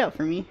not light out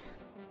for me.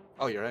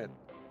 Oh, you're right.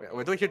 Wait,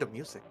 where do I hear the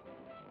music?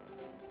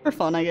 For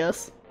fun, I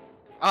guess.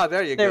 Ah,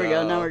 there you go. There we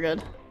go. Now we're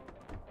good.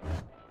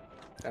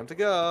 Time to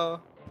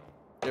go.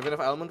 You have enough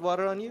almond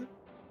water on you?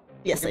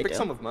 Yes, you can I pick do.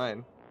 some of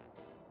mine.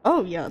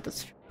 Oh yeah,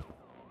 that's true.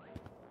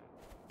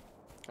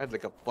 I had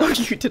like a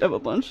bunch. You did have a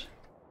bunch.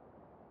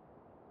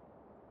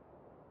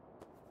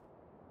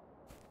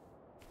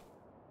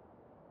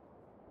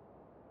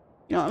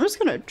 You know, I'm just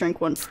gonna drink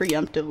one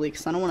preemptively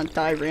because I don't want to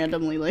die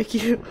randomly like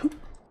you.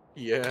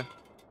 Yeah.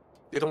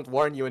 They don't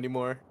warn you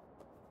anymore.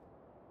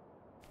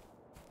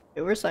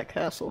 Hey, where's that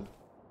castle?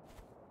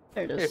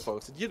 There it is. Hey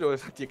folks, did you know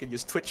that you can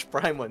use Twitch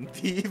Prime on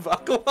the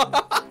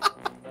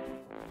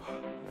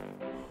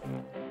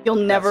You'll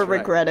never right.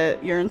 regret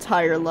it your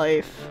entire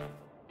life.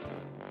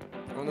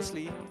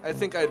 Honestly, I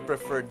think I'd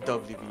prefer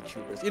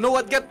dovelyvtubers. You know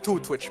what? Get 2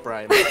 Twitch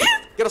Prime.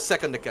 Get a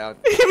second account.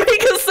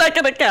 Make a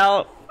second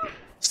account.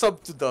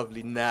 Sub to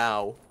Dovely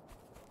now.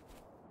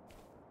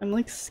 I'm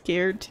like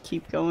scared to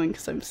keep going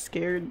because I'm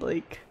scared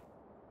like...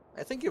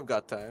 I think you've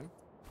got time.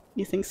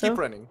 You think so? Keep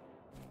running.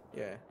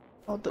 Yeah.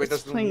 Oh, Wait, it's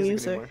there's no playing music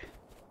music. anymore.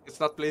 It's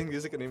not playing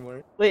music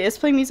anymore. Wait, it's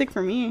playing music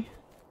for me.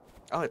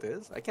 Oh, it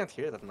is? I can't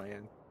hear that on my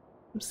end.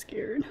 I'm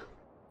scared.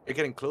 You're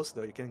getting close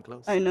though, you're getting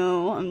close. I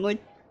know, I'm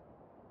like...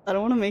 I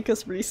don't want to make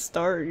us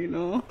restart, you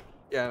know?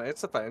 Yeah,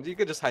 it's a fine. You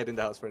can just hide in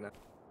the house for now.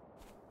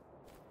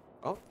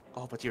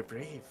 Oh, but you're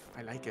brave.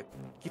 I like it.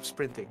 Keep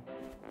sprinting.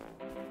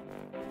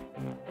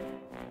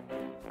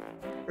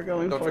 We're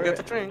going Don't for forget it.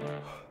 to drink.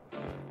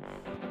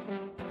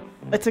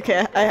 It's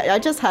okay. I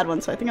just had one,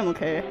 so I think I'm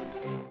okay.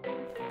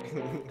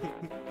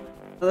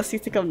 Unless you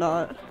think I'm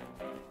not.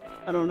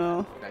 I don't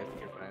know. I think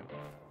you're fine.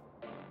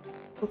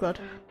 Oh god.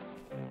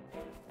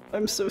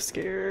 I'm so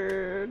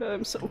scared.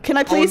 I'm so- Can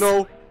I please-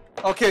 Oh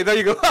no! Okay, there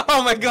you go.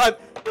 Oh my god!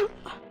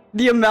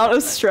 The amount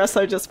of stress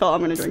I just felt.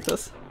 I'm gonna drink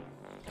this.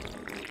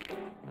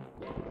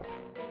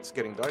 It's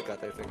getting dark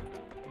out, I think.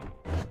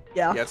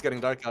 Yeah. Yeah, it's getting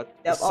dark out.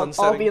 Yep, The sun's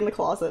I'll be setting. in the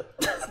closet.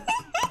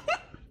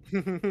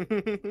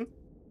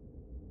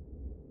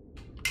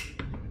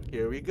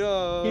 Here we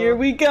go. Here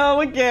we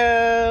go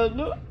again!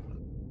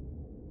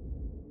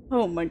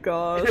 Oh my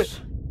gosh.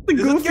 The Is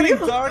it goofy- getting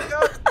dark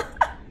out?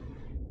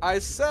 I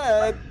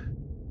said...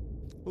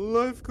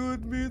 Life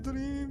could be a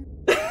dream.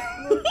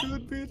 Life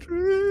could be a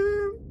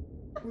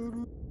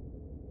dream.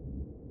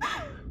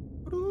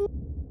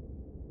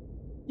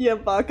 Yeah,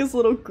 Baka's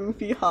little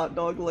goofy hot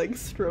dog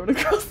legs strewn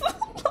across the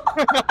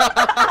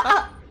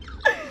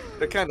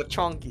They're kind of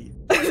chonky.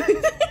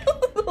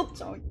 little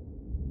chunk.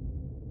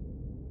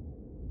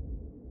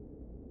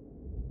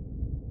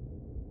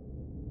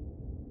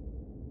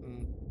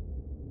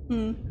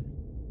 Hmm.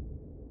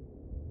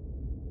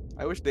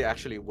 I wish they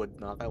actually would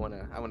knock. I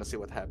wanna see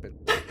what happened.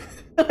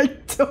 I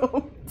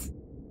don't.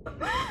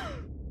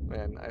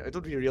 Man, it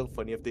would be real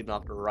funny if they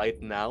knocked right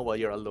now while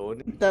you're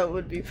alone. That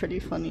would be pretty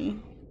funny.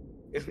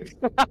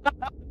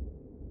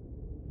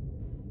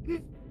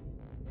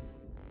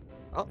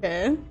 Oh,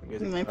 Okay,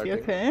 music's we might be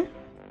starting. okay.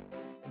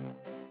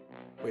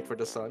 Wait for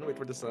the sun, wait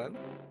for the sun.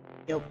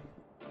 Yep.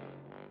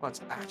 Oh, it's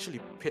actually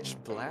pitch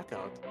black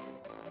out.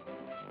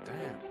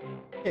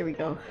 Damn. There we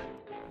go.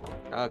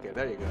 Okay,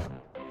 there you go.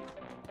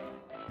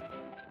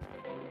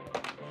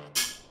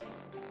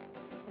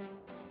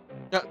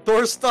 Yeah,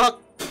 door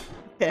stuck!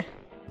 Okay.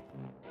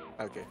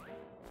 Okay.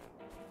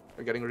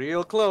 We're getting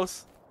real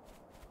close.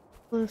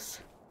 Close.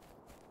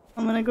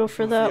 I'm gonna go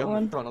for that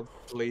one. Donald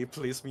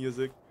plays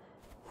music.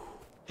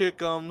 Here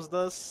comes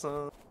the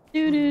sun.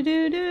 Do do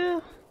do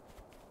do.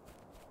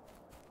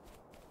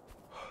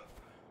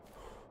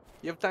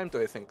 You have time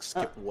to, I think,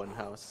 skip one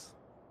house.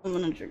 I'm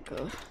gonna drink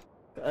a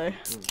guy.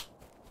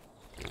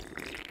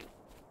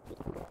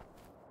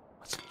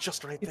 It's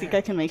just right You there. think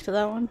I can make to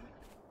that one?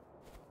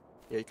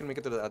 Yeah, you can make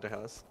it to the other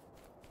house.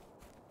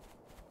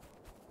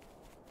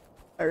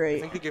 I Alright.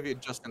 think they give you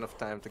just enough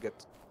time to get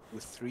to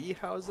 3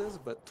 houses,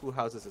 but 2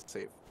 houses is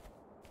safe.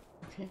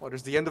 Okay. Oh,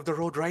 there's the end of the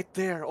road right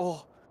there.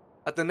 Oh,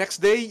 at the next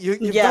day,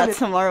 you've Yeah, done it.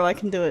 tomorrow I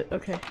can do it.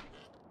 Okay.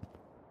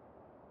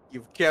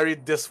 You've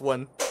carried this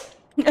one.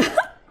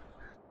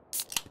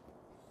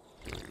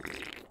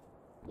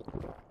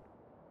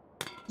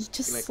 He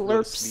just Like, go to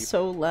slurps sleep.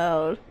 so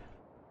loud.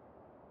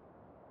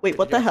 Wait, Did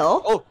what you the have-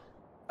 hell? Oh,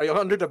 are you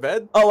under the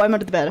bed? Oh, I'm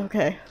under the bed.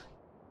 Okay.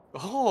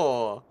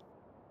 Oh,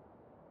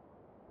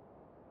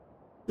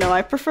 No,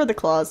 I prefer the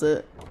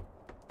closet.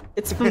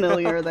 It's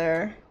familiar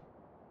there.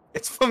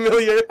 it's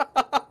familiar.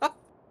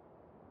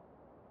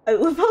 I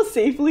love how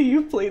safely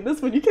you played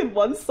this when you can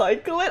one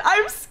cycle it.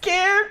 I'm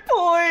scared,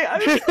 boy.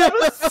 I'm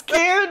a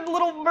scared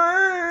little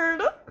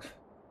bird.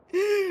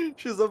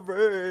 She's a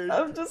bird.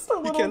 I'm just a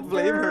little can't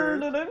blame her.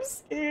 bird and I'm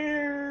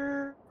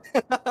scared.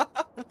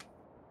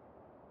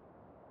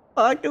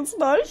 Baka's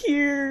not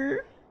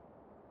here.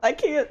 I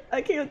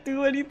can't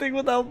do anything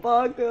without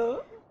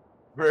Baka.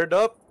 Bird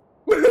up.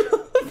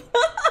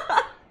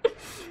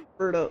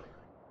 Bird up.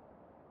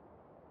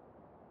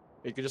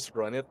 You could just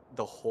run it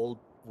the whole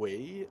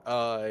way?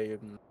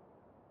 I'm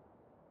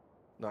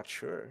not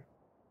sure.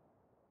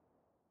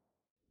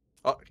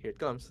 Oh, here it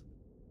comes.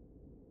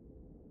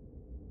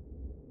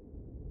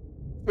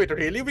 Wait,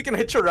 really? We can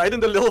hitch a ride in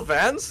the little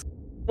vans?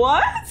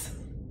 What?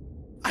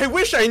 I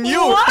wish I knew!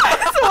 What?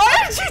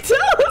 Why did you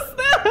tell us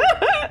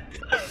that?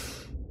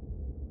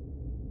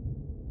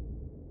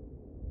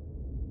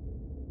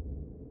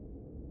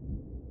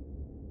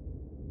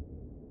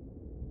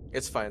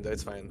 It's fine though,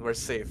 it's fine. We're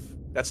safe.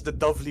 That's the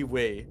Dovely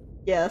way.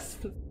 Yes,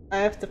 I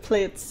have to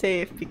play it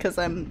safe because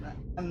I'm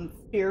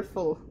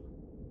fearful,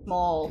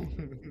 small,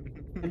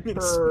 and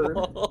bird.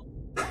 Small.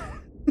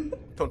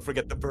 Don't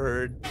forget the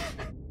bird.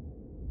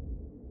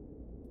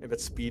 I bet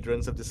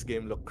speedruns of this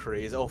game look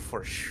crazy. Oh,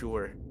 for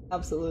sure.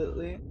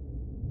 Absolutely.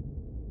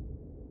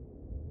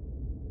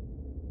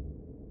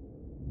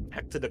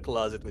 Back to the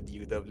closet with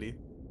you, Dovely.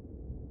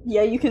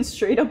 Yeah, you can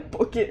straight up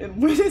book it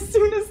and win as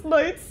soon as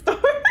night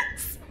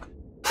starts.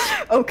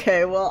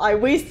 Okay, well, I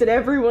wasted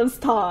everyone's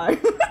time.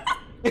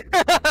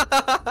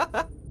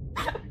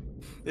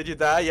 Did you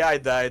die? Yeah, I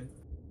died.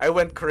 I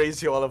went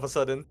crazy all of a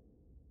sudden.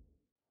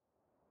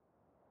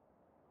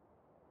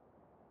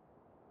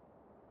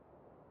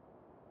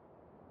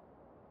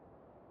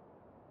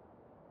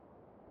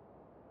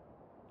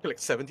 Collect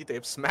 70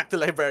 tapes, smack the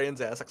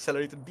librarian's ass,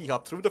 accelerated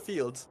B-hop through the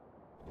fields.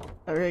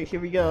 Alright, here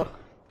we go.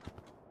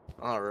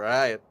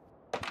 Alright.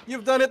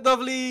 You've done it,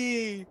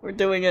 Dovely! We're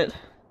doing it.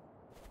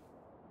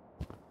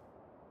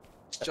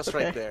 It's just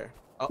okay. right there.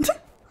 Oh.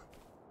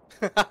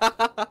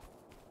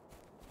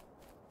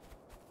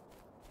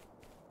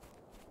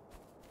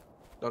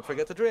 Don't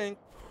forget to drink.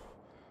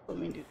 Let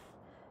me do.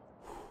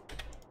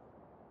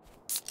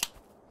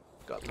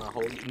 Got my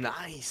whole...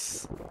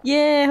 Nice!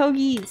 Yeah,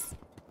 hoagies!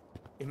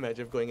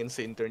 Imagine if going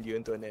insane turned you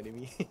into an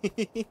enemy.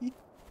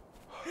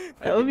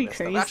 That would be messed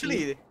crazy. up.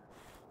 Actually,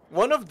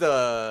 one of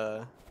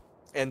the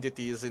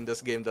entities in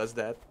this game does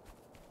that.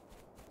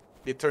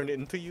 They turn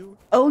into you.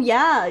 Oh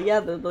yeah, yeah,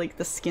 like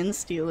the skin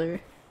stealer.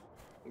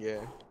 Yeah.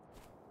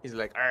 He's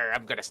like,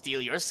 I'm gonna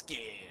steal your skin.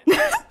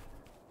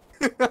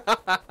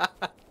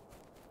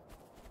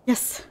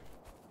 Yes.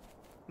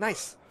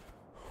 Nice.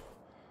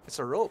 It's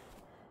a rope.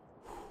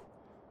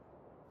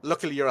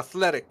 Luckily, you're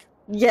athletic.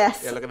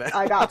 Yes. Yeah, look at that.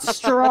 I got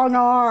strong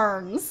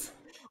arms.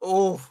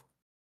 Oh.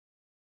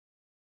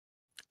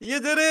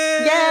 You did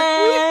it!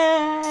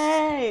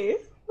 Yay!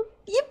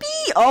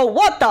 Yippee! Oh,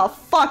 what the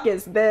fuck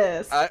is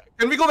this?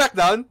 Can we go back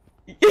down?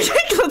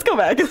 Let's go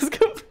back. Let's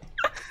go back.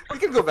 We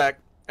can go back,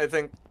 I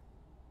think.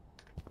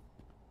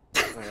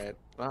 Alright.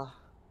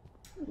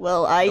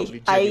 Well,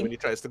 when he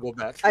tries to go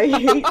back. I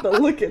hate the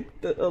look at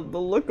the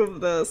look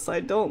of this. I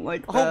don't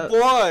like that. Oh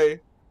boy!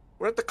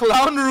 We're at the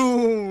clown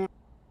room!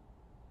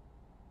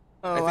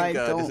 Oh, I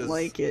don't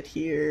like it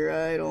here.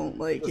 I don't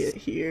like it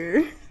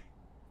here.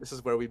 This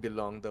is where we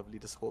belong, Dovely,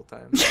 this whole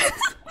time.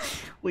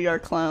 We are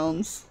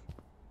clowns.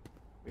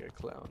 We are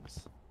clowns.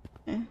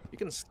 Eh? You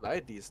can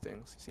slide these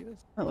things. You see this?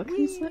 Oh, look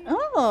who's that.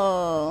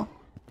 Oh!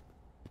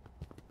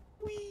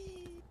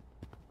 Whee!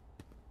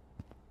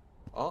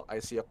 Oh, I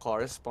see a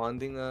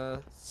corresponding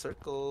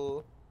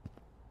circle.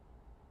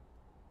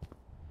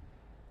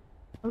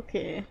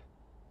 Okay.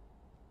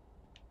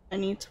 I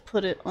need to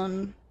put it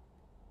on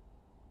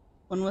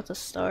one with a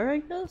star, I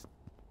guess?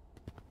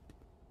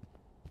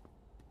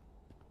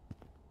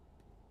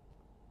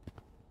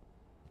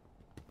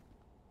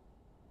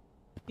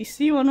 You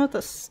see one with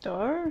a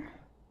star?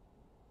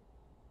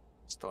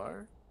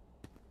 Star?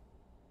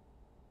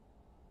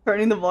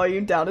 Turning the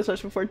volume down a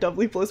touch before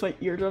Dovely blows my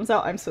eardrums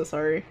out. I'm so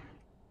sorry.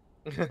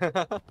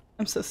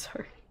 I'm so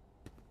sorry.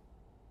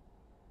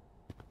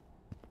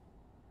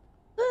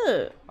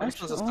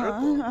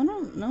 Actually, I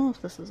don't know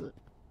if this is it.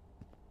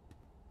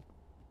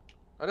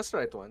 Oh, that's the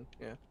right one,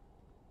 yeah.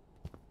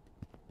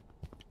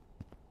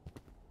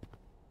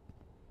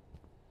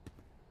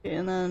 Okay,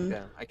 and then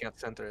Yeah, I can't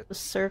center it. the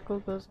circle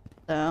goes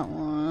that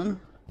one.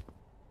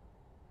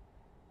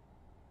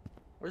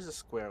 Where's the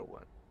square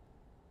one?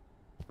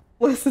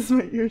 This is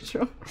my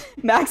eardrum.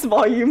 Max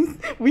volume.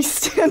 We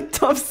stand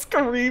Dove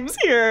screams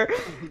here.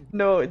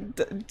 No,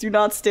 do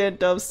not stand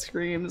Dove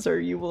screams or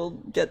you will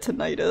get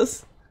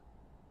tinnitus.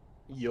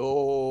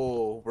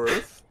 Yo,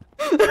 Worth.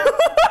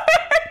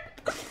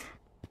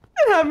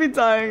 Happy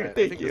dying. Right,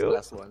 Thank you.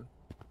 Last one.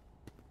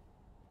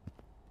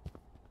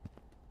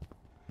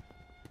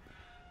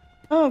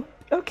 Oh,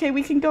 okay.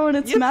 We can go in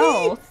its Yippee!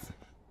 mouth.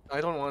 I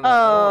don't want to. to.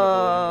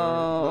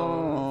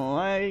 Oh,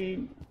 I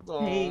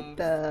hate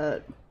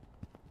that.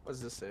 What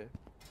does this say?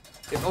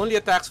 It only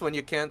attacks when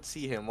you can't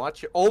see him.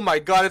 Watch your. Oh my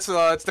God! It's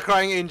the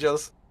crying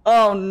angels.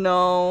 Oh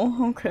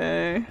no.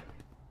 Okay.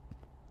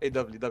 Hey,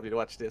 W,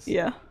 watch this.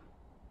 Yeah.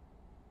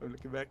 I'm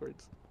looking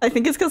backwards. I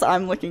think it's because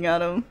I'm looking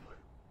at him.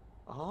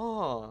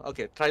 Oh,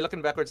 okay. Try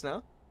looking backwards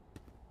now.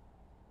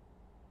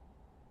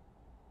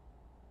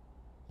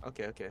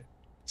 Okay, okay.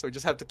 So we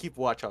just have to keep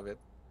watch of it.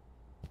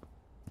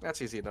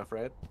 That's easy enough,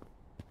 right?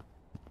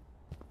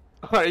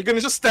 Are you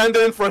gonna just stand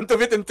there in front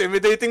of it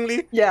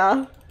intimidatingly?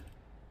 Yeah.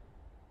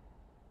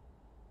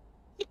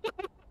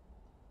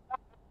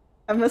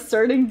 I'm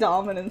asserting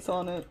dominance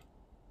on it.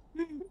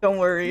 Don't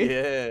worry.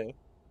 Yeah.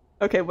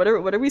 Okay, what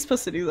are we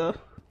supposed to do though?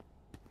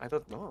 I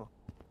don't know.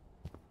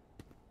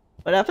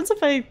 What happens if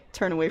I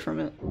turn away from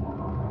it?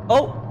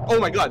 Oh! Oh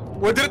my god!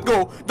 Where did it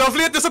go?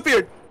 Dovely, it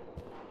disappeared!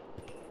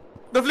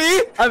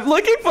 Dovely! I'm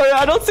looking for it,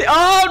 I don't see-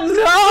 Oh no!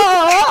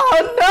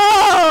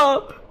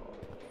 Oh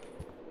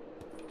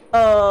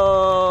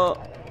no!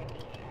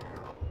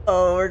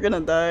 Oh, we're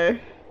gonna die.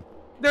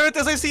 There it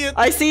is, I see it!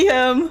 I see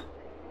him!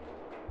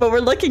 But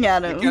we're looking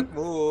at him. You can't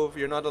move,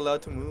 you're not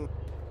allowed to move.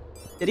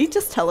 Did he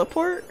just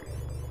teleport?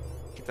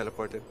 He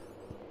teleported.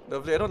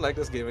 Dovely, I don't like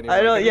this game anymore.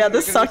 I don't- yeah,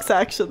 this sucks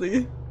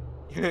actually.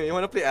 You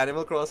wanna play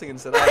Animal Crossing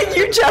instead?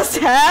 You just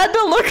had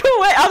to look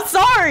away! I'm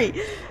sorry!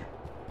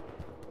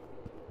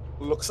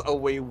 Looks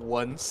away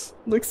once.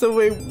 Looks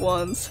away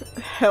once.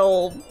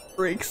 Hell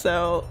breaks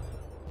out.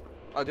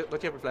 Oh, don't you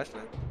have a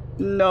flashlight?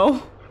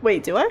 No.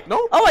 Wait, do I?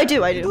 No. Oh, I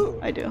do, I do. You do.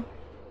 I do.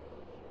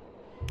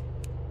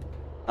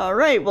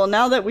 Alright, well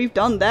now that we've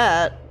done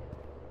that...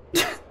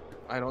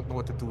 I don't know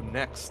what to do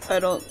next. I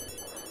don't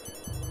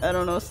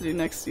know what to do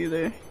next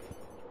either.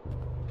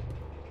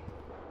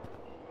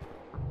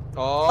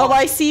 Oh,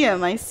 I see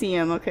him, I see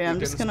him. Okay, I'm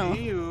just gonna...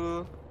 See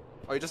you.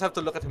 Oh, you just have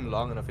to look at him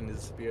long enough and he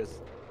disappears.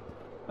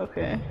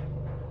 Okay.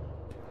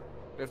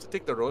 We have to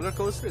take the roller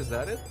coaster, is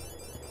that it?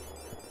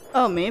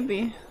 Oh,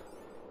 maybe.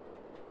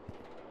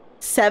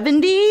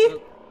 70?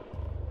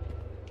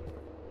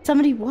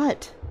 70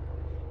 what?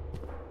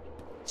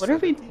 What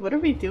are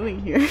we doing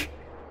here?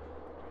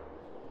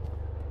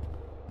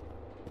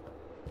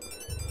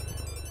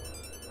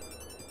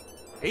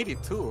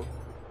 $82?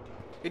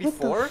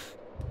 84?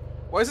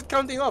 Why is it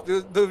counting up?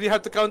 Do we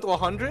have to count to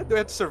 100? Do we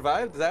have to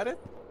survive? Is that it?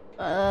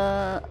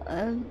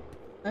 I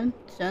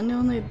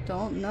genuinely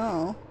don't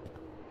know.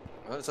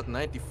 Oh, it's at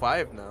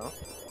 95 now.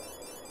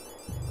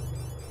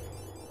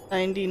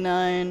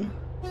 99.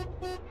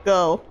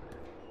 Go.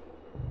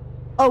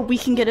 Oh, we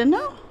can get in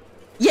now?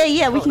 Yeah,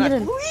 yeah, we can get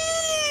in.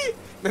 Whee!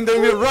 And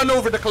then we run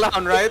over the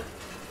clown, right?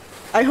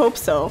 I hope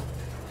so.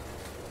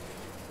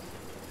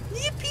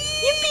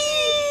 Yippee!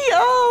 Yippee!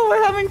 Oh,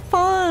 we're having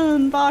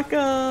fun,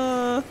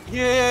 Baka!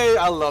 Yay!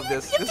 I love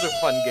this. This is a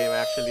fun game,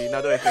 actually,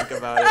 now that I think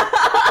about it.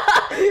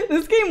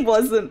 This game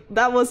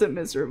wasn't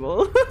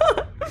miserable.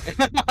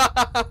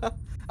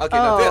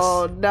 Okay,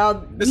 now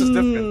this is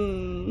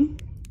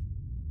different.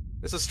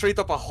 This is straight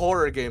up a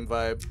horror game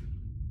vibe.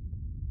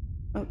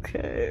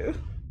 Okay.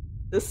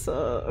 This,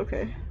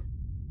 okay.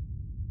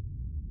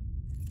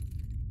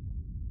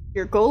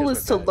 Your goal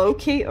is to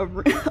locate a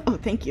room. Oh,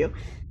 thank you.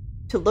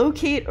 To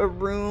locate a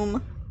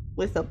room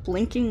with a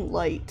blinking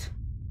light.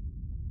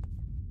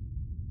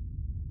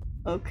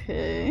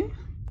 Okay.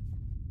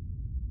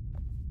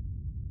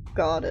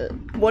 Got it.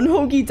 One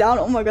hoagie down.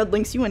 Oh my god,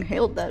 Lynx, you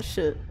inhaled that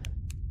shit.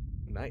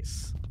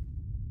 Nice.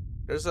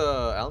 There's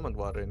almond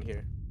water in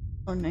here.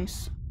 Oh,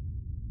 nice.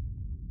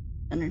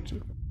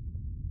 Energy.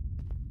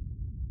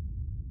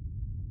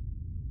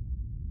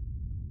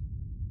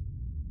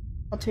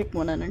 I'll take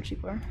one energy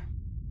bar.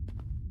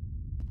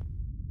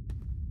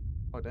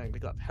 Oh dang, they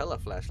got hella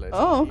flashlights.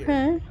 Oh, here.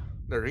 okay.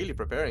 They're really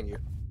preparing you.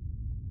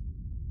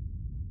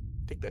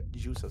 Take that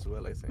juice as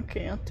well, I think.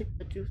 Okay, I'll take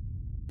the juice.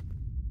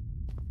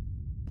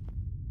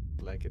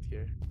 Like it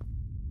here.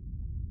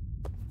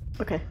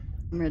 Okay,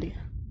 I'm ready.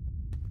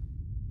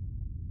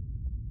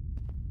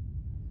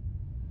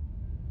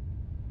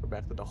 We're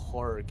back to the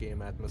horror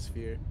game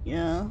atmosphere.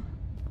 Yeah.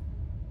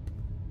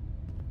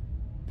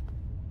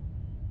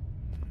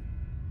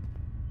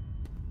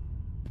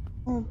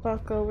 Oh,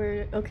 Baka,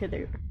 where? Okay,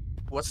 there.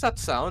 What's that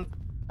sound?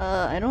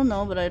 I don't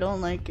know, but I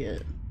don't like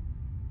it.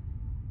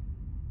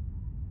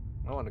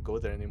 I don't want to go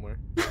there anymore.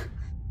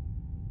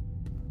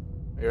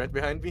 Are you right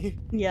behind me?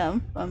 Yeah,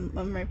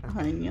 I'm right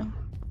behind you.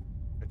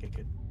 Okay,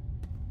 good.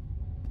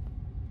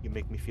 You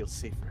make me feel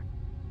safer.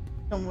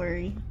 Don't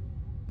worry.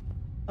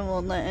 I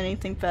won't let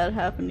anything bad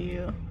happen to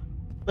you.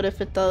 But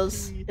if it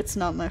does, it's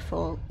not my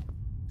fault.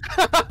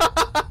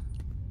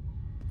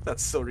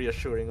 That's so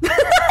reassuring.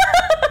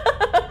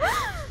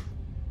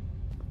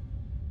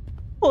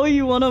 Oh,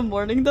 you want a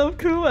morning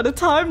Doku at a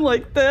time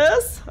like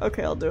this?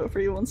 Okay, I'll do it for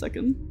you 1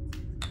 second.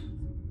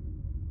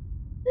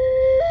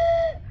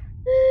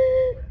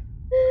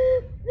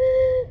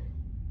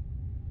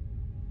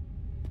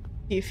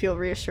 Do you feel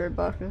reassured,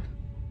 Baka?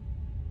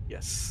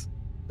 Yes.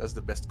 That's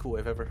the best coo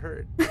I've ever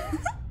heard.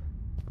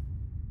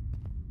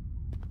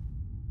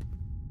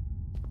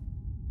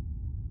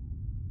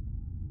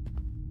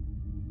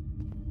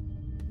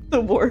 The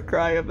war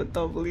cry of a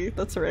doubly,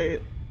 that's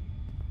right.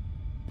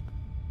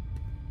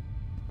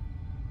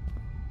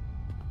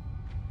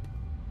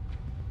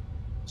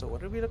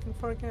 what are we looking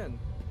for again?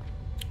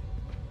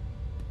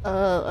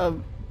 A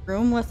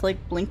room with like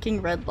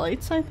blinking red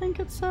lights, I think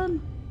it said.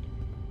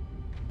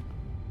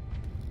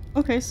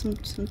 Okay, some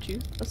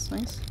juice. That's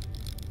nice.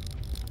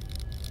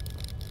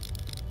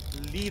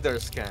 Leader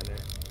scanner.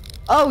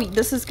 Oh,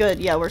 this is good.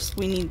 Yeah,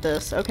 we need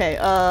this. Okay,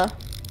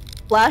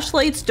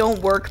 flashlights don't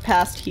work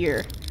past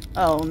here.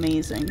 Oh,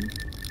 amazing.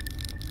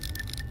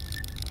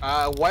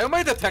 Why am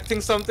I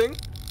detecting something?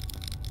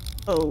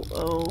 Oh.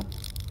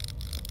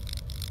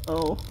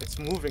 It's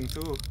moving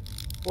too.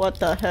 What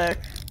the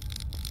heck?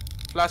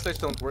 Flashlights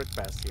don't work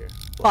past here.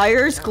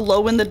 Fires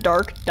glow in the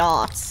dark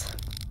dots.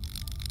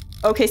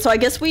 Okay, so I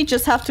guess we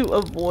just have to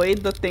avoid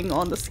the thing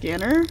on the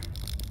scanner.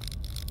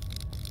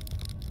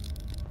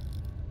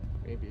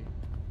 Maybe.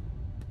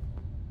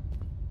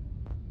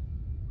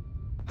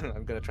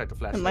 I'm gonna try to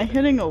flash. Am I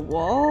hitting a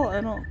wall?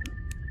 I don't.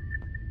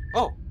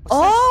 Oh.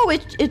 Oh,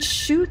 it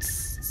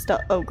shoots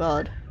stuff. Oh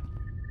god.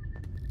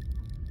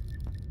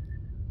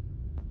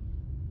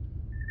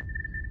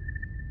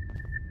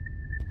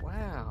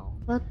 Wow.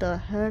 What the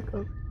heck?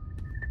 Oh.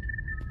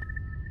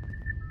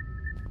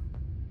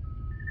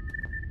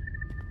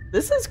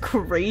 This is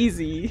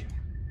crazy.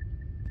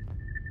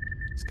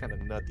 It's kind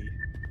of nutty.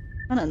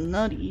 Kinda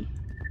nutty.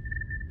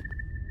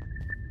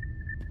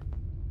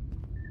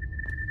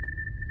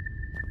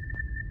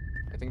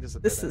 I think this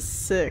is. This is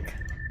sick.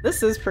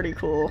 This is pretty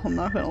cool, I'm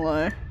not gonna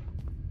lie.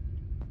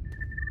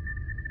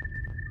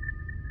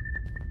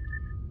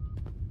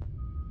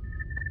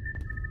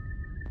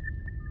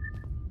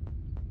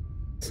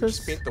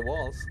 Just paint the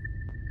walls.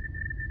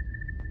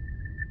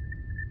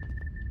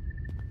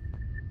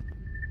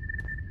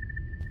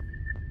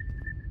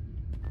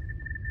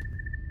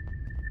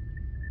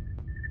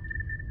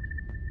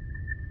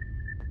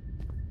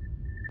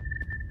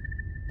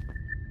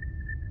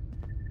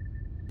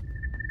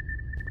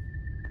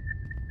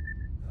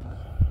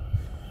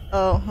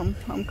 Oh,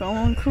 I'm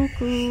going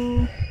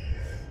cuckoo.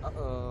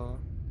 Uh-oh.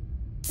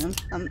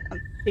 I'm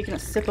taking a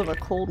sip of a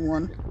cold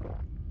one.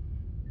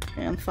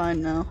 Okay, I'm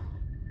fine now.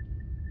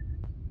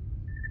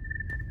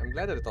 I'm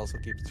glad that it also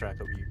keeps track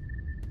of you.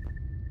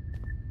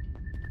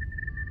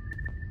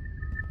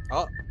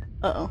 Oh.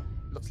 Uh-oh.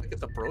 Looks like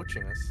it's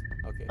approaching us.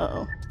 Okay.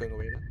 Uh-oh. It's going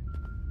away now.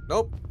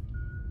 Nope.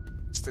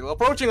 Still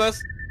approaching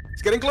us.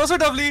 It's getting closer,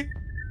 Dovely.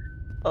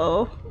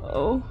 Oh.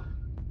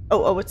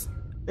 It's...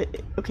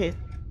 okay.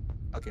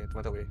 Okay, it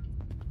went away.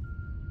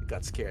 It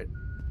got scared.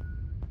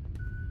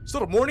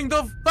 Sort of morning,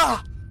 Dove.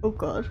 Ah! Oh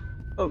god.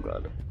 Oh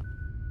god.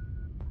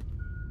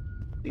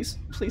 Please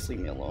leave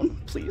me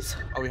alone. Please.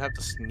 Oh, we have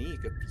to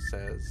sneak, it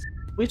says.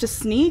 We have to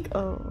sneak?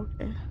 Oh,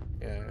 okay.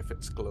 Yeah, if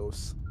it's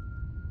close.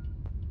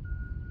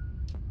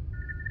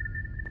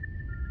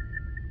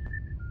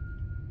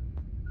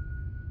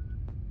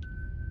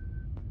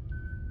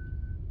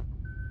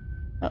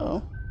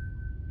 Uh-oh.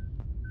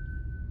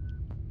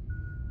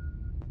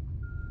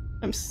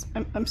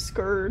 I'm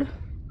scared.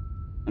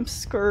 I'm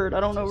scared. I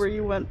don't know where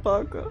you went,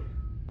 Baka.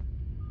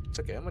 It's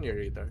okay, I'm on your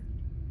radar.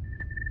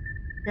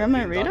 You're on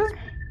my radar?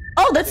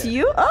 Oh, that's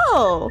you?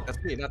 Oh! That's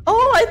me, not you.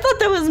 Oh, I thought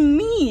that was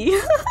me!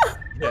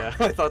 Yeah,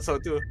 I thought so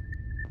too.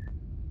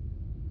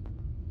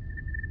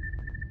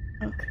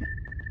 Okay.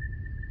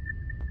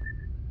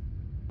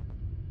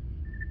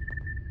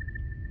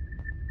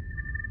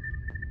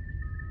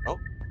 Oh.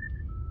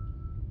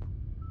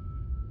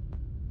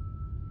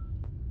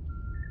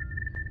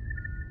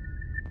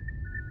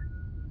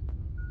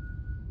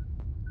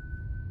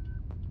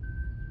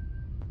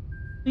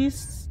 Please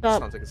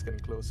stop. Sounds like it's getting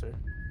closer.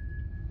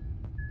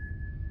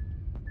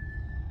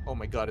 Oh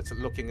my god, it's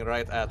looking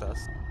right at us.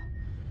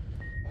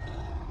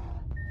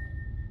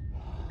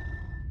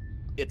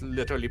 It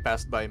literally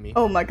passed by me.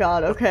 Oh my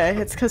god, okay.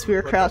 It's because we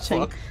were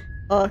crouching.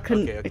 Oh, it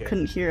Okay.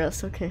 couldn't hear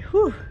us. Okay,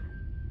 whew.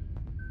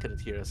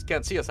 Couldn't hear us.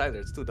 Can't see us either,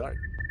 it's too dark.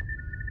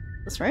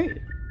 That's right.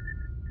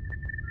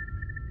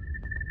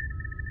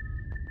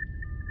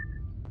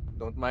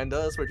 Don't mind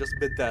us, we're just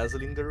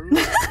bedazzling the room.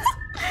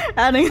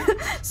 Adding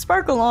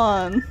sparkle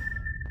on.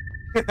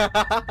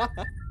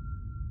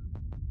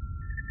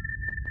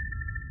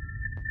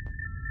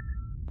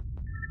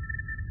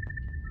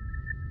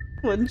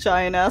 One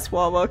giant ass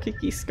Wawa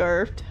Kiki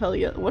scarf. Hell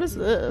yeah. What is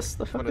this?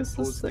 The fuck is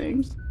this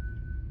thing?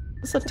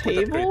 Is this a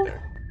table?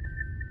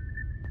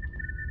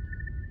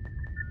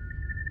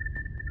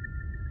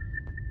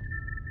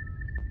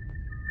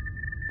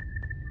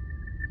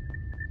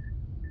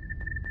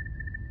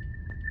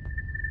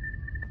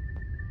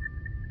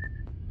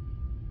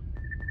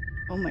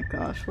 Oh my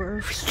gosh, where are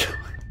we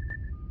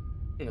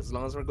going? As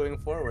long as we're going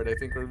forward, I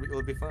think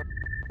we'll be fine.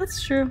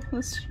 That's true,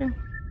 that's true.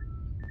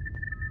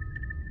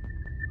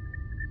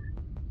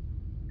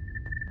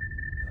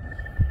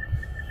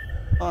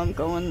 Oh, I'm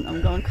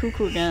going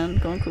cuckoo again.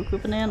 Going cuckoo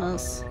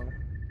bananas.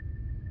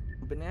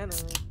 Banana.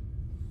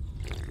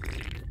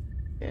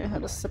 Okay, I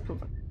had a sip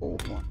of a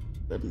cold one.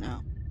 Good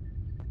now.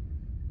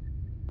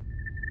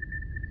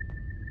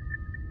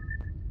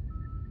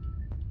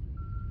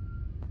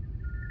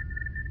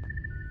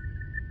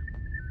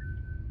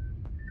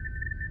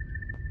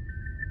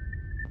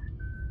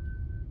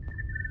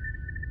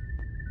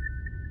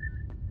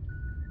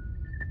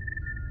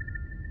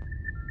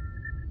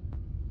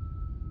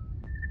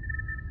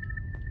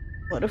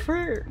 What if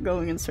we're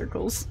going in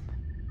circles?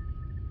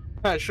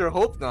 I sure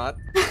hope not.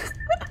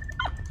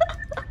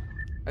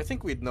 I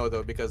think we'd know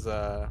though because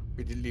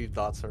we did leave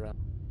dots around.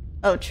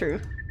 Oh, true.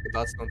 The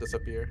dots don't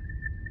disappear.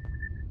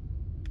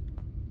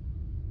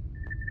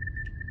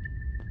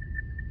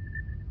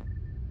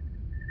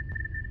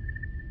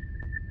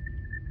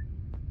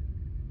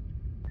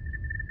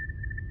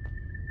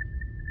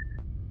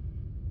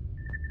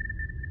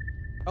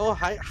 Oh,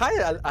 hi,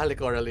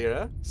 Alicor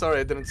Alira.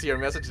 Sorry, I didn't see your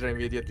message there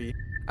immediately.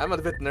 I'm a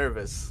bit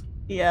nervous.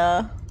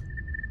 Yeah.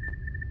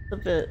 A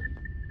bit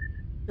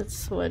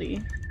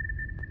sweaty.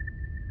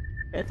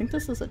 Okay, I think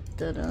this is a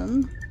dead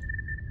end.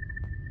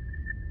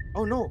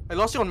 Oh no, I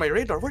lost you on my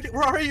radar.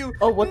 Where are you?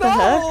 Oh, what no! the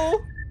heck?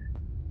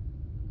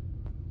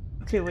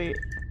 Okay, wait.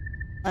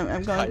 I'm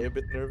going. Hi, a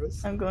bit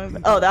nervous. I'm going.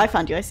 Oh, I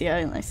found you. I see you.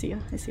 I see you.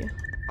 I see you.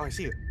 Oh, I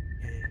see you.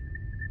 Yeah, yeah.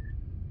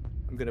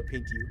 I'm gonna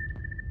paint you.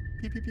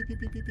 Beep, beep, beep, beep,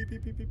 beep, beep,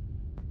 beep, beep, beep.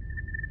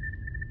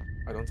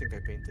 I don't think I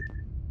painted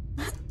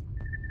you.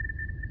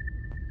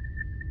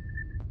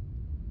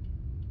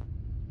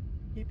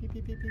 Beep, beep,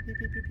 beep, beep, beep, beep,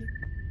 beep, beep.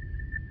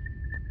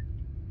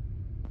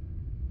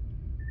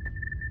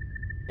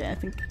 Yeah, I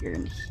think you're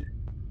in here.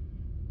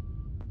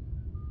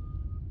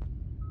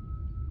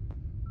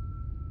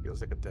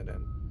 Feels like a dead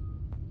end.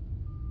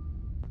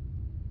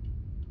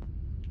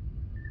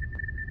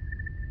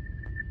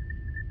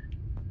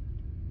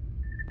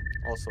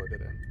 Also a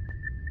dead end.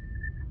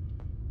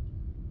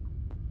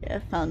 Yeah, I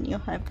found you.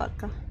 Hi,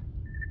 Paka.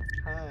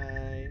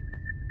 Hi.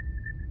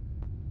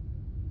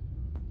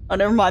 Oh,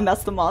 never mind.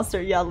 That's the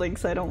monster. Yeah,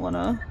 Lynx. I don't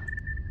wanna.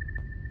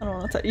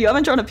 You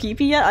haven't drawn a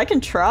PP yet? I can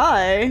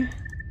try.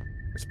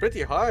 It's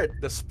pretty hard.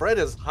 The spread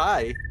is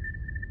high.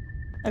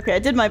 Okay, I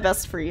did my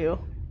best for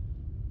you.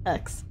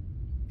 X.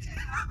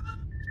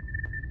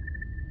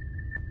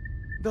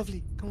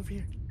 Lovely, come over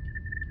here.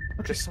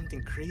 Okay. There's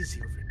something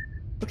crazy over here.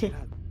 Okay.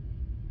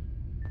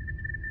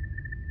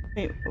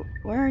 Wait,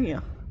 where are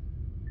you?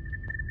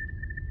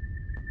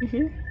 You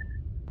here?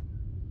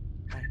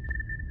 Hi.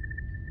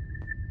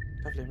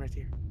 Lovely, I'm right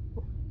here.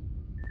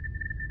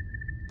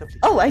 Lovely.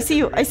 Oh, I see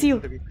you. I see you.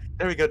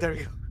 There we go. There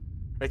we go.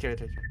 Right here, right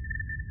here.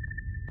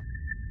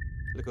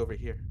 Look over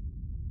here.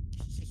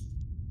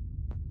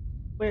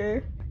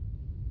 Where?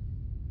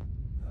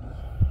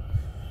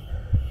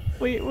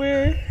 Wait,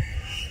 where?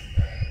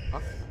 Huh?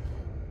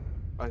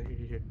 Oh,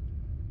 here.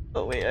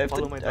 Oh wait, I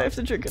have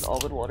to drink an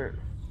almond water.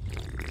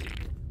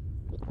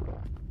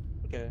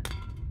 Okay.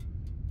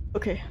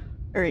 Okay.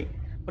 Alright.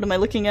 What am I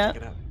looking at?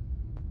 Check it out.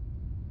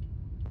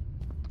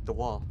 The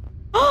wall.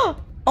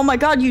 Oh my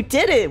god, you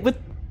did it with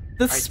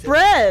the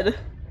spread!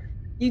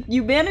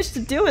 You managed to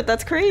do it,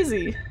 that's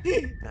crazy.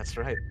 That's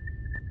right.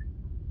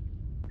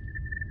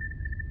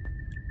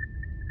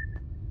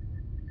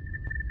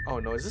 Oh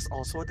no, is this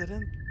also a dead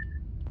end?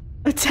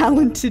 A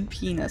talented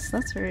penis,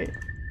 that's right.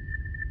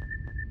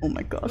 Oh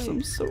my gosh,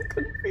 I'm so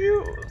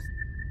confused.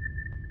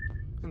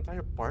 The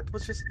entire part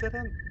was just a dead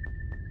end?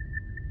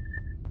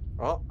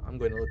 Oh, I'm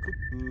going a little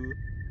cuckoo.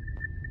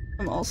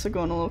 I'm also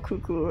going a little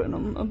cuckoo and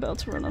I'm about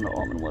to run out of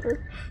almond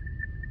water.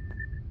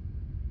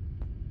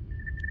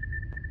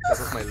 This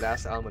is my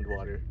last almond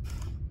water.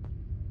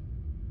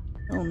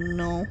 Oh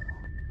no.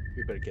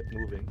 We better get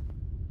moving.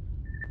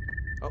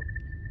 Oh.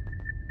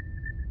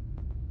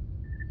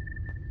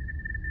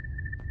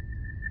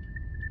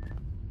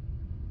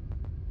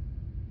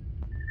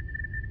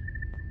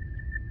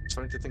 I'm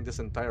starting to think this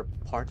entire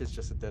part is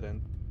just a dead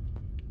end.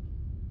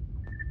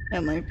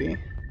 It might be.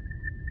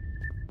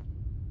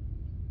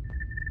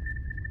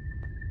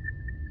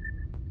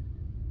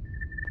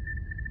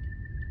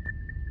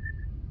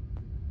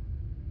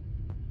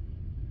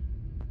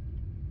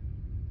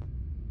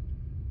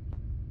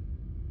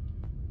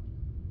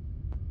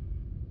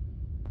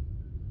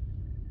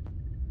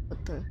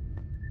 What the?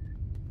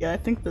 Yeah, I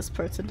think this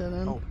part's a dead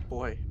end. Oh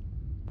boy.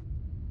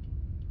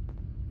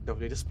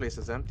 Lovely, this place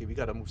is empty. We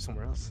gotta move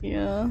somewhere else.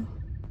 Yeah.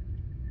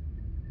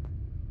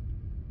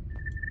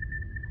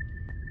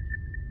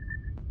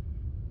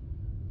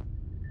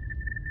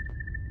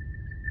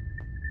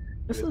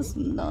 This is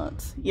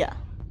nuts. Yeah.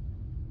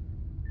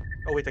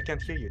 Oh wait, I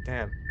can't hear you.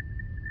 Damn.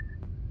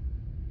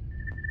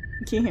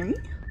 Can you hear me?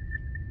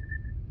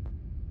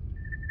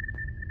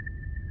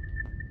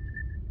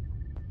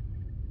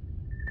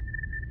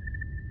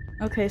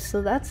 Okay,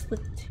 so that's the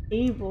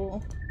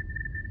table.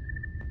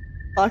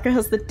 Baka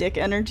has the dick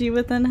energy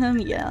within him?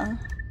 Yeah.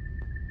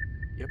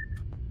 Yep.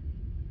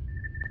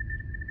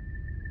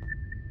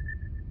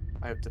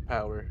 I have the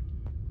power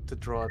to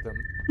draw them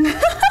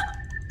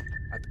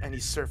at any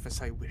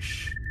surface I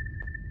wish.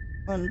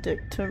 One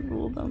dick to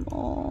rule them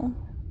all.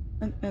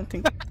 I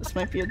think this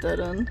might be a dead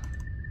end.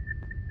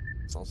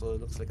 It also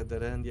looks like a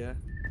dead end, yeah.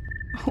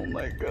 Oh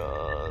my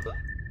god.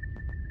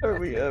 Are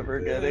we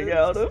ever getting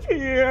out of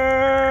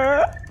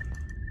here?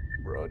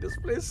 Bro, this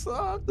place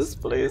sucks. This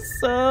place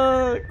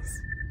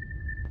sucks.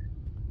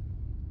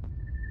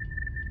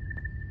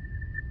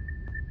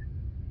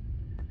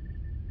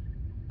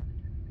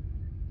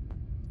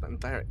 The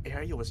entire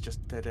area was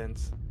just dead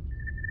ends.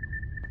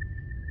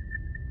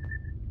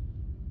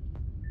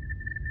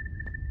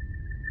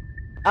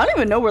 I don't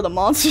even know where the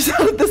monster's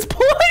at this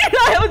point.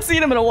 I haven't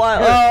seen him in a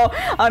while.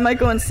 Oh, I might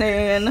go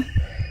insane.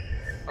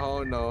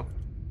 Oh no.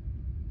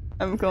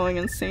 I'm going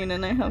insane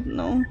and I have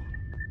no.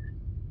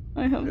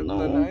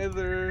 None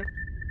either.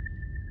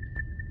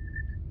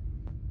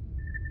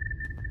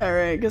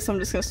 Alright, guess I'm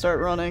just gonna start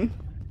running.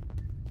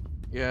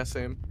 Yeah,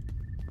 same.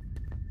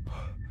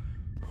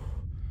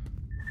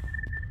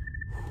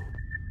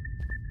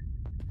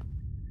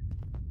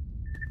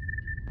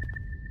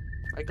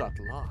 I got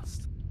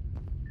lost.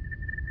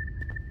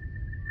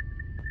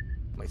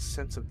 My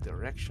sense of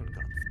direction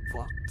got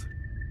fucked.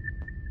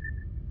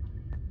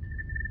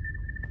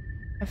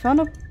 I found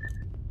a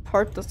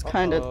part that's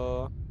kind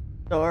of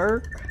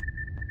dark.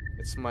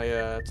 It's my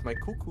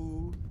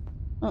cuckoo.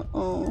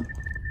 Uh-oh.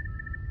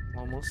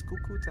 Almost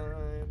cuckoo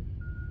time.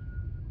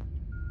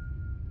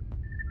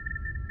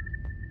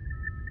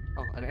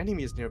 Oh, an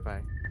enemy is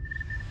nearby.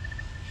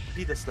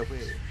 Lead us the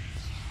way.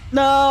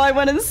 No, I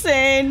went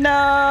insane.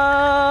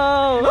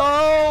 No.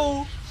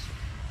 No.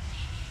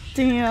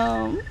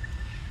 Damn.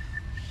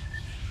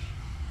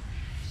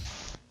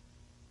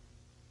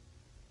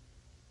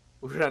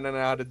 We're running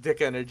out of dick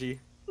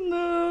energy.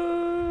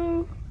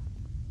 No.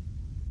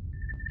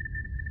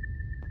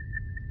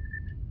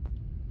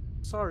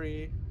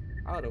 Sorry.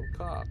 Out of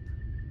cock.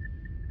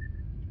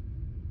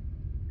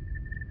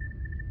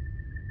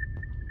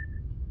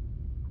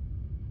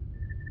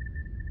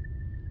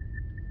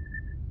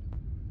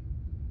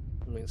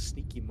 I'm in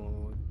sneaky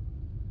mode.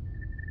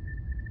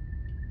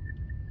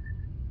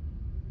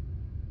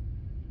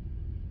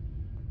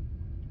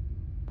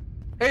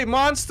 Hey,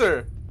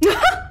 monster!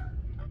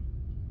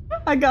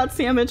 I got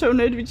sandwich. Oh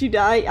no, did you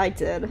die? I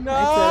did. No!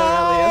 I did,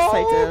 Aurelius.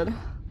 I did.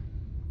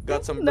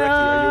 Got some brekkie. No.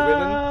 Are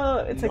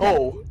you winning? It's okay.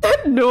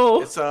 No.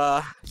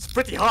 No. It's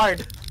pretty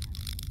hard.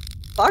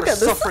 Fuck it.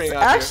 This is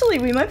actually,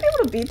 here. we might be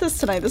able to beat this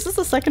tonight. This is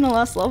the second to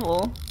last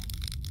level.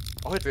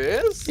 Oh, it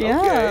is?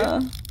 Yeah.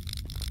 Okay.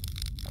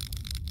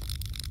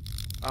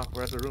 Oh,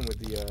 we're at the room with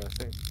the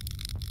thing.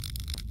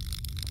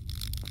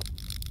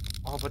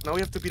 Oh, but now we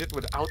have to beat it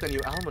without any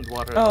almond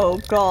water. Oh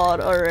god,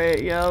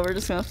 alright, yeah, we're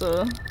just gonna have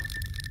to...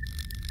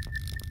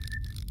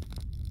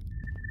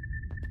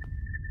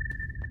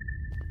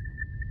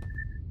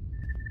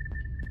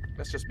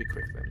 Let's just be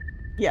quick then.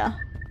 Yeah.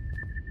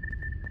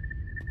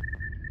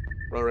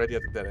 We're already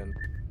at the dead end.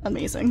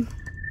 Amazing.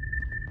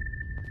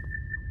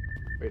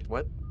 Wait,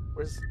 what?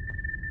 Where's...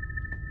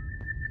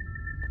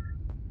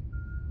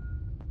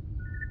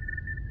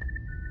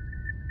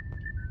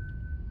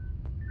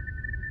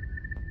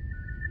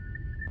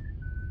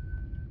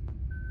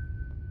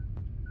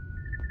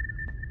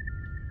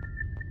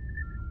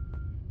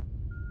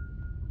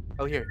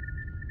 Oh, here.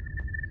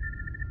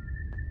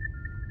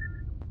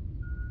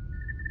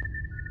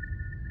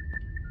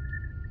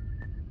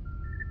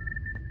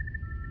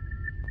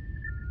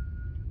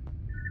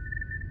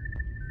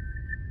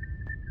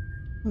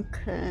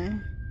 Okay.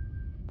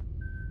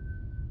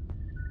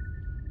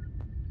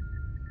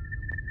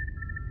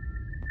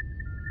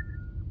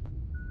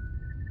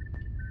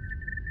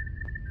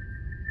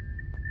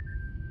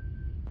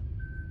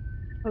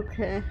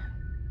 Okay.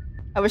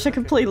 I wish I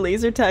could play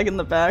laser tag in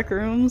the back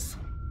rooms.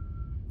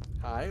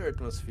 Hi,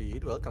 Earthmost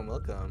Feed. Welcome,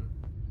 welcome.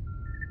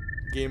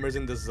 Gamers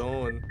in the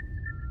zone.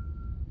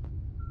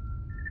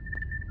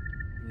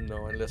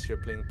 No, unless you're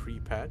playing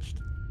pre-patched.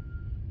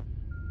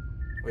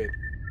 Wait,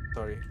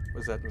 sorry. What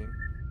does that mean?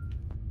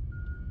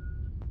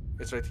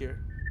 It's right here.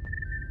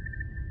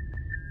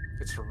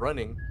 It's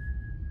running.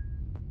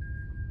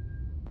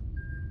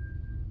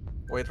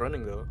 Wait,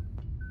 running though.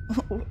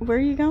 Where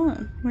are you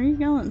going? Where are you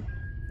going?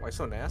 Why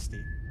so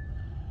nasty?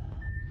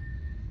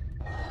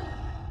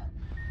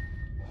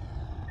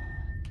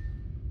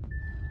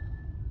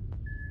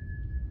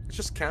 It's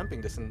just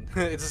camping this and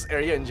it's this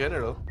area in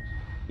general.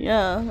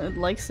 Yeah, it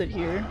likes it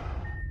here.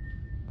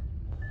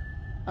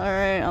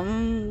 Alright,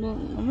 I'm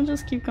gonna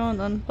just keep going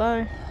then.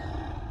 Bye.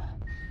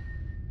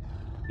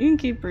 You can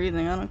keep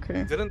breathing, I don't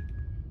care.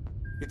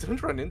 You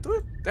didn't run into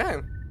it?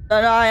 Damn. No,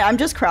 I'm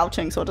just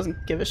crouching so it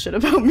doesn't give a shit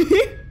about me.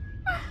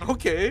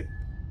 Okay.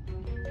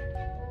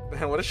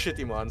 Man, what a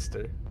shitty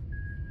monster.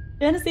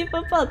 Fantasy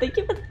football, thank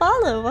you for the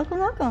follow. Welcome,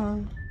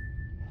 welcome.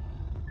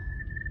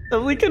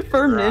 Totally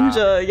confirmed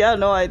ninja. Yeah,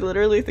 no, I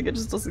literally think it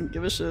just doesn't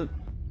give a shit.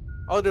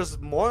 Oh, there's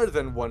more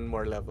than one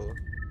more level.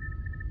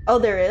 Oh,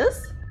 there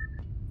is?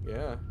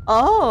 Yeah.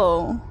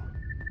 Oh.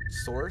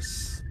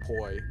 Source?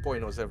 Poi. Poi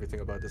knows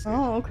everything about this game.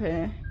 Oh,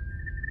 okay.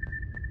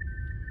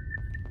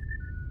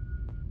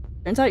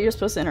 Turns out you're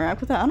supposed to interact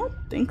with it? I don't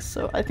think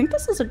so. I think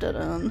this is a dead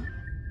end.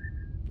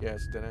 Yeah,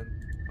 it's a dead end.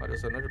 Oh,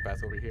 there's another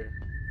path over here.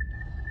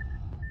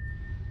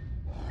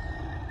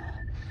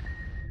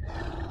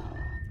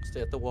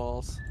 Stay at the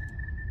walls.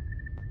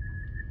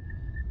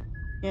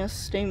 Yeah,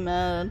 stay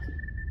mad.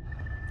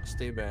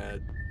 Stay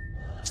mad.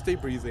 Stay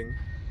breathing.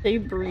 Stay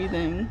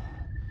breathing.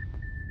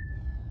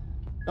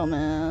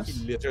 Dumbass.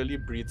 He literally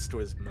breathes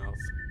through his mouth.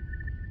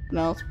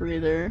 Mouth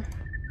breather.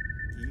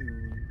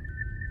 Ew.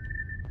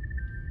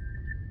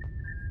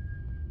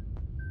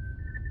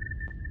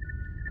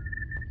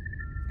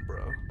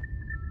 Bro.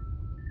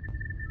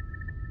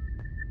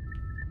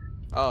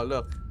 Oh,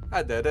 look.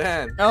 A dead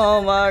end.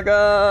 Oh my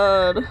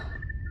god.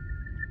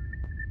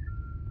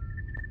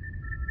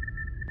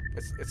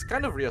 It's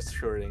kind of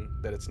reassuring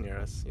that it's near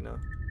us, you know?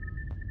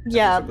 That means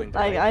Yeah, we're going to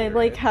hide I here, like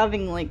right?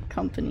 having like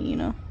company, you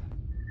know?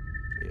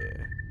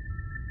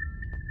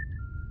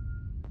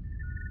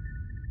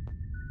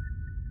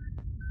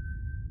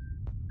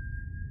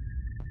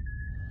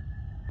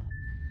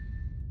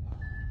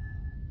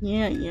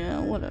 Yeah. Yeah,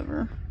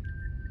 whatever.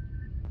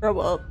 Grow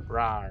up.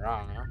 Rah,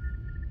 rah.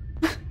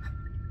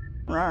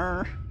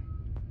 Rawr.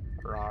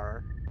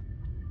 Rar.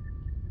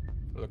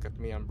 Look at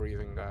me, I'm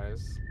breathing,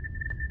 guys.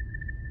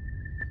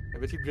 I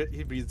bet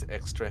he breathes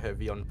extra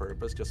heavy on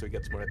purpose just so he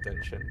gets more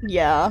attention.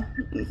 Yeah,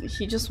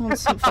 he just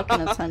wants some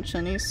fucking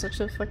attention. He's such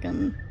a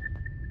fucking...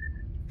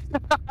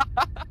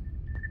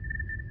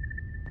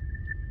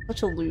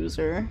 such a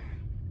loser.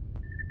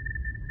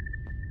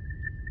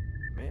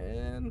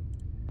 Man.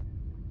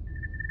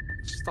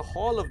 It's just a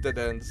hall of dead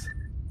ends.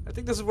 I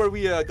think this is where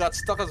we got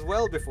stuck as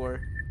well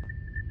before.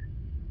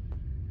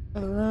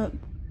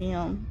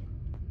 Damn.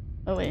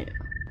 Oh wait.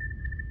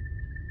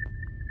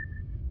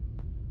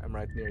 I'm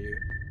right near you.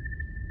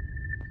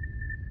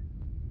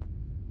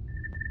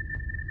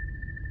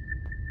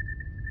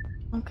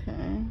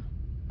 Okay.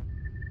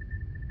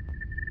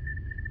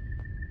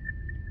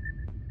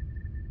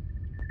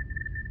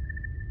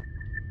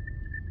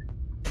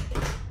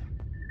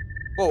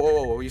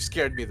 Whoa, you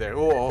scared me there.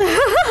 Whoa. Is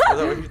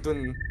that what you're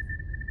doing?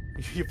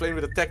 You playing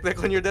with a tech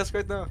deck on your desk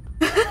right now?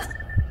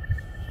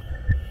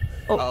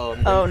 Oh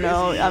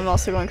no, I'm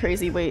also going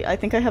crazy. Wait, I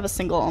think I have a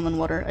single almond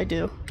water. I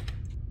do.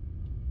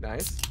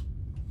 Nice.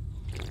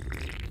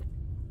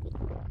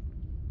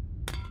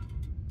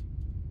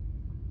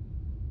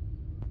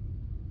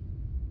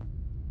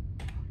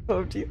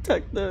 Oh, deep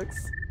tech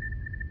decks.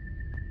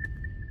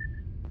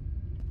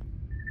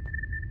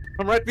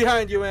 I'm right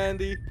behind you,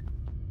 Andy.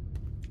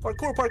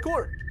 Parkour,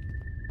 parkour.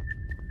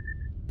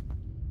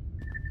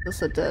 This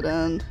is a dead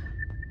end.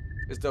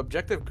 Is the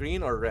objective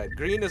green or red?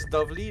 Green is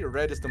Dovely,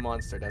 red is the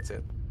monster. That's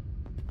it.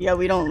 Yeah,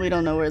 we don't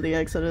know where the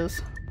exit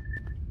is.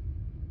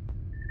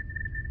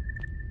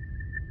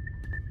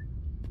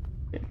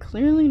 Okay,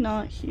 clearly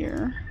not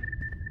here.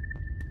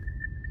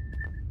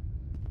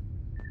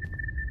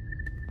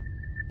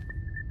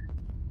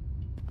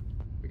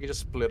 We can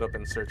just split up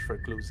and search for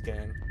clues,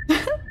 gang.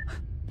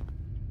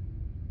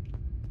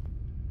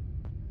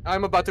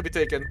 I'm about to be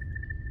taken.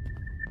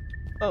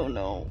 Oh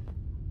no.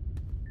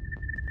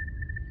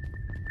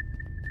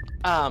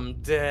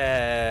 I'm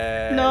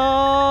dead.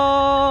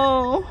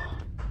 No.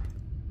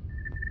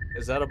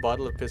 Is that a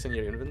bottle of piss in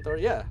your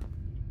inventory? Yeah.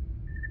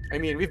 I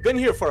mean, we've been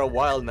here for a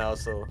while now,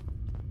 so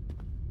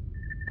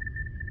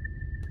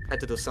had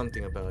to do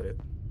something about it.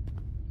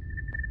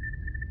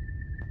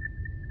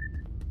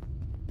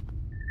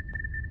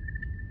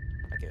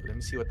 Okay, let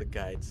me see what the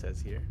guide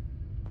says here.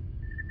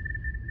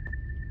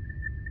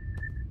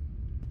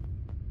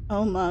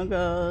 Oh my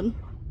god.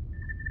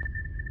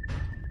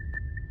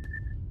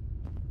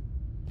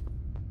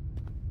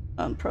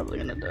 I'm probably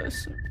gonna die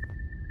soon.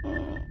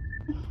 Oh.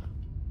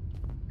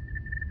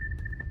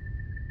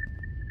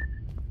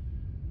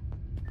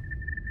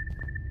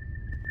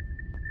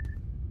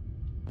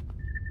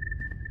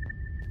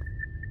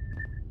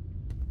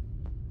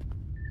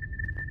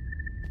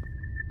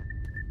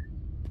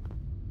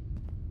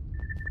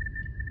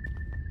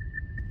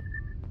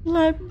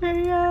 Let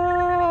me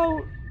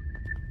out!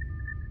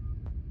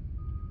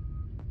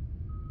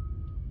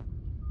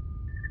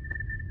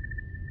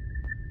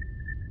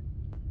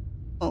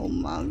 Oh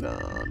my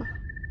god.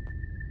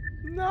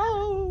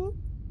 No.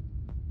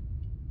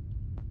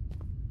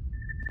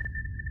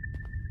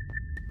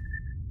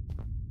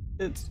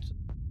 It's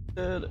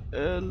dead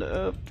end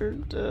after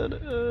dead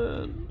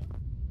end.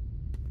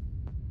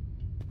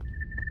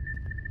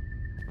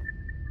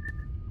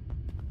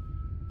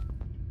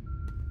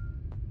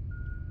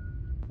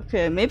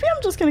 Okay, maybe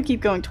I'm just gonna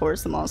keep going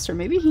towards the monster.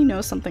 Maybe he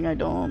knows something I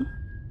don't.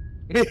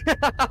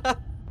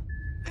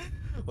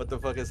 What the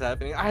fuck is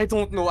happening? I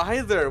don't know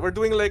either. We're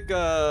doing like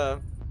we're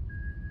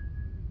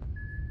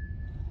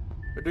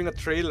doing a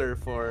trailer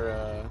for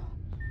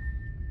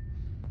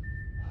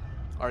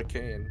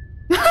Arcane.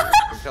 You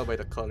can tell by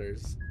the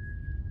colors.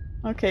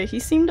 Okay, he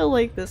seemed to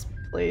like this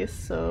place,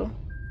 so...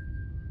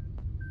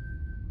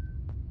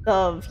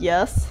 Dove,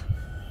 yes?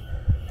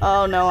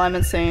 Oh no, I'm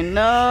insane.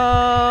 No!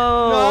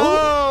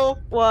 No!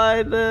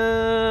 Why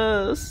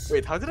this?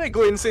 Wait, how did I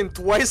go insane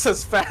twice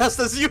as fast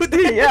as you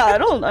did? Yeah, I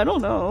don't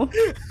know.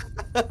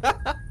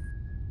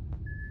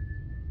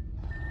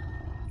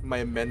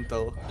 My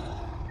mental.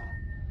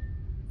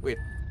 Wait.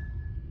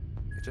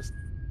 It just...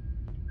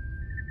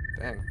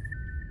 Dang.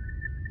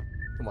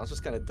 The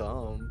monster's kinda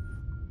dumb.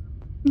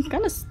 He's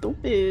kinda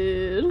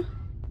stupid.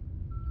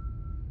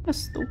 Kinda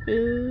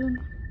stupid.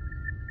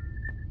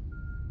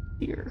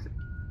 Dear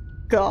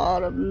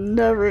God, I'm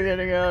never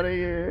getting out of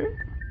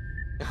here.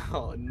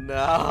 Oh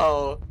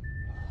no.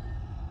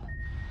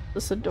 Is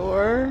this a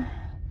door?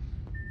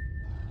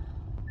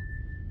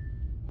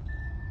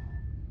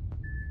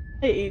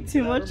 I ate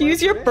too much.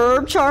 Use your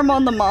burb charm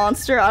on the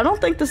monster. I don't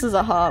think this is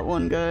a hot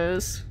one,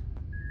 guys.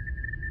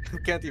 You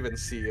can't even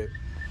see it.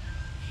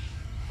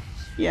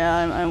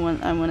 Yeah, I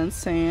went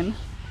insane.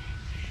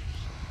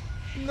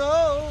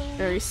 No.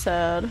 Very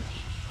sad.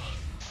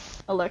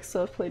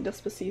 Alexa, play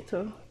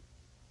Despacito.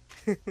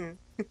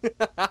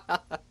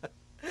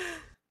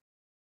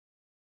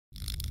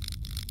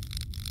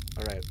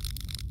 Alright.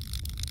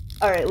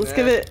 Alright, let's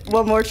give it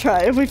one more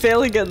try. If we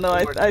fail again though,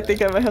 I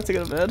think I might have to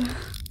go to bed.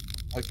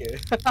 Okay.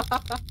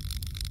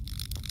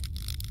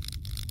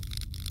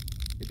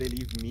 Did they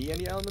leave me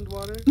any almond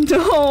water?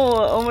 No!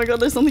 Oh my god,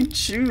 there's only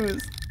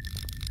juice.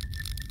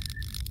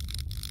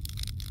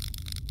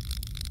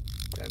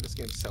 Yeah, this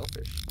game's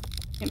selfish.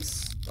 Game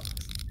sucks.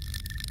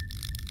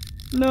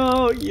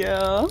 No,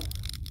 yeah.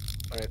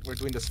 Alright, we're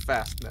doing this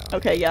fast now.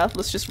 Okay, yeah,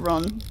 let's just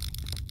run.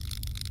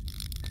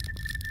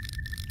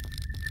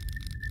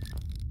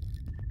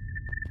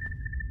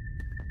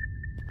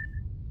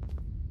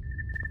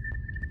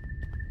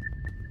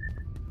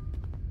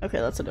 Okay,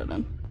 that's a dead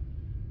end.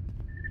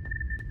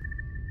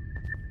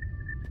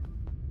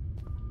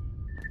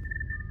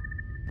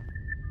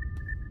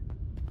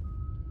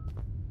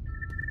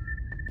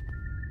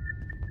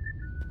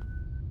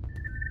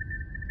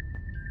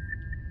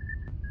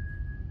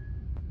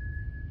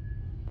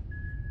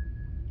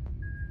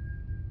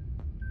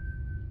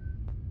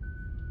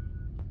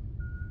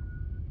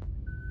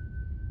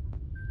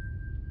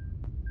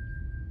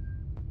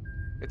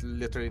 It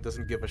literally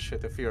doesn't give a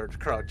shit if you're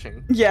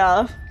crouching.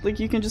 Yeah, like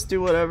you can just do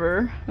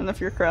whatever, and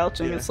if you're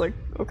crouching, it's like,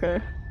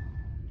 okay.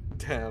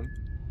 Damn.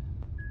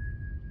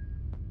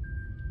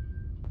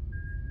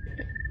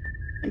 I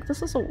think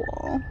this is a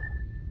wall.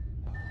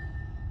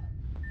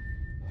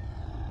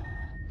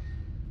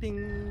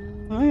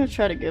 Ding. I'm gonna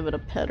try to give it a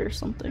pet or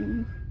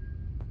something.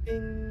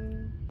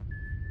 Ding.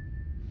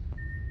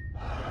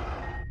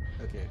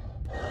 Okay.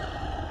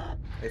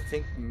 I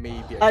think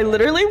maybe I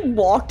literally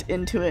walked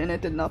into it and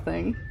it did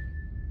nothing.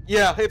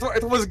 Yeah,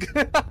 it was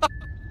good.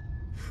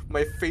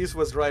 My face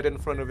was right in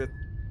front of it.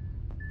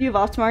 You have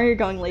off tomorrow? You're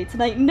going late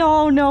tonight?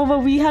 No, but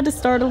we had to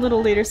start a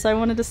little later, so I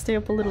wanted to stay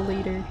up a little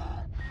later.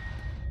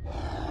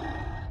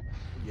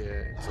 Yeah,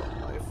 it's all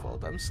my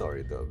fault. I'm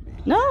sorry, Dovely.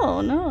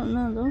 No,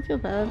 don't feel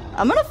bad.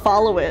 I'm gonna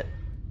follow it.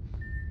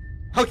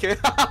 Okay.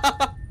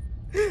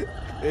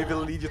 Maybe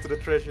it'll lead you to the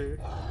treasure.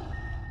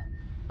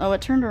 Oh,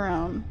 it turned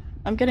around.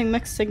 I'm getting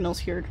mixed signals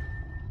here.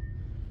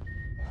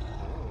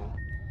 Oh.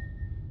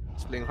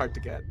 It's playing hard to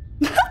get.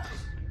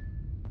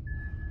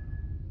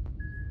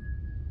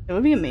 It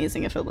would be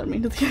amazing if it led me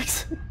to the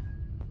exit.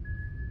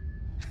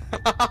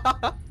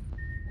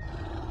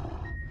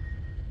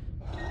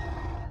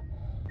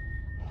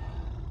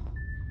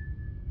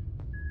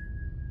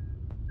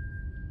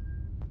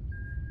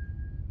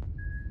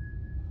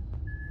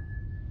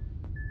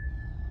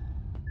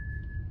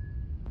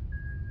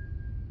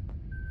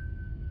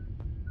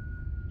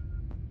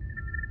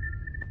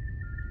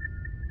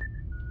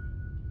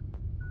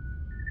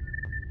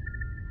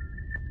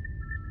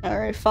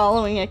 Alright,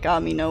 following it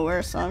got me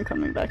nowhere, so I'm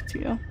coming back to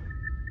you.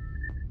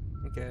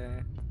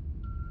 Okay.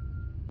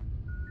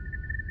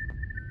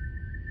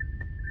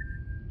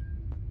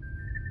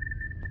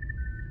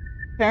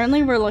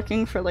 Apparently we're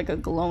looking for like a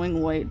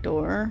glowing white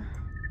door.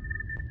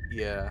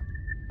 Yeah.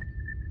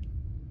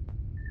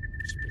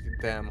 It's pretty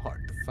damn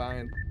hard to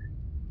find.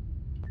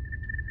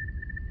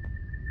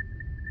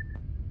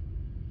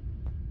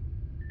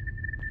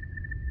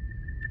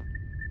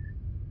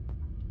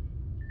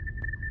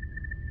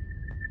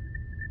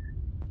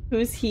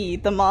 Who's he?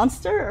 The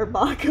monster or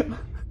Baka?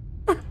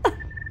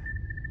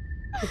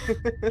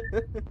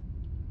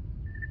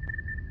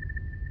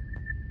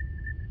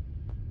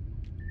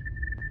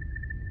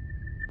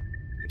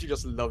 You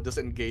just love this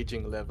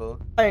engaging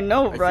level. I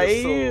know,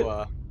 right?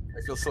 I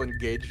feel so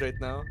engaged right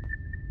now.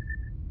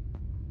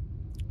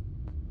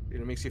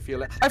 It makes you feel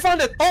like I found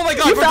it! Oh my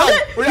god, we're done!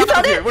 We're out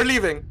of here, we're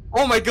leaving!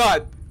 Oh my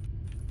god!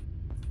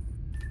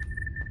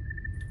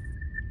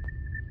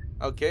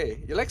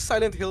 Okay, you like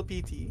Silent Hill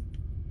PT?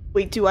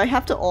 Wait, do I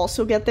have to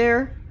also get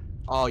there?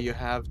 Oh, you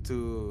have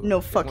to.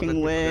 No fucking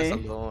way.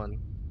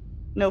 Alone.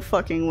 No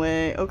fucking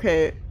way.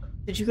 Okay.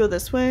 Did you go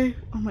this way?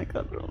 Oh my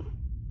god, bro.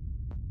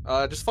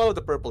 Just follow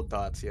the purple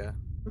dots, yeah.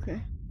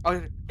 Okay.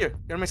 Oh, here,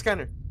 you're on my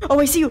scanner. Oh,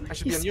 I see you! I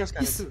should be on your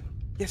scanner too.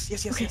 Yes.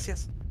 Okay.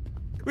 Yes.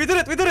 We did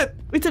it! We did it!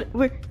 We did it!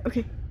 Wait,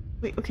 okay.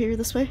 Wait, okay, you're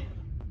this way?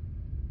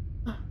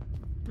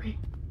 Okay.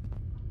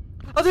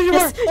 Oh, there you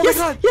are! Oh my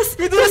god! Yes!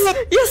 We did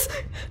it! Yes!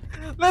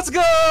 Let's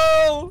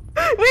go!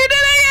 We did it!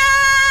 Yes!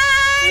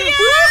 Yes!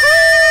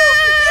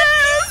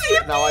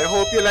 Now I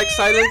hope you like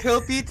Silent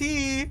Hill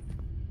PT.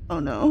 Oh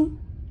no.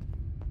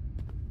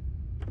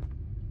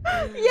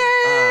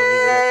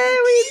 Yay!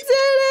 We did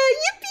it!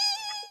 Yippee!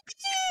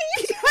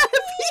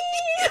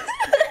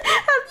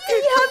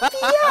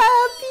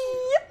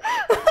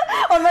 happy!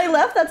 On my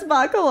left, that's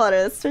Baka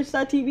Water. It's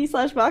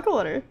twitch.tv/Baka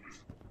Water.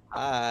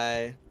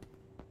 Hi.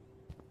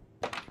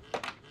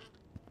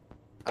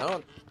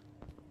 Are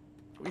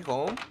we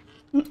home?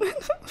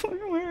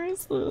 Where is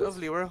this?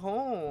 Lovely, we're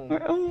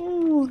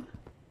home.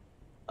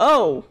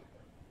 Oh!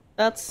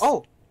 That's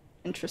Oh!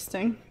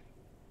 interesting.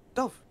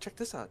 Dove, check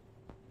this out.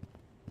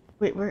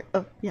 Wait, where?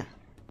 Oh, yeah.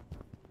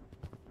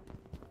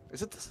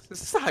 Is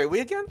this the highway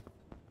again?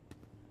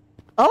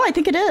 Oh, I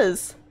think it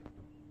is.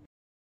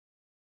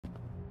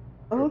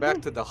 We're Okay.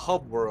 back to the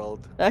hub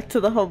world. Back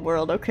to the hub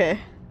world, okay.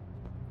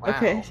 Wow.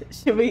 Okay,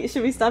 should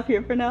we stop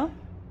here for now?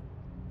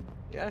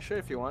 Yeah, sure,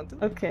 if you want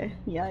to. Okay,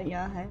 yeah,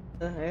 I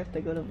have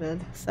to go to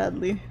bed,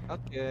 sadly.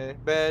 Okay,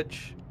 bed.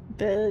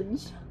 Bed.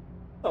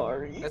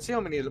 Sorry. Let's see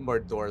how many more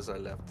doors are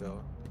left,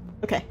 though.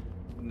 Okay.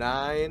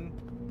 9,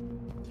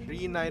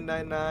 3, 9,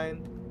 9,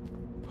 9.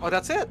 Oh,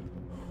 that's it.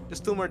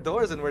 Just 2 more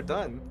doors and we're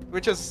done.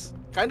 Which is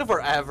kind of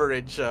our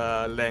average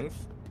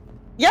length.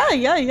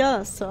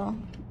 Yeah, so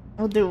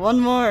we'll do one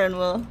more and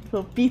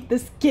we'll beat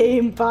this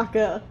game,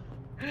 Baka.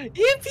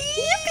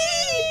 Yippee!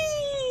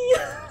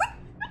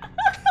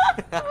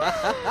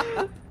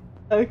 Yippee!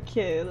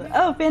 Okay.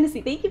 Oh,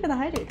 Fantasy, thank you for the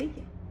hideout, thank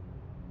you.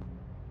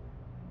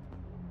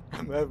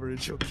 I'm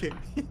average, okay.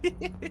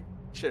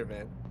 Sure,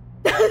 man.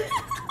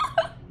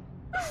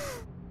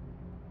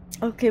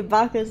 Okay,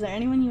 Baka, is there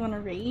anyone you want to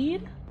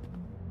raid?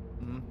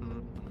 Mm-hmm.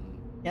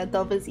 Yeah,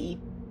 Dove is E.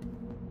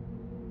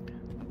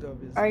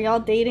 Dove is... Are y'all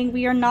dating?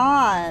 We are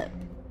not.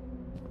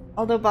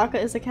 Although Baka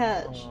is a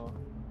catch. Oh.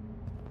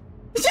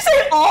 Did you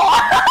say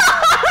 "aw"?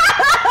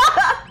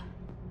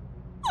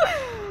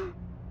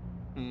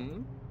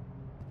 Hmm?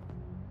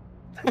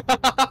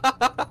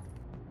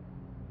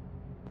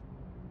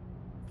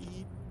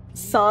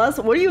 Sus?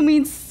 What do you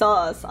mean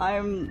sus?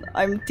 I'm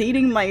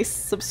dating my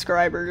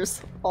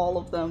subscribers, all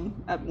of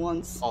them at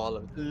once. All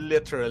of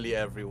literally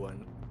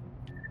everyone.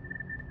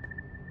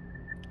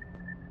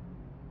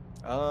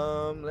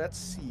 Let's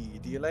see.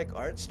 Do you like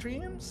art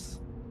streams?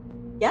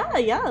 Yeah,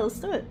 let's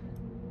do it.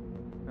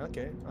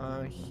 Okay.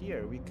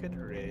 Here we could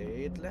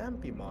raid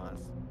Lampy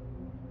Moth.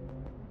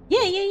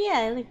 Yeah,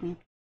 I like me.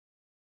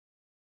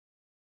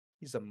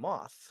 He's a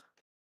moth.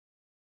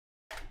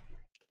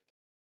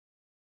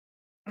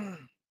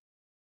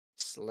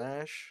 /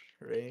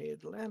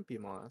 raid Lampy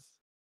Moth.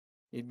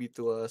 Need me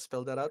to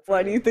spell that out for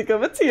Why do you think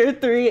I'm a tier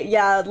 3?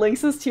 Yeah,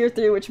 Lynx is tier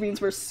 3, which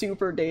means we're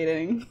super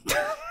dating.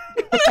 Yeah,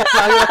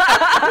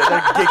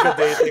 they're giga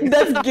dating.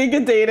 That's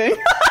giga dating.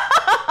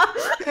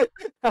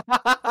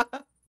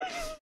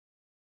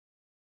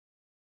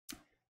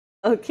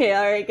 Okay,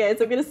 alright guys,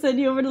 I'm gonna send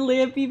you over to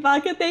Lampy.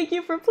 Baka, thank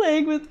you for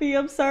playing with me.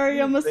 I'm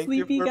sorry, I'm a sleepy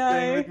Thank you for guy.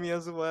 playing with me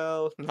as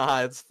well.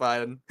 Nah, it's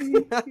fine.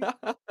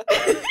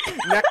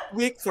 Next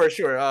week for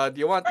sure. Do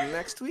you want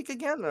next week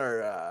again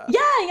or?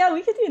 Yeah,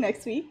 we could do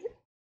next week.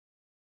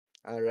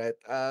 All right.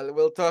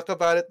 We'll talk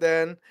about it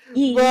then.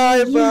 Yeah.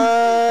 Bye.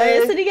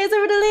 Alright, send you guys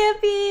over to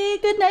Lampy.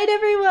 Good night,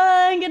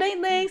 everyone. Good night,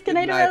 Lynx. Good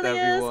night, Aurelius.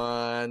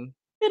 Everyone.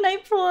 Good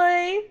night,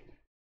 Ploy.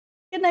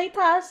 Good night,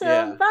 Tasha.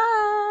 Yeah.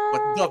 Bye.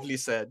 What Dovely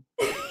said.